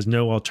Trump has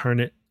no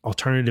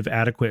alternative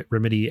adequate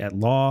remedy at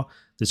law.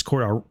 This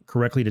court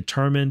correctly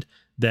determined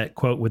that,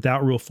 quote,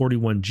 without Rule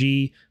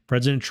 41G,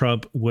 President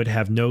Trump would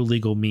have no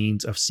legal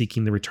means of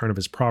seeking the return of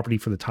his property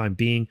for the time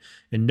being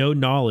and no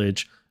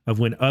knowledge of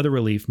when other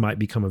relief might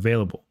become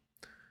available.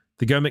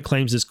 The government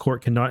claims this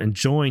court cannot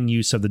enjoin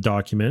use of the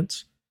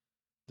documents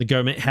the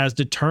government has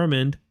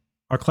determined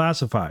are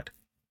classified.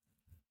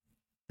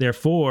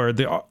 Therefore,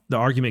 the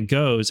argument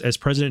goes, as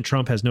President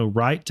Trump has no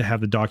right to have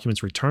the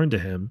documents returned to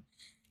him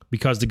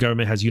because the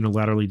government has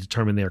unilaterally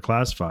determined they are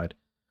classified,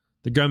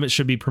 the government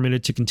should be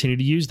permitted to continue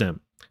to use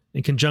them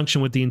in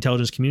conjunction with the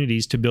intelligence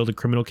communities to build a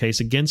criminal case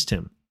against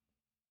him.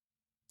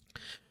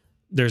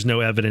 There's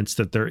no evidence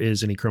that there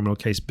is any criminal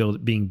case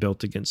being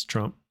built against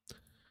Trump.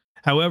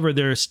 However,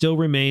 there still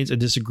remains a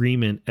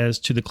disagreement as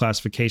to the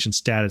classification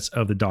status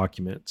of the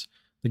documents.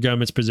 The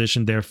government's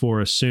position therefore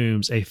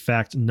assumes a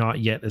fact not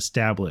yet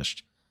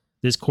established.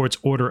 This court's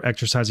order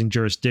exercising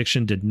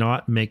jurisdiction did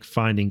not make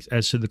findings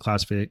as to the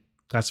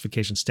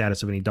classification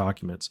status of any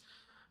documents.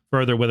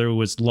 Further, whether it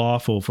was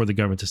lawful for the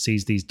government to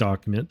seize these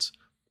documents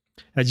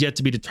has yet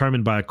to be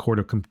determined by a court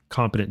of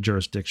competent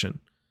jurisdiction.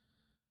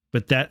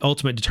 But that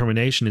ultimate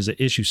determination is an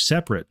issue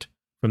separate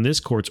from this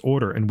court's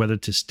order and whether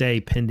to stay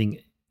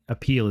pending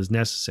appeal is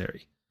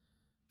necessary.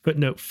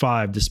 Footnote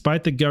 5,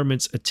 despite the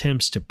government's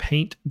attempts to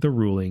paint the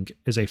ruling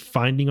as a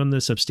finding on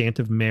the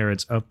substantive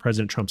merits of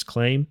President Trump's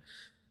claim,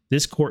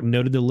 this court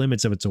noted the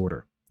limits of its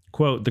order.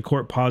 Quote, the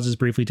court pauses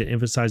briefly to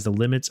emphasize the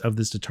limits of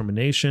this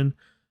determination.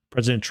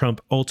 President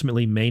Trump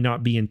ultimately may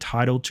not be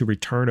entitled to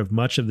return of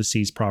much of the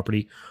seized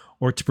property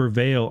or to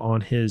prevail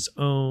on his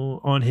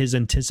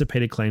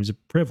anticipated claims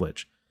of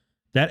privilege.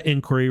 That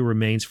inquiry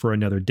remains for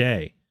another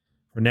day.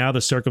 For now, the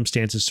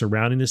circumstances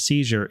surrounding the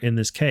seizure in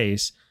this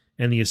case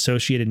and the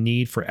associated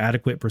need for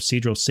adequate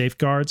procedural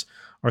safeguards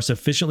are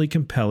sufficiently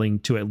compelling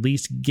to at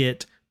least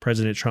get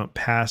President Trump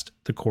past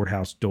the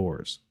courthouse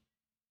doors.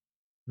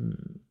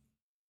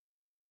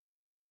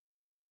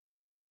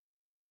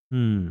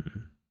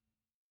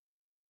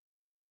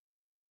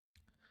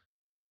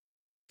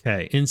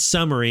 Okay, in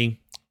summary,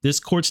 this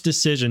court's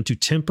decision to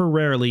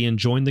temporarily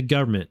enjoin the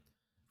government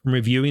from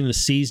reviewing the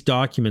seized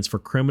documents for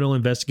criminal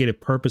investigative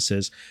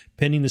purposes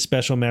pending the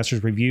special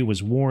master's review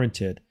was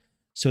warranted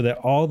so that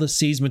all the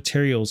seized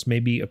materials may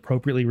be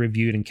appropriately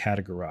reviewed and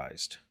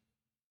categorized.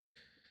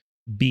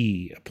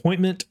 B.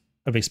 Appointment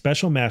of a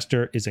special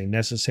master is a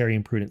necessary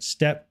and prudent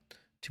step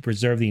to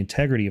preserve the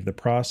integrity of the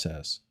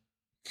process.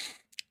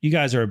 You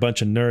guys are a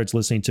bunch of nerds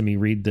listening to me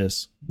read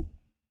this.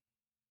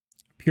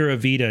 Pura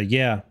Vida,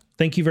 yeah.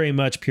 Thank you very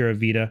much, Pura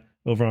Vida,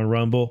 over on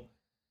Rumble.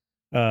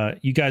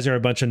 You guys are a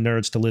bunch of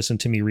nerds to listen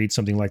to me read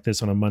something like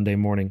this on a Monday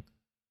morning.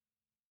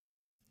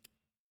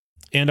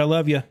 And I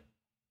love you.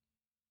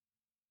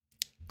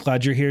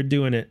 Glad you're here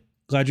doing it.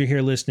 Glad you're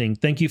here listening.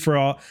 Thank you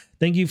for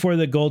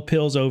the gold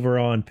pills over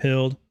on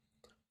Pilled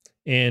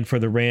and for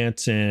the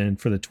rants and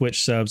for the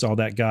Twitch subs, all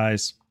that,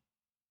 guys.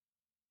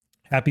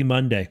 Happy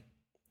Monday.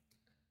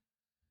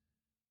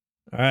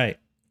 All right.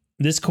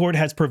 This court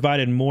has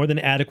provided more than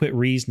adequate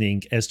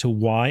reasoning as to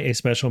why a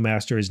special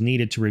master is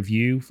needed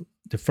to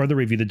further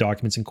review the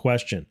documents in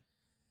question.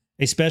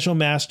 A special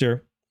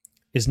master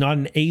is not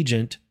an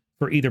agent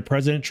for either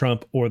President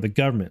Trump or the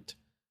government.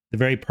 The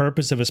very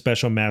purpose of a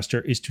special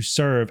master is to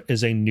serve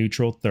as a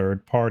neutral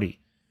third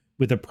party,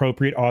 with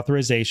appropriate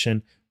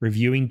authorization,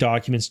 reviewing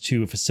documents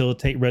to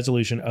facilitate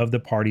resolution of the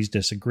parties'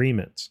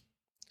 disagreements.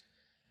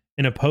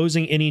 In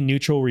opposing any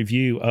neutral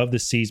review of the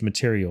seized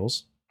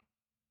materials,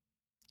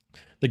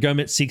 the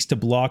government seeks to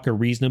block a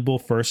reasonable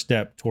first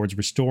step towards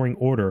restoring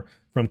order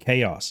from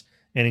chaos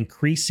and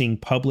increasing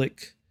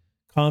public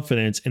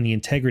confidence in the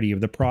integrity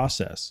of the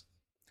process.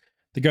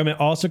 The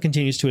government also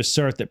continues to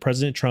assert that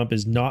President Trump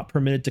is not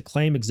permitted to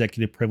claim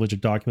executive privilege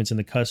of documents in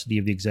the custody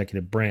of the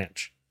executive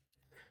branch.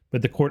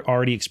 But the court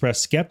already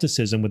expressed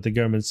skepticism with the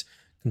government's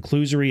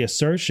conclusory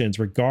assertions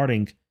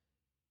regarding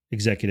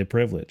executive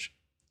privilege.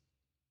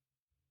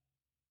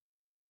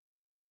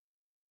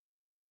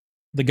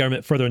 The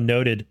government further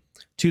noted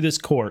to this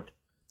court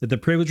that the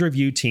privilege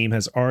review team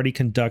has already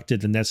conducted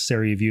the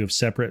necessary review of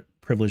separate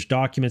privileged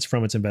documents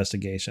from its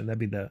investigation. That'd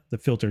be the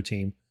filter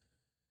team.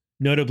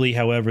 Notably,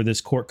 however, this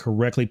court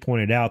correctly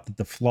pointed out that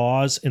the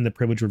flaws in the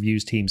privilege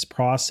reviews team's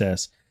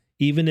process,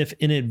 even if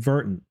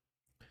inadvertent,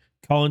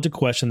 call into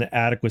question the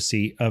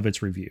adequacy of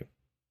its review.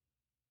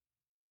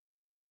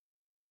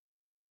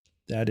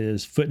 That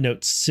is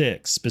footnote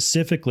 6.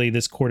 Specifically,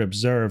 this court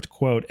observed,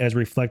 quote, as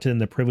reflected in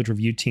the privilege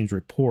review team's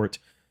report,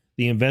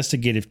 the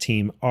investigative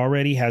team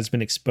already has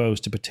been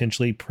exposed to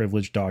potentially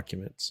privileged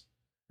documents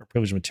or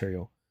privileged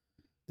material.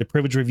 The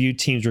privilege review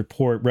team's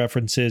report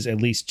references at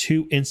least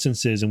 2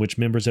 instances in which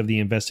members of the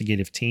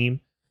investigative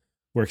team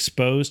were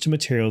exposed to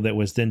material that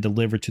was then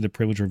delivered to the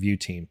privilege review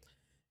team,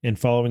 and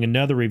following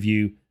another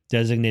review,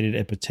 designated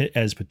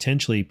as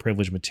potentially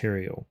privileged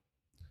material.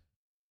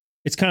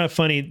 It's kind of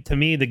funny to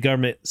me, the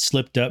government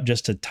slipped up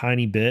just a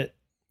tiny bit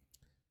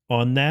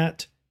on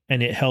that,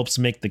 and it helps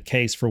make the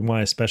case for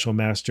why a special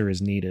master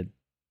is needed.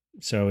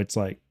 So it's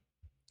like,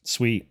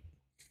 sweet.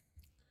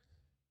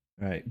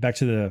 All right, back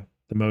to the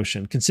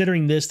motion.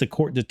 Considering this, the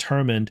court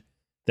determined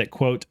that,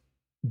 quote,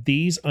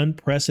 these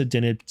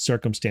unprecedented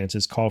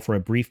circumstances call for a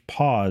brief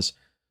pause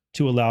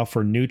to allow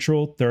for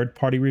neutral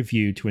third-party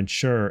review to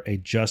ensure a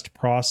just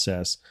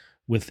process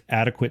with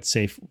adequate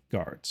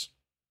safeguards.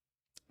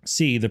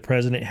 C, the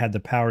president had the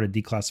power to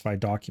declassify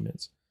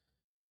documents.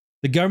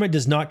 The government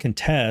does not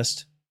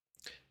contest,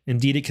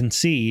 indeed it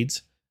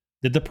concedes,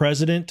 that the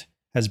president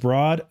has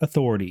broad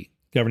authority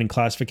governing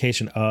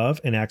classification of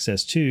and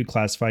access to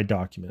classified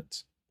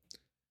documents.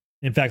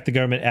 In fact, the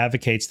government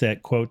advocates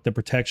that, quote, the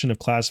protection of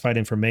classified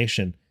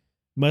information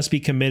must be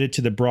committed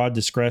to the broad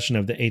discretion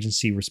of the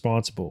agency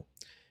responsible,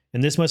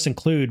 and this must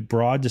include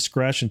broad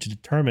discretion to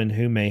determine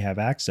who may have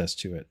access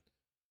to it.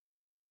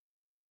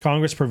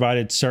 Congress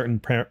provided certain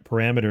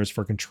parameters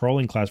for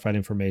controlling classified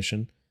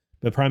information,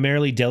 but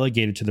primarily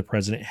delegated to the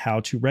president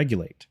how to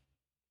regulate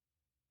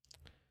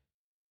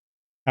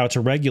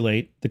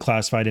the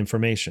classified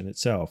information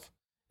itself.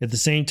 At the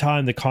same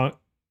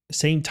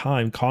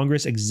time,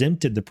 Congress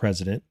exempted the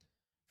president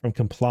from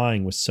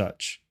complying with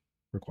such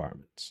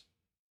requirements.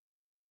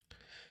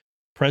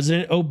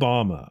 President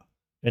Obama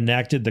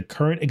enacted the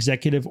current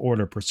executive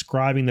order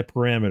prescribing the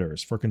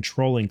parameters for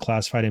controlling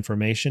classified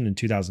information in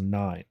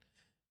 2009.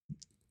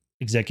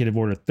 Executive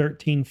Order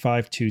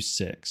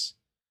 13526.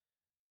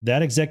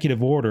 That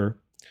executive order,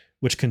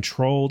 which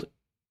controlled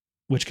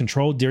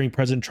during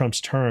President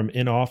Trump's term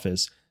in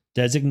office,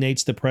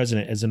 designates the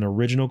president as an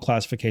original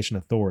classification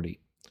authority.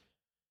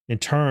 In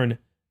turn,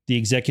 the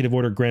executive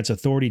order grants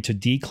authority to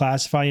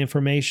declassify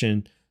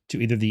information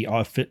to either the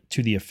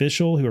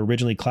official who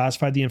originally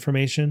classified the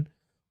information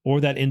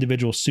or that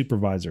individual's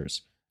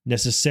supervisors,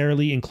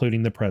 necessarily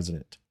including the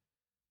president.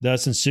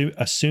 Thus,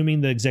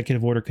 assuming the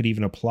executive order could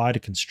even apply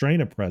to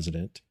constrain a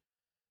president,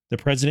 the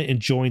president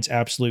enjoins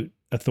absolute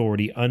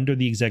authority under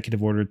the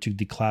executive order to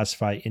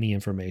declassify any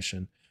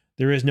information.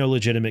 There is no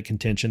legitimate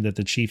contention that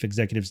the chief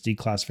executive's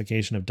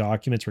declassification of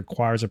documents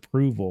requires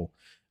approval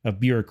of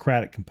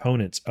bureaucratic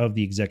components of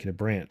the executive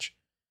branch.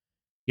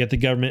 Yet the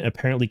government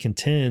apparently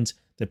contends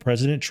that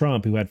President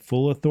Trump, who had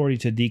full authority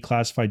to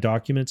declassify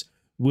documents,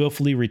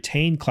 willfully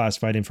retained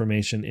classified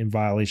information in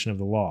violation of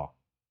the law.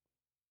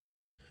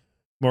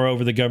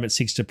 Moreover, the government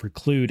seeks to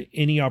preclude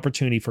any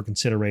opportunity for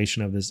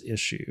consideration of this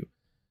issue.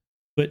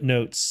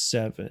 Footnote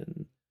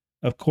 7.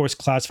 Of course,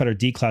 classified or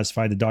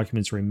declassified, the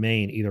documents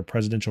remain either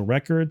presidential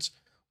records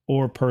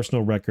or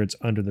personal records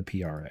under the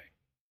PRA.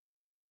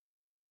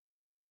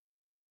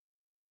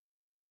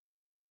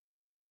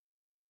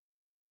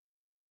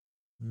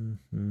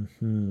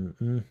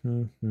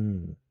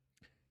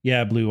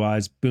 Yeah, Blue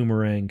Eyes,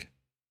 boomerang.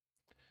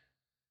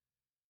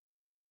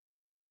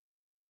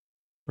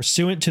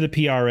 Pursuant to the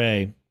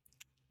PRA,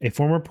 a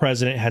former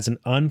president has an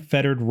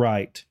unfettered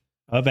right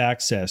of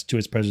access to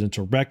his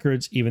presidential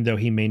records, even though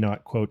he may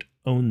not, quote,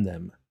 own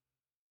them.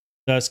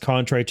 Thus,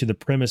 contrary to the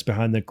premise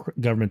behind the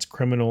government's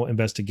criminal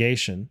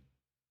investigation,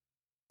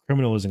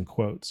 criminal is in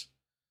quotes,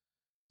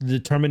 The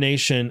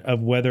determination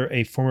of whether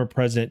a former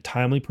president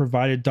timely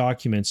provided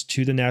documents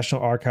to the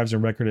National Archives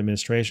and Record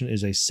Administration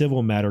is a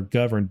civil matter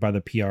governed by the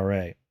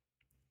PRA.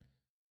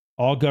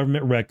 All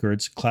government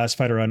records,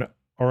 classified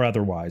or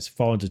otherwise,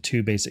 fall into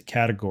two basic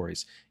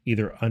categories,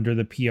 either under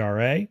the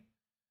PRA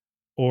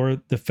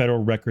or the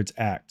Federal Records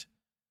Act.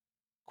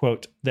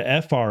 Quote,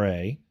 the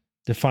FRA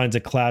defines a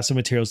class of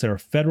materials that are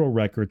federal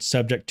records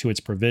subject to its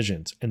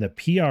provisions, and the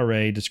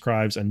PRA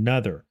describes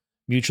another,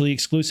 mutually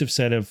exclusive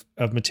set of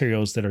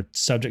materials that are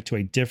subject to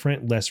a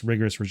different, less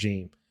rigorous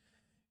regime.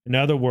 In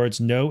other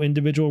words, no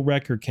individual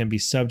record can be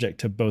subject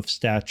to both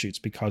statutes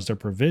because their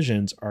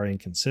provisions are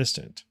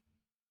inconsistent.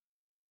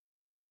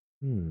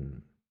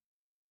 The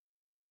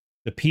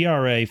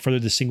PRA further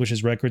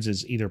distinguishes records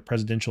as either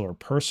presidential or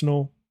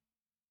personal.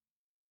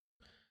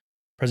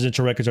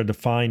 Presidential records are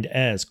defined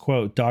as,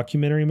 quote,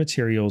 documentary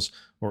materials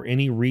or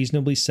any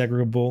reasonably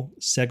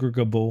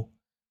segregable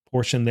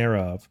portion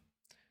thereof,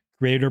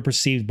 created or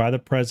perceived by the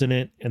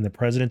president and the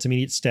president's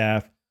immediate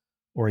staff,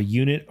 or a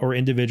unit or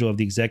individual of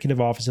the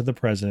executive office of the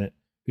president,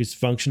 whose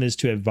function is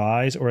to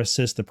advise or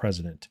assist the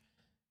president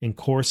in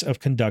course of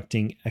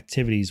conducting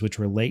activities which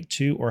relate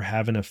to or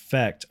have an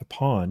effect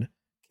upon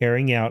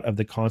carrying out of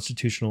the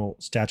constitutional,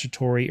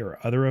 statutory, or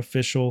other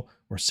official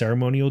or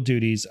ceremonial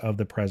duties of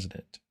the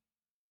president.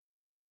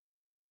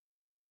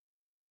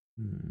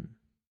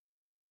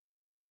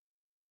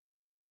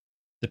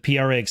 The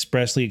PRA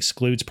expressly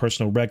excludes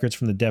personal records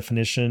from the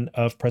definition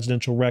of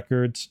presidential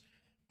records.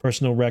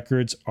 Personal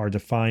records are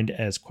defined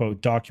as, quote,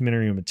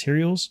 documentary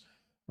materials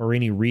or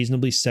any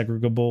reasonably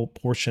segregable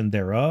portion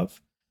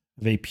thereof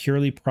of a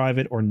purely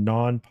private or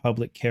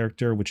non-public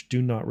character which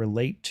do not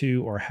relate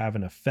to or have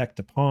an effect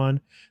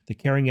upon the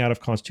carrying out of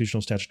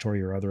constitutional,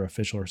 statutory, or other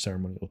official or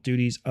ceremonial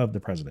duties of the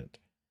president.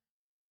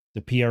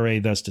 The PRA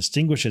thus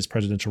distinguishes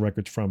presidential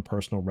records from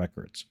personal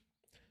records.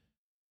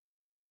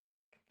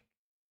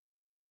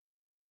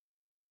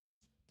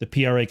 The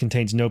PRA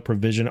contains no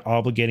provision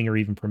obligating or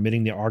even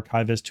permitting the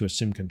archivist to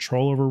assume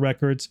control over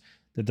records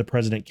that the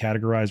president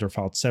categorized or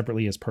filed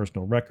separately as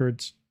personal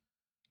records.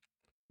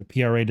 The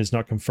PRA does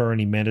not confer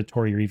any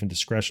mandatory or even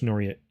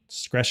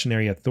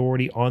discretionary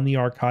authority on the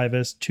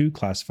archivist to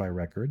classify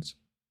records.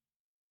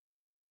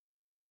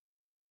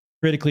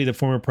 Critically, the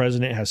former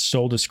president has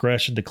sole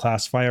discretion to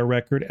classify a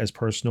record as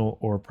personal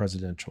or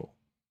presidential.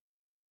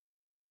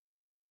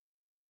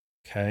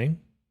 Okay.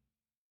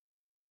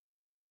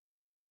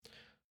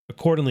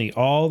 Accordingly,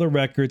 all the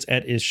records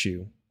at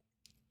issue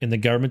in the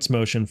government's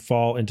motion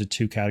fall into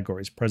two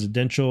categories: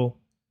 presidential,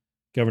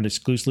 governed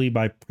exclusively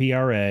by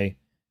PRA,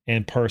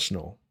 and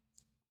personal.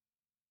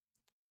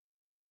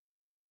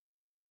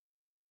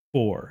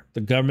 4.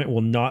 The government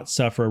will not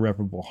suffer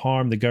irreparable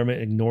harm. The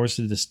government ignores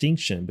the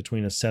distinction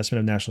between assessment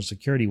of national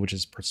security, which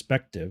is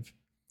prospective,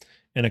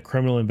 and a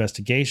criminal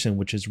investigation,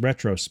 which is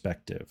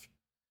retrospective.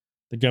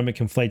 The government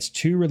conflates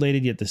two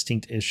related yet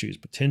distinct issues: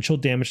 potential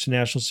damage to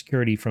national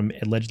security from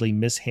allegedly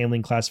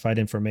mishandling classified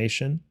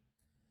information,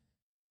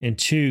 and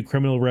 2,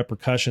 criminal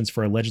repercussions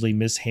for allegedly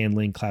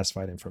mishandling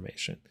classified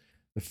information.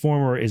 The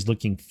former is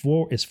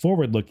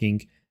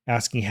forward-looking,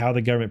 asking how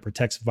the government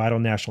protects vital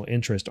national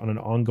interest on an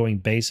ongoing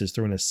basis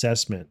through an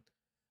assessment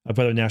of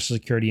whether national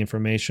security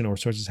information or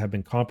sources have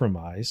been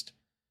compromised.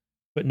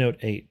 Footnote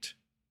 8.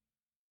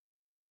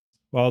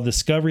 While the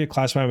discovery of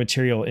classified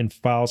material in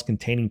files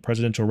containing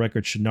presidential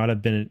records should not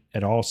have been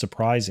at all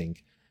surprising,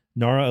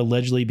 NARA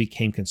allegedly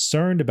became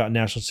concerned about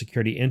national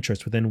security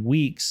interests within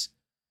weeks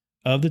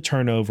of the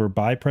turnover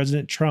by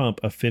President Trump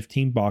of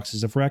 15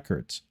 boxes of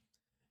records.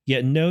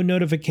 Yet no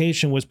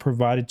notification was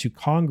provided to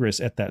Congress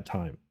at that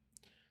time.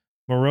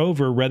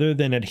 Moreover, rather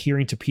than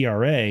adhering to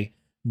PRA,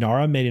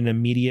 NARA made an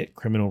immediate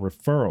criminal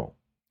referral.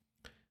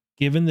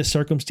 Given the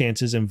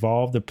circumstances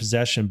involved the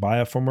possession by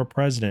a former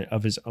president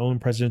of his own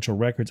presidential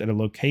records at a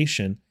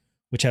location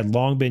which had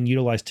long been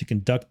utilized to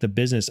conduct the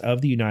business of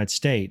the United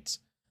States,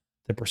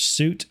 the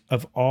pursuit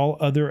of all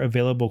other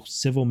available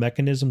civil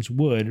mechanisms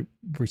would,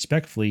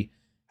 respectfully,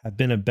 have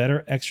been a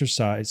better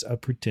exercise of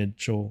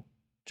prudential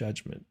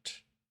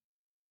judgment.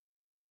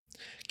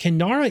 Can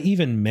NARA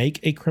even make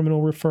a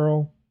criminal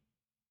referral?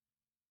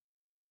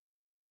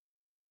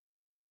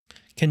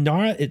 Can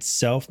NARA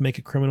itself make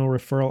a criminal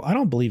referral? I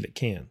don't believe it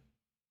can.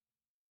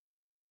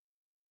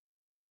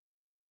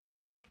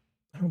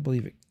 I don't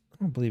believe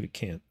it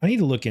can. I need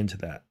to look into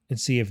that and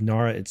see if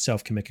NARA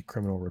itself can make a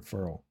criminal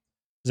referral.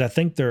 Because I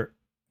think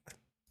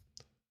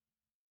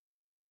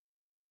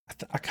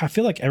I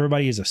feel like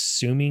everybody is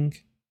assuming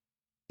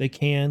they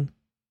can.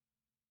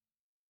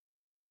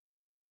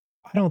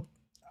 I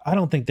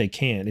don't think they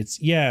can.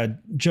 It's, yeah,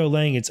 Joe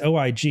Lang, it's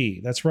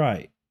OIG. That's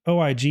right.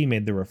 OIG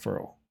made the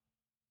referral.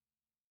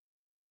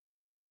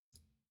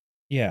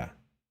 Yeah.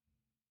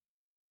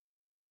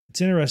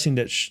 It's interesting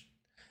that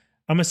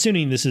I'm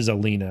assuming this is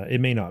Alina. It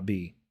may not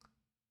be.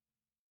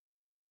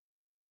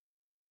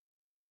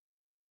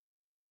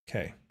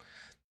 Okay.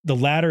 The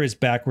latter is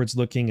backwards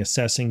looking,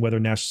 assessing whether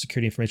national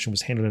security information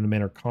was handled in a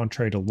manner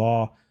contrary to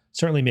law.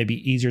 Certainly may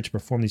be easier to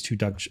perform these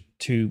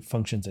two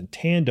functions in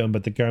tandem,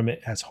 but the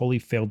government has wholly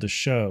failed to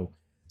show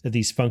that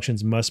these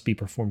functions must be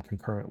performed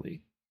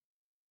concurrently.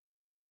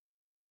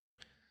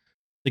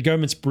 The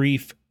government's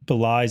brief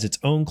belies its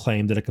own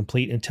claim that a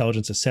complete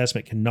intelligence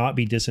assessment cannot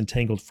be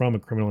disentangled from a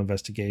criminal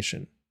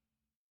investigation.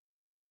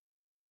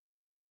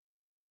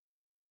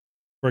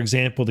 For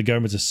example, the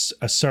government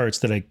asserts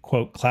that a,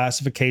 quote,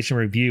 classification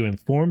review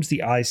informs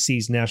the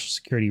IC's national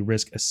security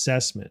risk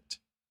assessment,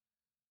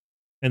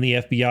 and the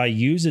FBI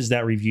uses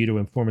that review to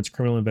inform its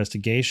criminal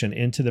investigation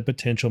into the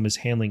potential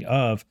mishandling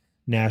of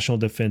national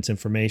defense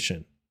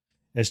information,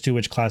 as to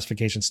which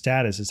classification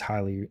status is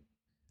highly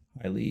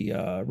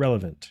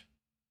relevant.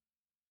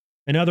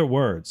 In other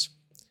words,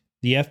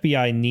 the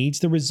FBI needs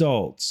the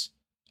results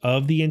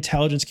of the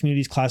intelligence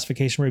community's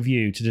classification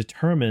review to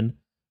determine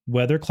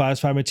whether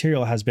classified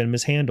material has been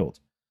mishandled.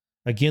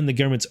 Again, the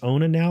government's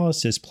own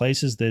analysis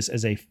places this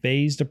as a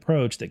phased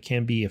approach that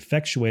can be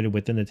effectuated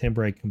within the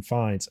temporary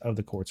confines of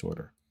the court's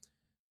order.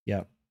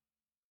 Yep.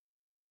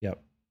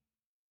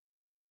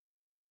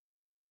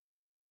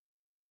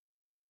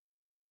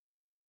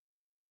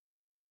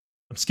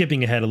 I'm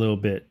skipping ahead a little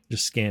bit,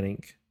 just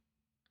scanning.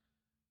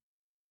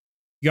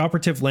 The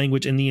operative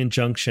language in the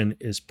injunction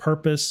is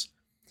purpose.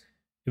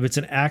 If it's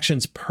an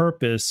action's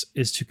purpose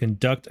is to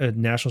conduct a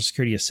national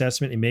security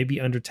assessment, it may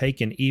be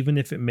undertaken even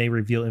if it may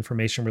reveal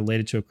information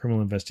related to a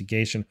criminal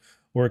investigation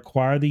or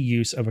require the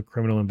use of a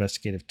criminal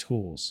investigative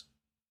tools.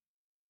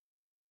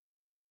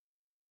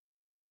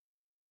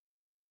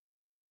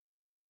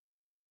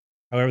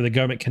 However, the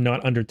government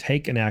cannot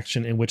undertake an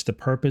action in which the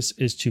purpose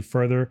is to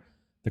further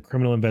the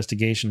criminal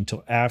investigation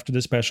until after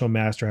the special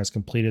master has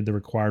completed the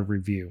required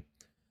review.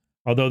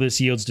 Although this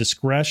yields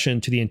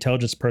discretion to the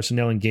intelligence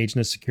personnel engaged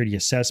in a security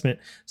assessment,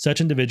 such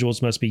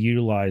individuals must be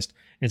utilized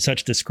in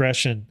such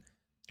discretion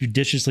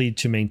judiciously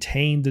to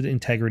maintain the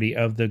integrity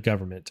of the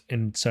government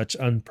in such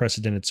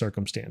unprecedented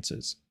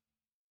circumstances.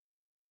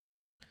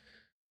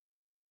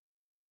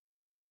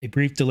 A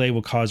brief delay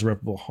will cause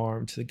irreparable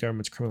harm to the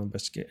government's criminal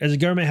investigation. As the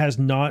government has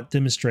not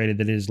demonstrated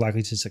that it is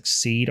likely to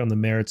succeed on the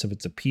merits of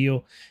its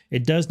appeal,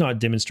 it does not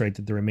demonstrate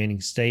that the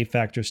remaining stay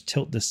factors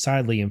tilt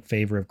decidedly in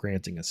favor of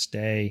granting a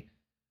stay.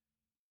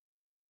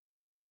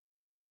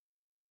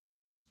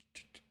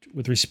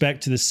 With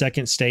respect to the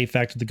second stay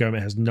factor, the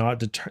government has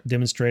not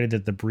demonstrated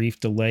that the brief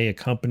delay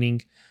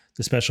accompanying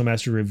the special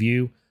master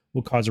review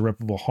will cause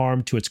irreparable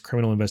harm to its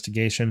criminal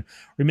investigation.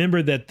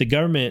 Remember that the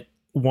government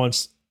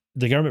proposed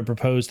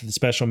that the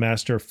special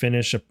master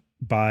finish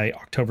by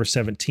October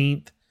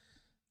 17th.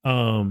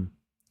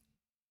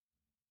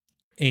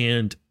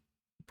 And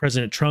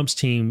President Trump's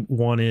team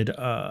wanted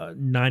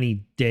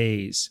 90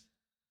 days,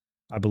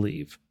 I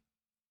believe.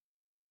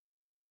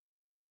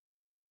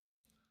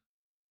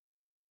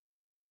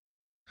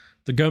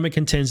 The government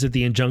contends that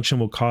the injunction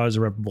will cause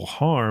irreparable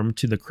harm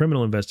to the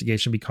criminal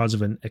investigation because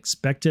of an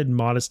expected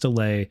modest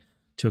delay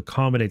to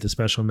accommodate the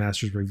special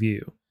master's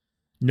review.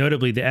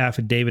 Notably, the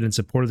affidavit in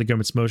support of the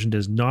government's motion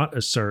does not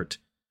assert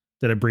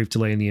that a brief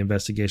delay in the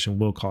investigation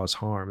will cause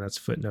harm. That's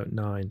footnote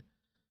 9.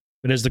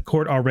 But as the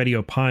court already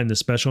opined, the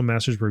special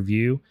master's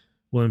review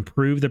will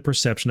improve the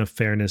perception of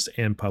fairness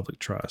and public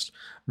trust.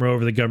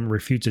 Moreover, the government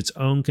refutes its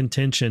own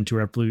contention to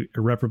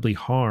irreparably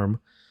harm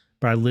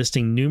by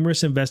listing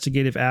numerous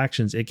investigative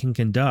actions it can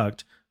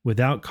conduct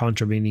without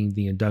contravening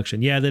the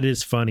injunction. Yeah, that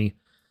is funny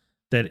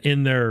that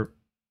in their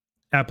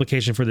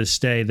application for this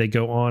stay, they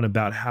go on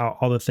about how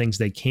all the things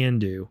they can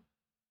do.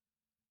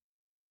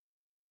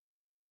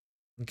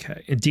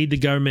 Okay. Indeed, the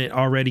government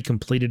already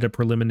completed a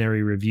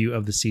preliminary review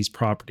of the seized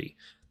property,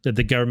 that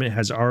the government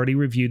has already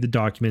reviewed the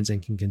documents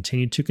and can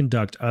continue to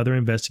conduct other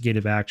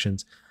investigative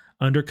actions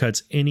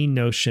undercuts any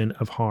notion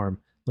of harm,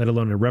 let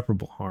alone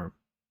irreparable harm.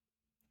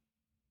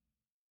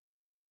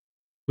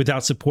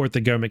 Without support,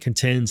 the government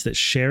contends that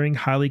sharing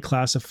highly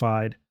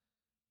classified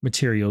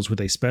materials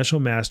with a special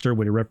master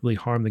would irreparably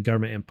harm the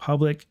government and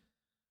public.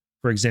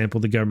 For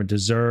example, the government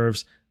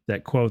deserves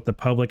that, quote, the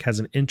public has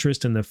an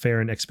interest in the fair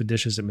and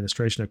expeditious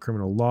administration of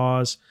criminal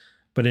laws,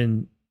 but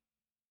in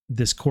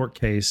this court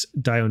case,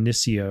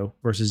 Dionisio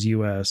versus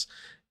U.S.,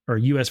 or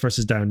U.S.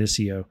 versus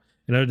Dionisio,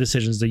 and other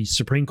decisions, the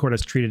Supreme Court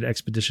has treated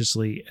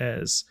expeditiously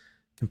as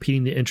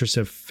competing the interests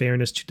of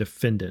fairness to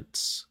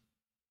defendants.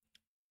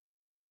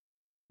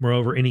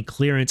 Moreover, any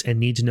clearance and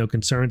need-to-know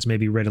concerns may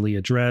be readily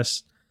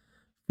addressed.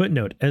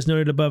 Footnote, as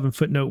noted above in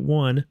footnote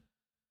 1,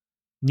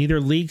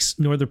 neither leaks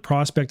nor the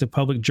prospect of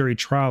public jury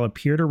trial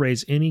appear to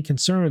raise any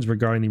concerns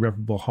regarding the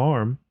irreparable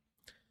harm.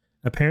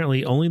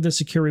 Apparently, only the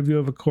secure review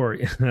of a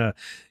court.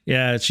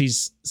 Yeah,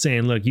 she's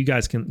saying, look, you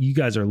guys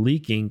are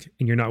leaking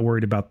and you're not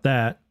worried about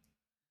that.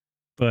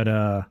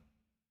 But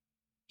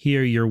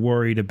here you're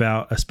worried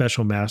about a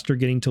special master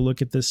getting to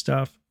look at this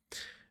stuff.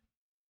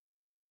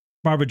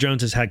 Barbara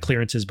Jones has had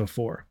clearances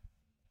before,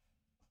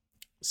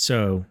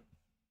 so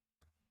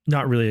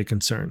not really a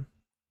concern.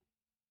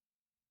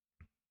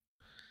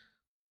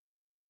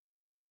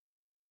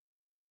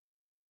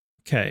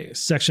 Okay,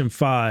 Section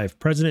 5.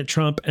 President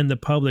Trump and the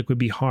public would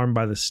be harmed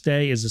by the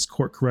stay, as this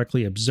court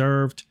correctly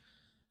observed.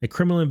 A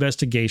criminal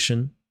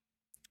investigation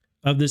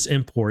of this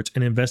import,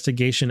 an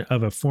investigation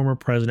of a former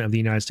president of the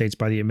United States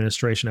by the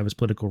administration of his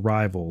political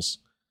rivals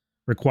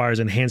requires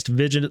enhanced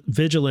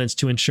vigilance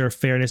to ensure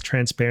fairness,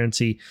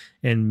 transparency,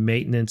 and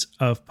maintenance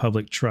of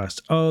public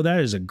trust. Oh, that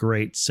is a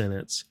great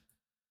sentence.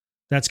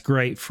 That's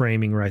great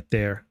framing right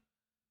there.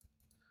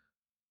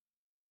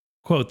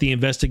 Quote, the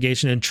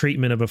investigation and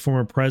treatment of a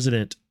former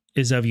president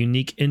is of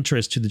unique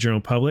interest to the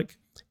general public,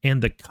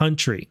 and the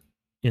country,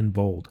 in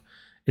bold,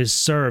 is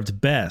served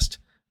best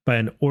by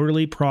an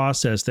orderly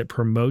process that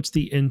promotes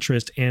the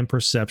interest and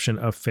perception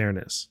of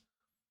fairness.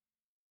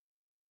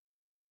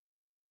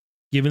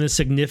 Given the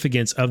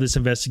significance of this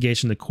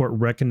investigation, the court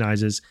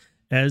recognizes,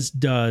 as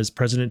does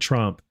President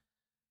Trump,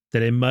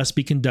 that it must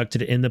be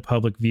conducted in the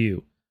public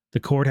view. The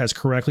court has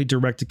correctly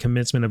directed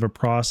commencement of a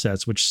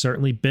process which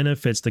certainly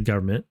benefits the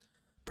government,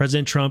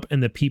 President Trump,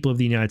 and the people of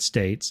the United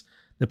States.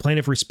 The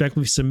plaintiff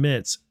respectfully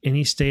submits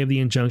any stay of the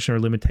injunction or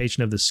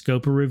limitation of the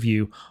scope of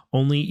review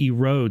only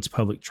erodes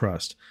public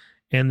trust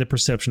and the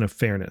perception of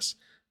fairness.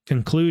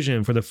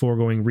 Conclusion, for the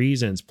foregoing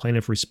reasons,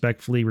 plaintiff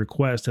respectfully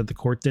requests that the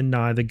court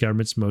deny the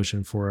government's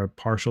motion for a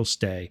partial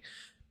stay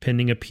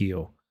pending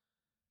appeal.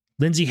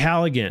 Lindsay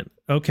Halligan.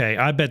 Okay,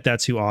 I bet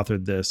that's who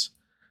authored this.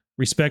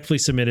 Respectfully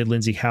submitted,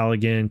 Lindsay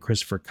Halligan,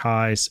 Christopher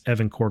Keiss,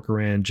 Evan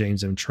Corcoran,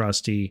 James M.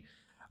 Trusty.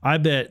 I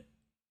bet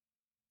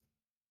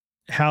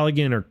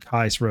Halligan or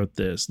Keiss wrote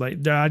this.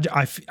 Like,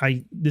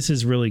 this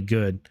is really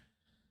good.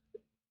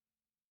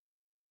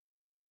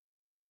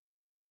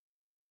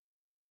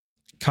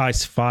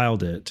 Keiss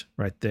filed it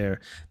right there.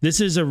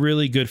 This is a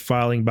really good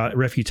filing by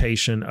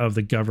refutation of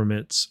the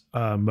government's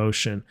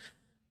motion.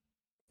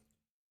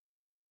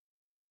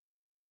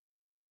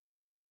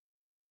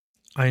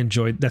 I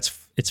enjoyed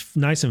it's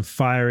nice and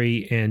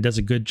fiery and does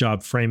a good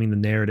job framing the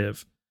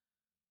narrative.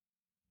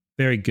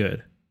 Very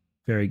good.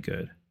 Very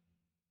good.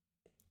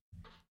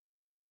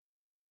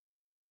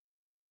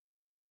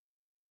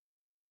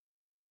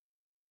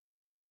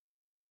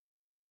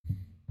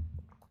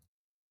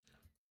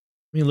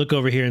 Let me look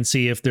over here and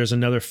see if there's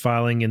another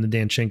filing in the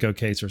Danchenko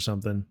case or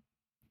something.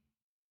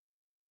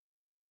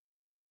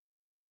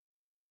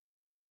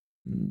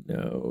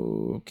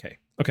 No. Okay.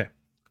 Okay.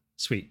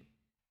 Sweet.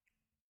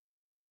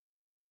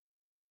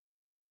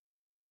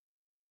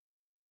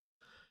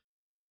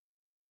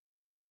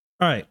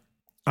 All right.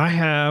 I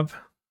have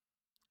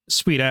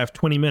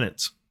 20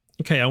 minutes.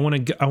 Okay, I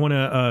want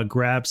to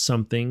grab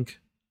something.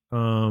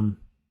 I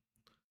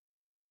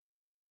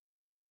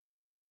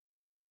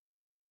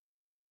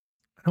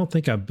don't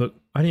think I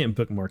didn't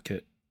bookmark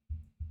it.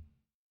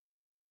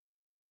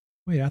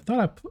 Wait, I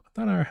thought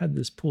I had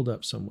this pulled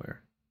up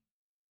somewhere.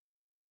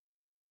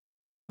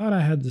 I thought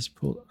I had this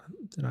pulled.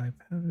 Did I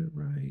have it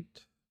right?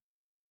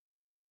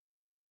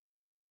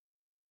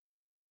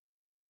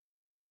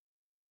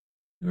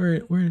 Where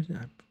did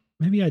I?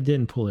 Maybe I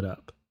didn't pull it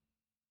up.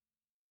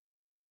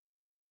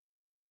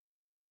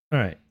 All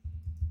right.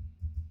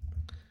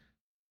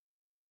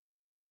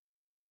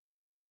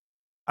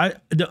 I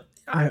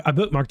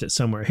bookmarked it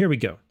somewhere. Here we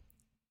go.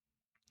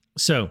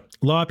 So,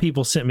 a lot of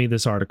people sent me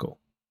this article.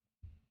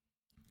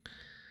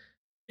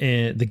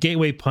 And the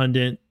Gateway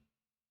Pundit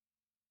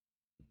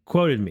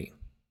quoted me.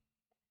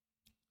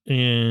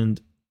 And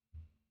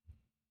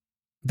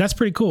that's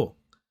pretty cool.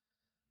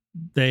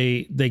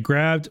 They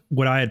grabbed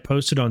what I had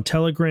posted on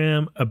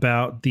Telegram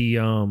about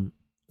the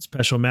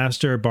special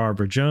master,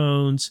 Barbara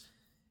Jones.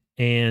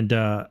 And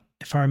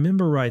if I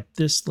remember right,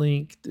 this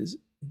link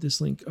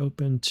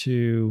open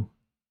to...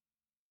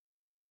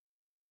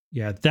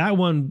 Yeah, that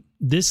one,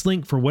 this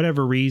link, for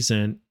whatever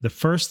reason, the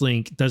first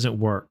link doesn't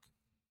work.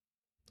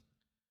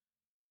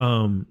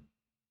 But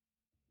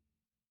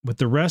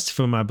the rest of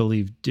them, I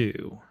believe,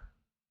 do.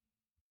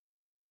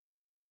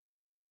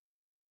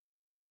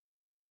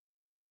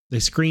 They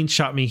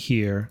screenshot me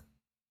here.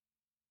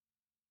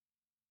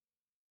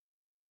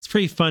 It's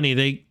pretty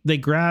funny. They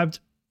grabbed,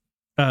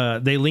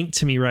 they linked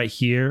to me right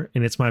here,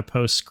 and it's my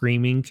post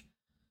screaming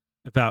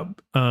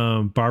about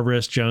Barbara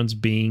S. Jones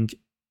being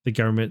the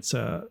government's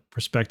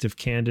prospective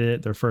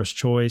candidate, their first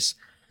choice.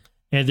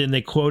 And then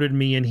they quoted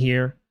me in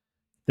here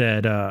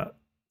that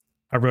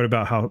I wrote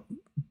about how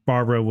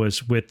Barbara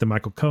was with the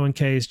Michael Cohen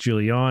case,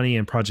 Giuliani,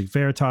 and Project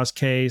Veritas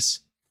case.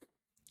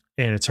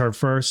 And it's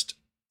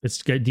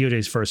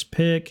DOJ's first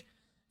pick.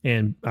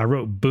 And I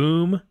wrote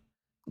boom,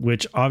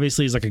 which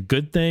obviously is like a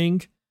good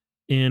thing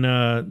in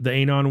the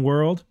Anon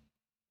world.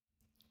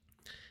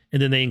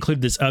 And then they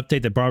included this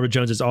update that Barbara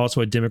Jones is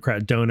also a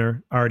Democrat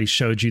donor. I already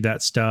showed you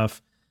that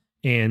stuff.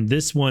 And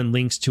this one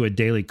links to a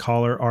Daily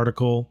Caller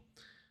article,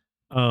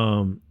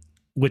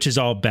 which is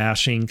all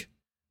bashing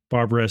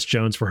Barbara S.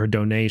 Jones for her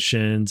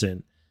donations.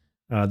 And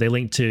they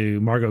link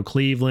to Margot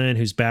Cleveland,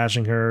 who's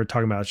bashing her,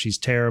 talking about she's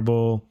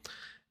terrible.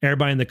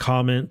 Everybody in the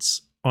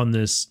comments on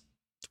this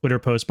Twitter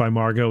post by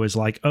Margot is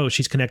like, oh,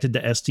 she's connected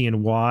to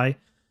SDNY.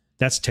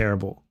 That's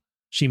terrible.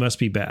 She must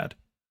be bad.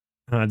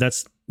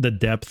 That's the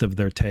depth of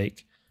their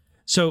take.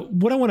 So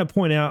what I want to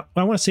point out,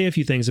 I want to say a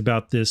few things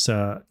about this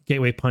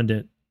Gateway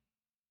Pundit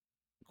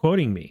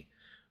quoting me.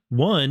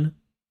 One,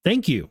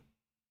 thank you.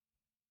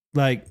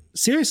 Like,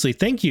 seriously,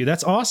 thank you.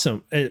 That's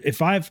awesome.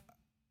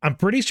 I'm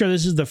pretty sure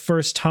this is the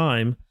first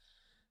time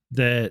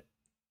that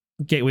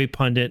Gateway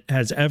Pundit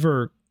has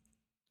ever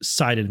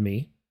cited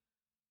me.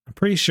 I'm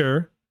pretty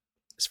sure,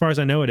 as far as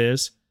I know, it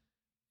is.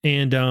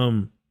 And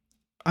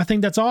I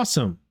think that's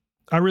awesome.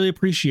 I really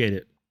appreciate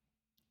it.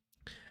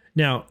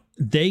 Now,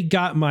 they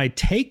got my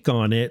take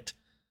on it.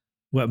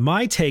 What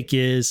my take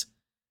is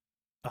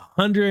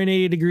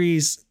 180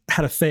 degrees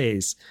out of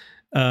phase.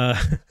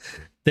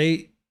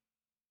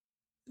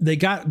 They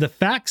got the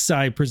facts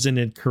I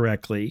presented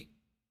correctly,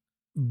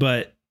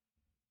 but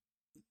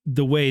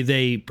the way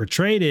they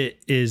portrayed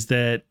it is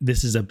that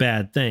this is a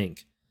bad thing.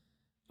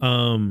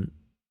 And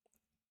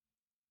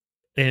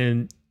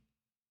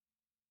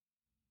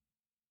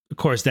of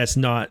course, that's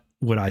not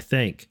what I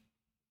think.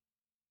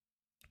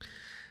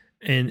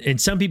 And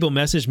some people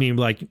message me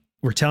like,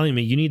 were telling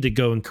me, you need to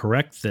go and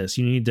correct this.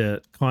 You need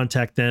to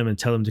contact them and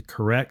tell them to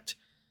correct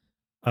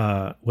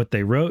what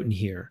they wrote in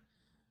here.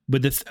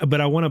 But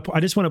I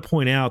just want to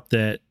point out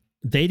that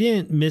they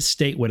didn't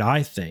misstate what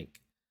I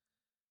think.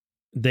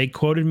 They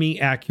quoted me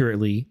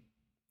accurately.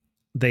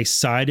 They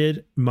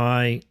cited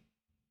what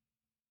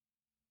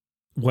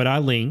I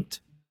linked,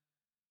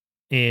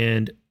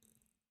 and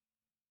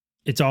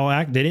it's all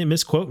they didn't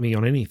misquote me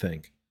on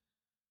anything.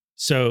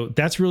 So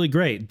that's really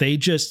great. They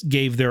just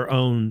gave their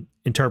own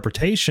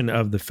interpretation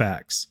of the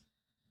facts.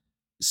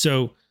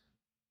 So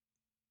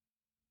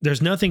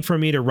there's nothing for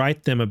me to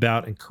write them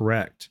about and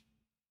correct.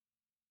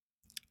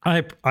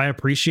 I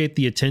appreciate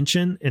the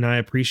attention, and I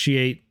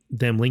appreciate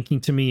them linking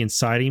to me and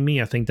citing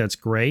me. I think that's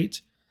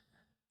great.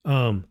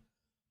 And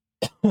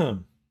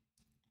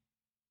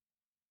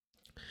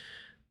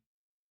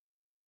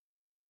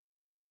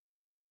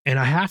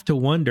I have to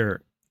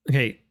wonder,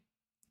 okay,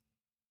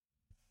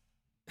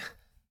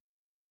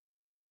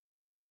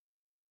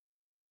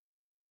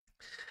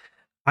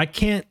 I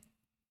can't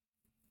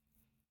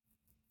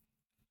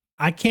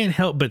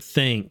help but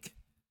think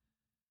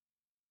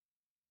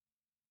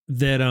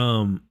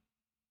that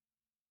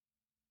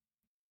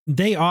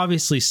they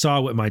obviously saw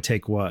what my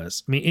take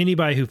was. I mean,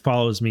 anybody who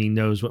follows me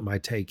knows what my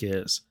take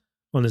is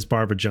on this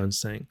Barbara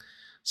Jones thing.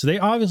 So they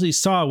obviously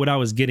saw what I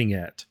was getting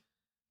at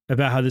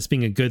about how this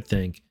being a good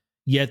thing,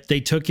 yet they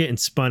took it and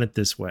spun it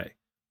this way.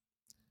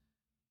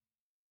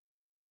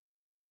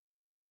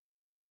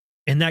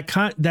 And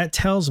that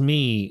tells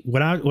me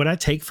what I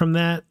take from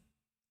that.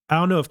 I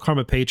don't know if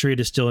Karma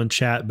Patriot is still in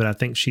chat, but I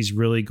think she's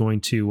really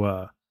going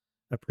to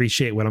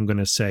appreciate what I'm going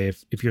to say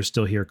if you're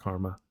still here,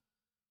 Karma.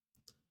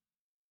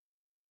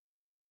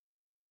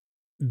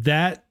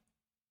 That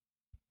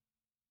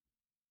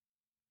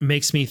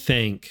makes me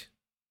think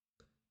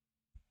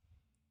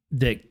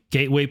that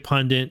Gateway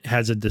Pundit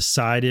has a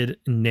decided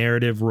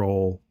narrative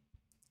role,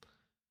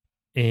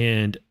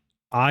 and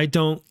I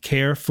don't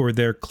care for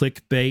their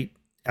clickbait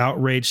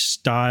outrage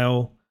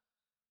style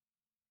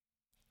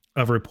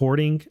of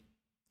reporting.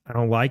 I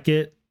don't like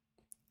it.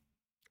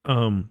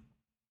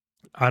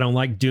 I don't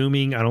like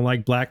dooming. I don't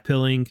like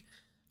blackpilling.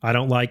 I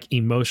don't like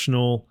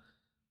emotional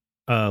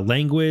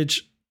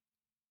language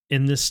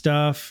in this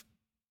stuff.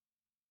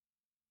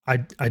 I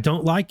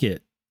don't like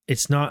it.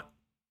 It's not,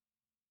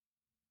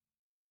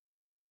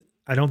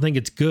 I don't think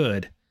it's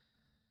good.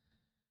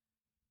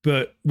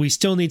 But we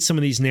still need some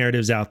of these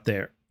narratives out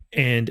there.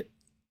 And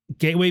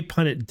Gateway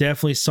Pundit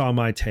definitely saw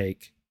my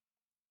take.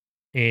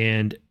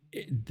 And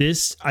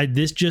this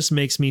just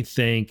makes me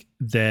think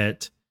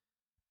that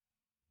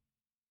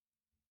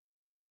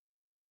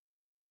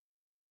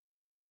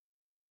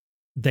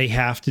they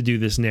have to do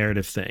this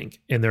narrative thing,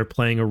 and they're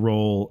playing a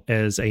role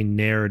as a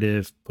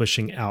narrative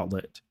pushing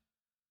outlet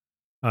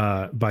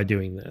by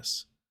doing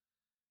this.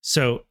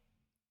 So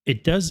I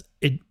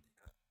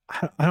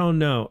don't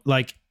know,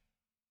 like,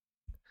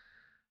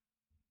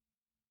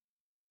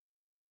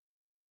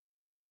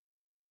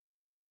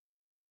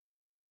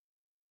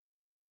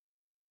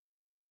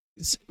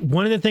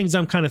 one of the things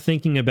I'm kind of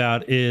thinking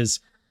about is,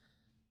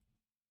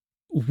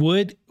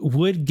 would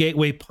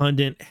Gateway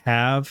Pundit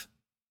have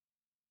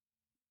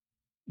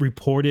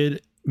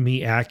reported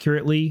me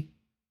accurately?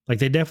 Like,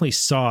 they definitely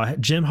saw,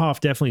 Jim Hoff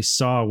definitely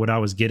saw what I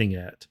was getting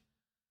at.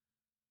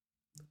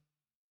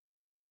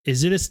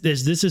 Is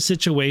this a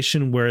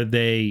situation where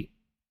they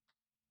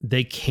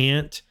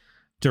can't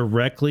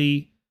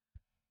directly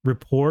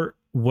report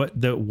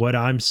what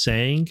I'm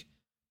saying,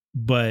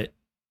 but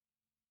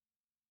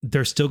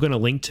they're still going to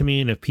link to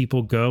me, and if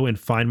people go and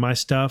find my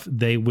stuff,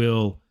 they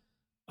will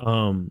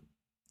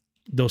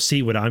they'll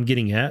see what I'm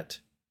getting at?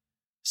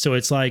 So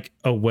it's like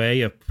a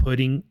way of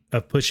pushing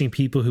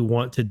people who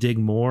want to dig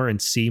more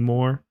and see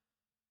more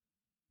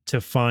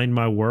to find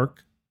my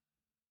work.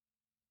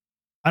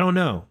 I don't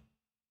know.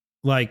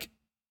 Like,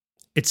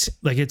 it's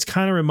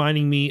kind of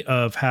reminding me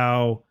of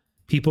how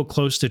people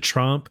close to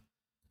Trump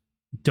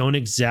don't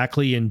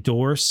exactly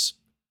endorse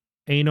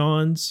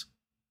anons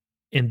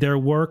in their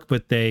work,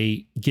 but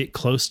they get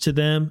close to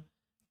them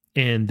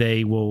and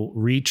they will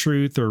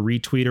retweet or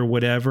retweet or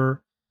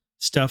whatever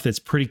stuff that's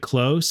pretty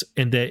close.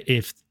 And that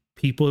if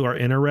people are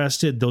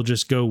interested, they'll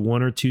just go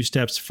one or two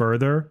steps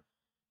further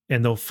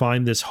and they'll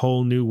find this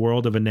whole new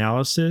world of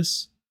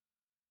analysis.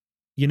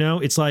 You know,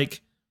 it's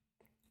like,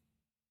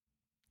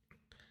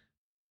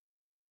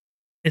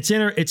 it's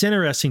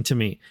interesting to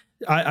me.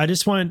 I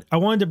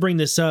wanted to bring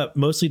this up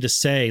mostly to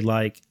say,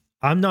 like,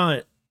 I'm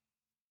not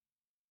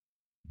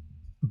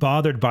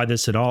bothered by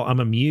this at all. I'm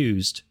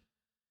amused.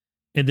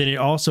 And then it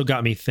also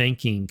got me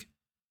thinking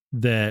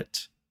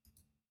that,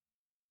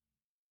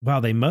 wow,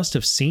 they must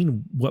have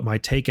seen what my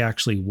take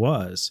actually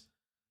was.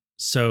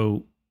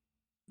 So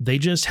they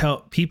just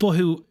help people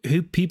who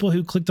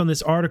clicked on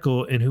this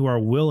article and who are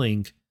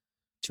willing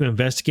to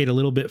investigate a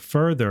little bit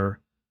further.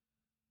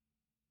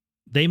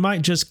 They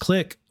might just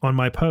click on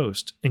my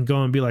post and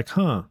go and be like,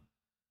 huh,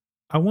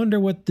 I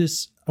wonder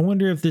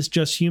if this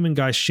Just Human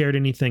guy shared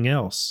anything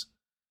else.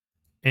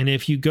 And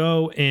if you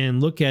go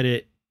and look at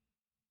it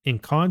in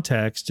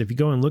context, if you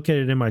go and look at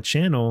it in my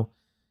channel,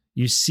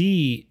 you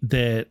see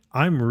that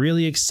I'm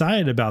really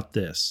excited about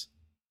this.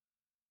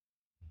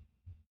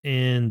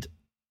 And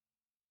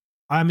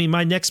I mean,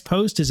 my next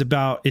post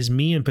is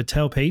me and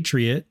Patel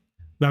Patriot.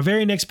 My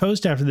very next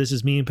post after this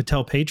is me and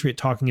Patel Patriot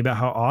talking about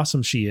how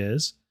awesome she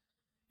is.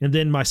 And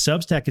then my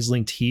Substack is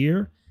linked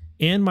here,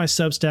 and my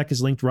Substack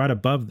is linked right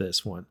above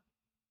this one.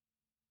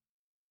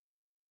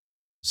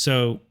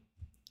 So,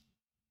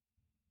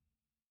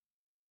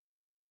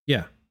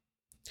 yeah.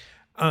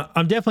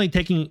 I'm definitely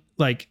taking,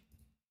 like,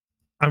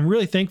 I'm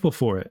really thankful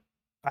for it.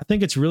 I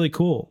think it's really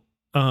cool.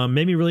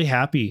 Made me really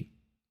happy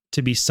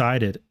to be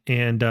cited.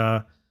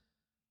 And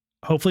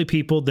hopefully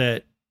people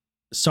that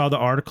saw the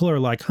article are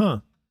like,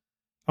 huh,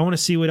 I want to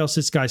see what else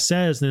this guy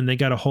says. And then they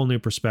got a whole new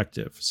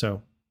perspective.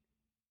 So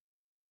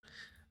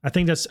I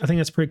think that's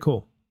pretty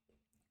cool.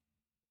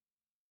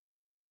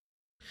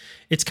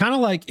 It's kind of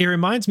like, it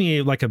reminds me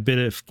of like a bit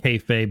of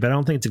kayfabe, but I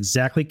don't think it's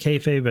exactly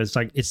kayfabe.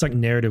 It's like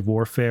narrative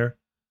warfare,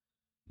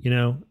 you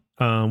know,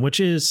 which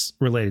is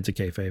related to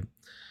kayfabe.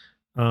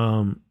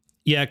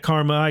 Yeah,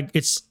 karma.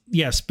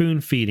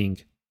 Spoon feeding.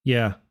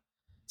 Yeah,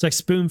 it's like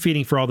spoon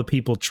feeding for all the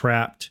people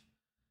trapped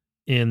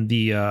in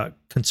the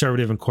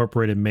conservative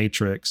incorporated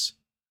matrix.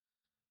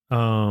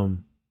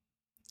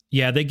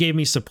 Yeah, they gave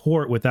me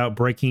support without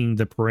breaking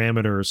the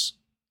parameters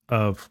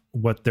of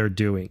what they're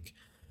doing.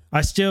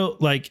 I still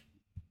like.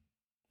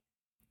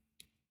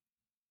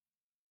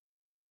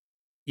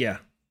 Yeah,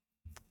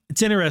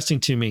 it's interesting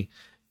to me.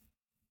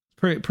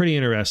 Pretty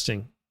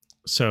interesting.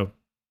 So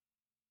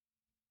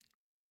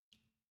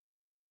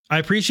I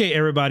appreciate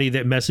everybody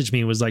that messaged me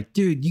and was like,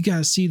 dude, you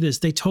guys see this.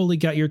 They totally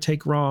got your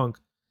take wrong.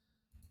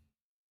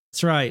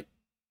 That's right.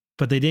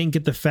 But they didn't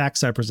get the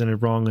facts I presented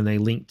wrong, and they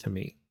linked to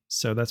me.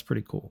 So that's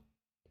pretty cool.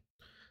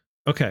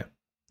 Okay.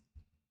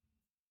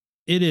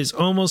 It is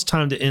almost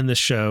time to end the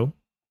show.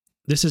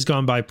 This has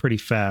gone by pretty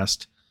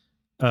fast.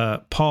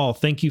 Paul,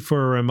 thank you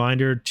for a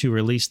reminder to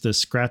release the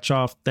scratch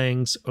off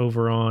things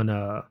over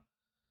on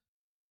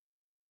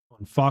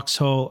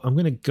Foxhole. I'm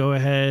going to go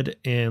ahead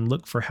and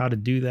look for how to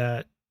do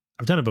that.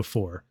 I've done it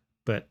before,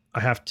 but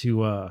I have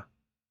to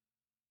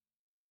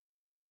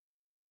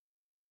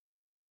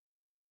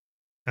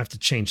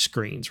change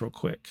screens real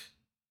quick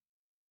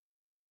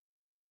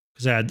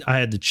because I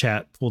had the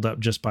chat pulled up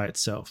just by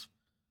itself.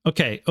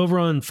 Okay, over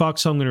on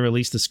Foxhole, I'm going to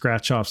release the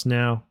scratch offs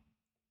now.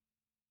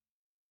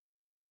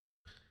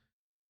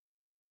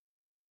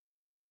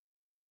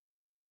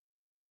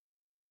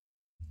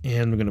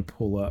 And we're going to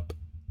pull up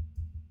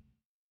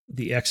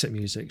the exit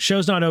music.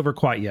 Show's not over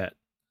quite yet.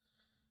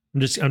 I'm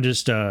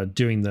just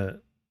doing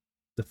the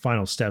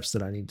final steps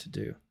that I need to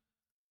do.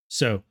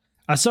 So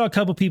I saw a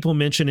couple people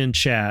mention in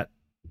chat.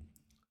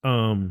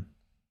 Let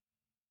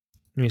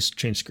me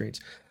change screens.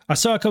 I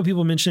saw a couple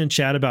people mention in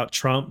chat about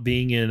Trump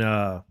being in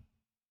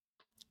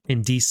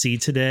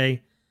DC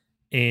today,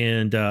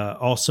 and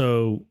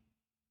also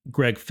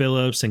Greg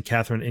Phillips and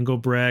Catherine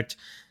Engelbrecht.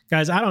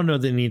 Guys, I don't know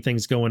that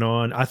anything's going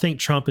on. I think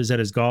Trump is at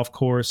his golf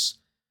course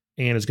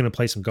and is going to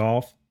play some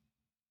golf.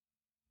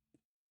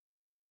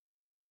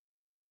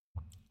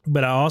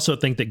 But I also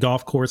think that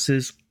golf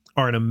courses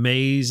are an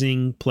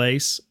amazing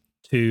place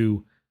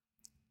to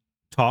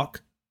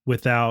talk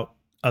without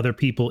other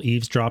people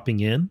eavesdropping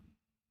in.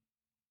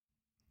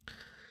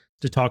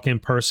 To talk in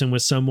person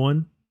with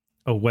someone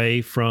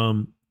away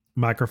from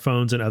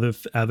microphones and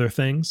other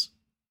things.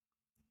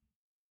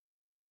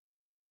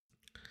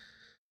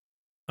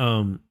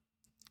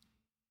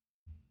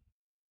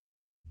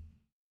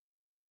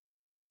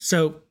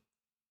 So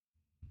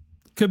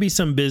could be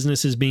some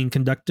businesses being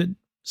conducted.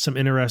 Some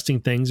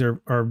interesting things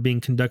are being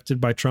conducted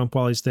by Trump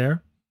while he's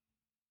there.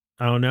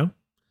 I don't know.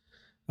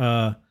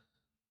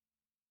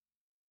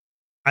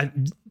 I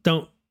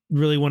don't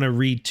really want to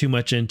read too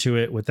much into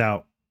it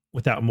without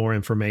more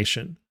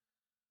information.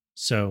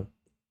 So,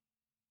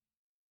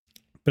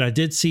 but I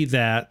did see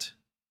that,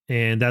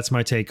 and that's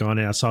my take on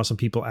it. I saw some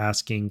people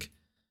asking.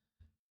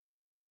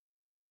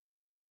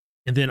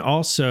 And then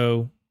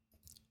also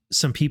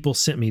some people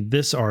sent me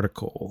this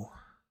article.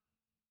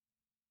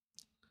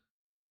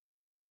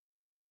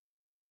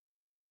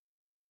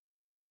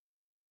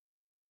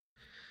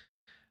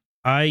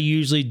 I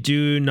usually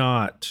do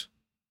not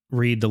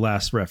read The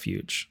Last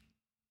Refuge.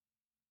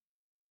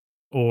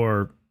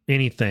 or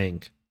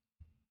anything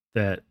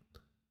that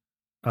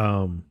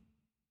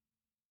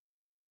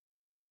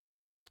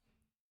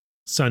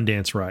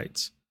Sundance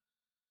writes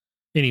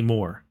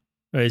anymore.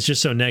 It's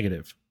just so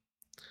negative.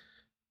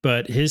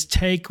 But his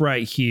take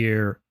right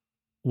here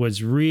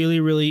was really,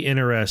 really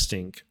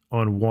interesting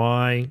on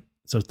why.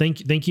 So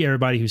thank you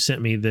everybody who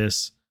sent me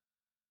this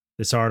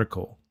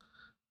article.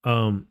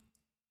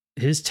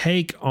 His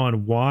take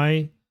on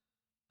why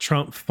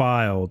Trump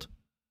filed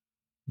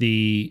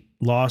the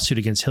lawsuit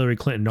against Hillary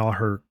Clinton and all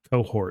her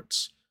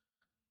cohorts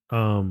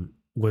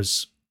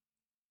was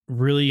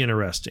really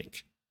interesting.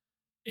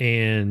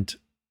 And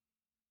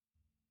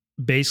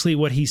basically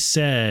what he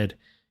said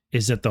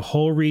is that the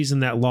whole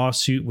reason that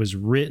lawsuit was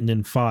written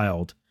and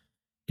filed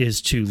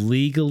is to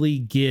legally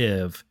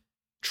give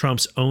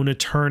Trump's own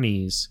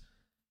attorneys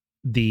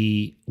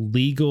the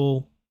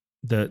legal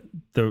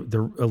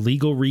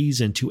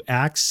reason to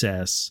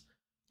access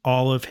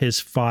all of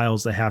his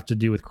files that have to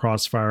do with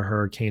Crossfire,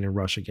 Hurricane, and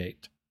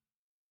Russiagate.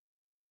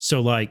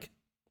 So like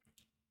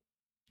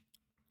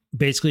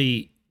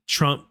basically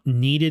Trump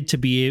needed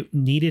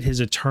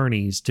his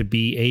attorneys to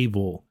be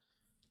able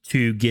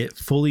to get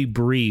fully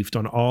briefed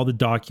on all the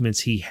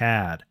documents he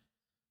had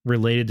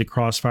related to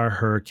Crossfire,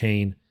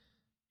 Hurricane,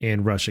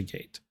 and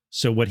Russiagate.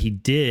 So what he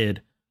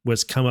did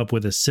was come up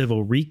with a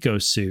civil RICO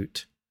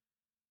suit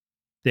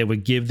that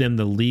would give them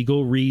the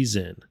legal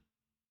reason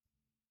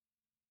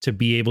to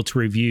be able to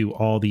review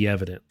all the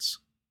evidence.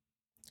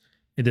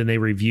 And then they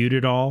reviewed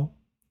it all,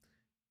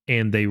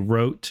 and they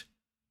wrote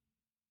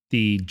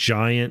the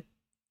giant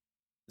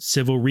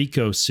civil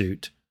RICO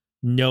suit,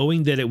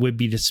 knowing that it would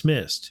be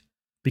dismissed.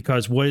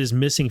 Because what is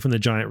missing from the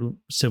giant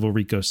civil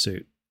RICO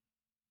suit?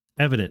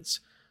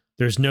 Evidence.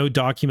 There's no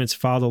documents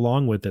filed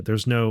along with it.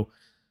 There's no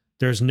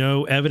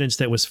evidence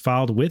that was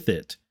filed with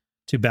it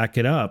to back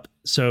it up.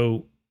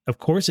 So, of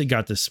course, it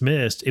got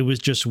dismissed. It was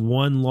just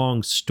one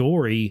long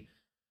story.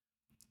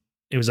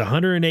 It was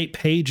 108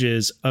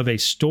 pages of a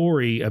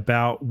story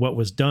about what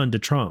was done to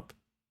Trump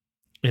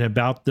and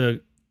about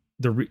the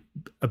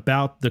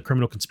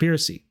criminal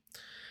conspiracy.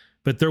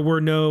 But there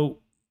weren't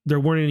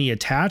any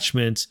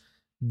attachments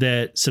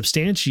that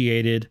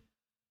substantiated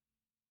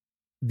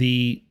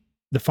the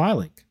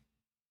filing.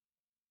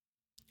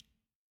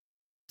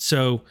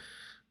 So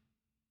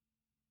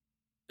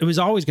it was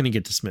always going to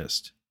get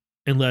dismissed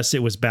unless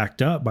it was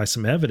backed up by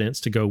some evidence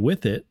to go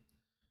with it.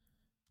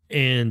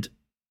 And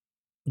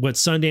what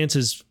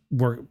Sundance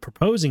were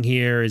proposing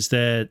here is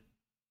that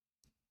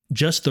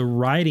just the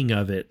writing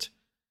of it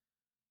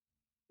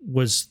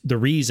was the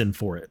reason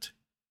for it,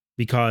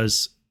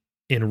 because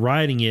in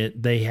writing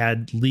it, they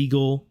had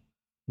legal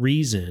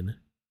reason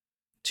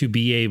to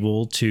be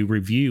able to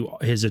review,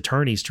 his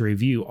attorneys to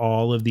review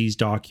all of these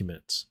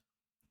documents.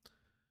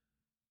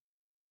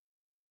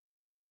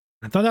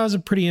 I thought that was a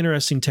pretty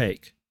interesting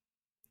take.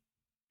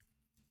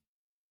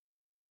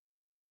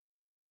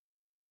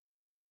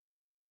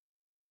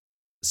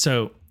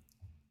 So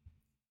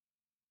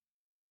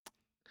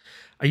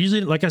I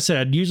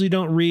usually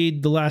don't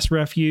read The Last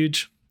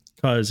Refuge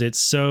because it's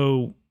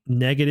so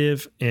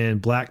negative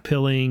and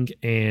blackpilling,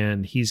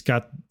 and he's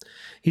got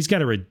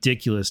a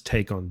ridiculous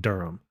take on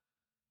Durham,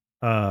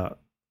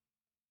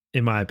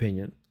 in my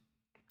opinion.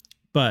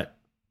 But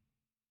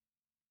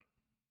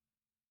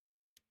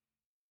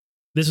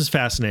this is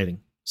fascinating.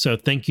 So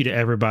thank you to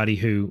everybody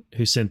who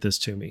sent this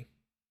to me.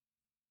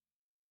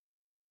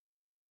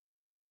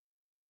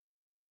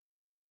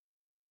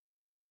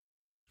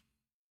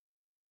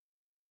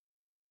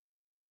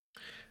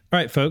 All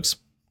right, folks.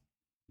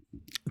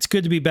 It's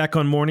good to be back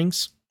on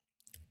mornings.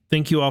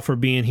 Thank you all for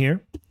being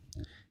here.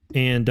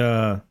 And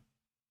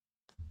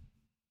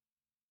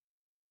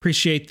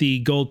appreciate the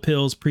gold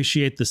pills,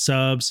 appreciate the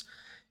subs.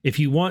 If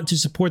you want to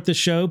support the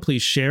show,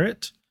 please share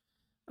it.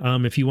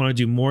 If you want to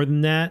do more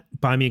than that,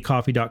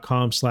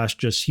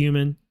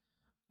 buymeacoffee.com/justhuman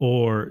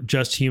or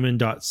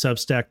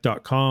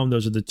justhuman.substack.com.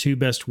 Those are the two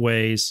best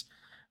ways.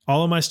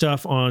 All of my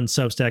stuff on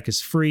Substack is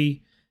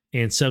free,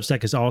 and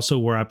Substack is also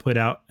where I put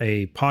out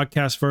a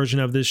podcast version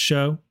of this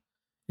show.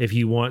 If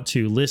you want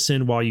to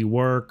listen while you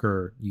work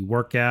or you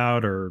work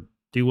out or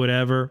do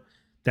whatever,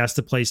 that's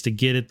the place to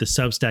get it. The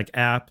Substack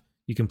app,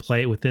 you can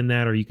play it within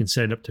that, or you can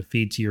set it up to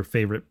feed to your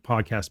favorite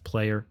podcast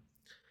player.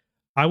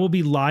 I will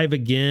be live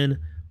again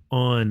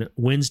on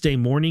Wednesday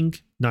morning,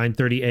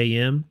 9:30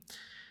 a.m.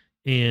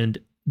 And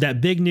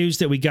that big news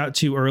that we got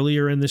to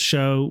earlier in the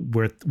show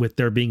with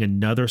there being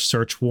another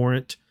search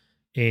warrant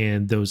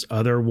and those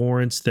other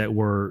warrants that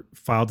were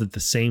filed at the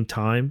same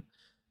time,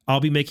 I'll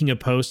be making a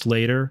post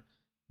later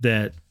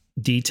that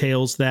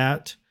details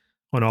that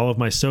on all of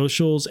my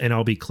socials, and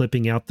I'll be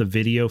clipping out the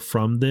video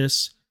from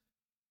this.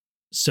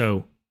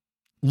 So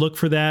look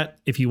for that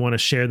if you want to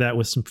share that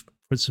with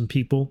some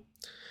people.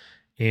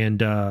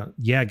 And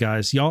yeah,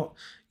 guys, y'all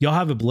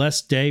have a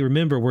blessed day.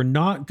 Remember, we're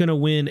not going to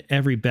win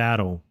every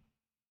battle,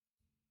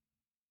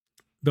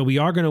 but we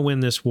are going to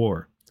win this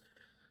war.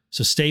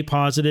 So stay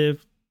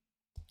positive.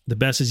 The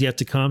best is yet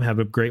to come. Have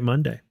a great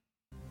Monday.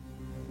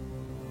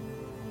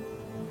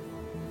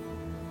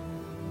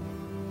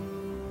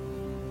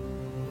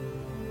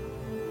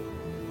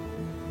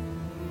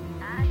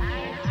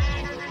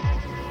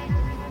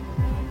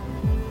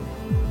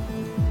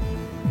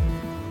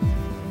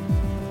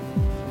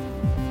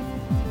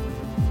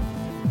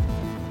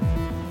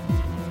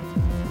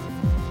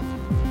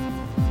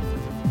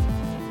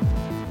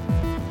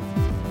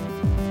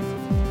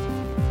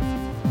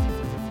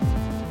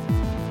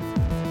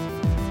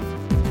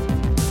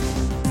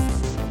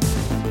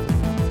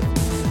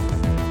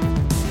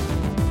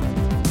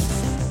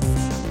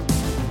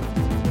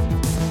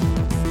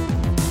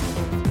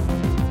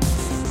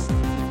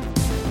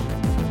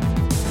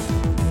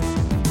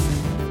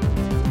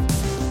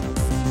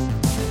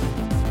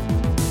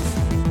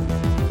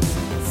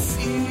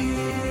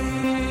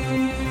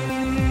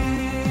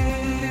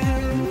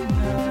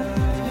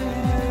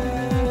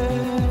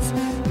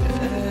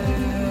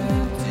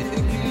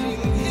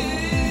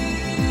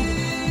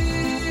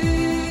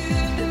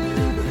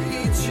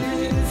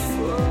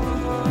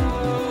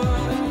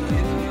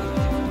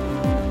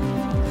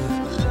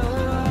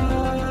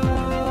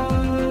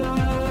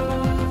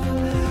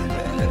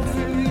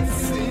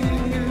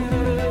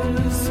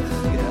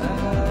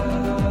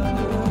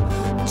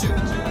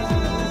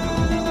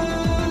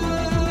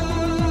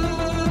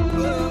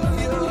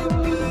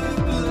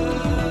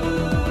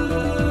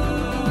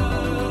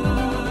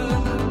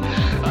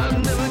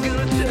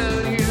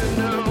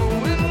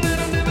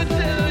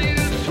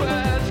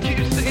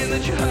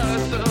 us.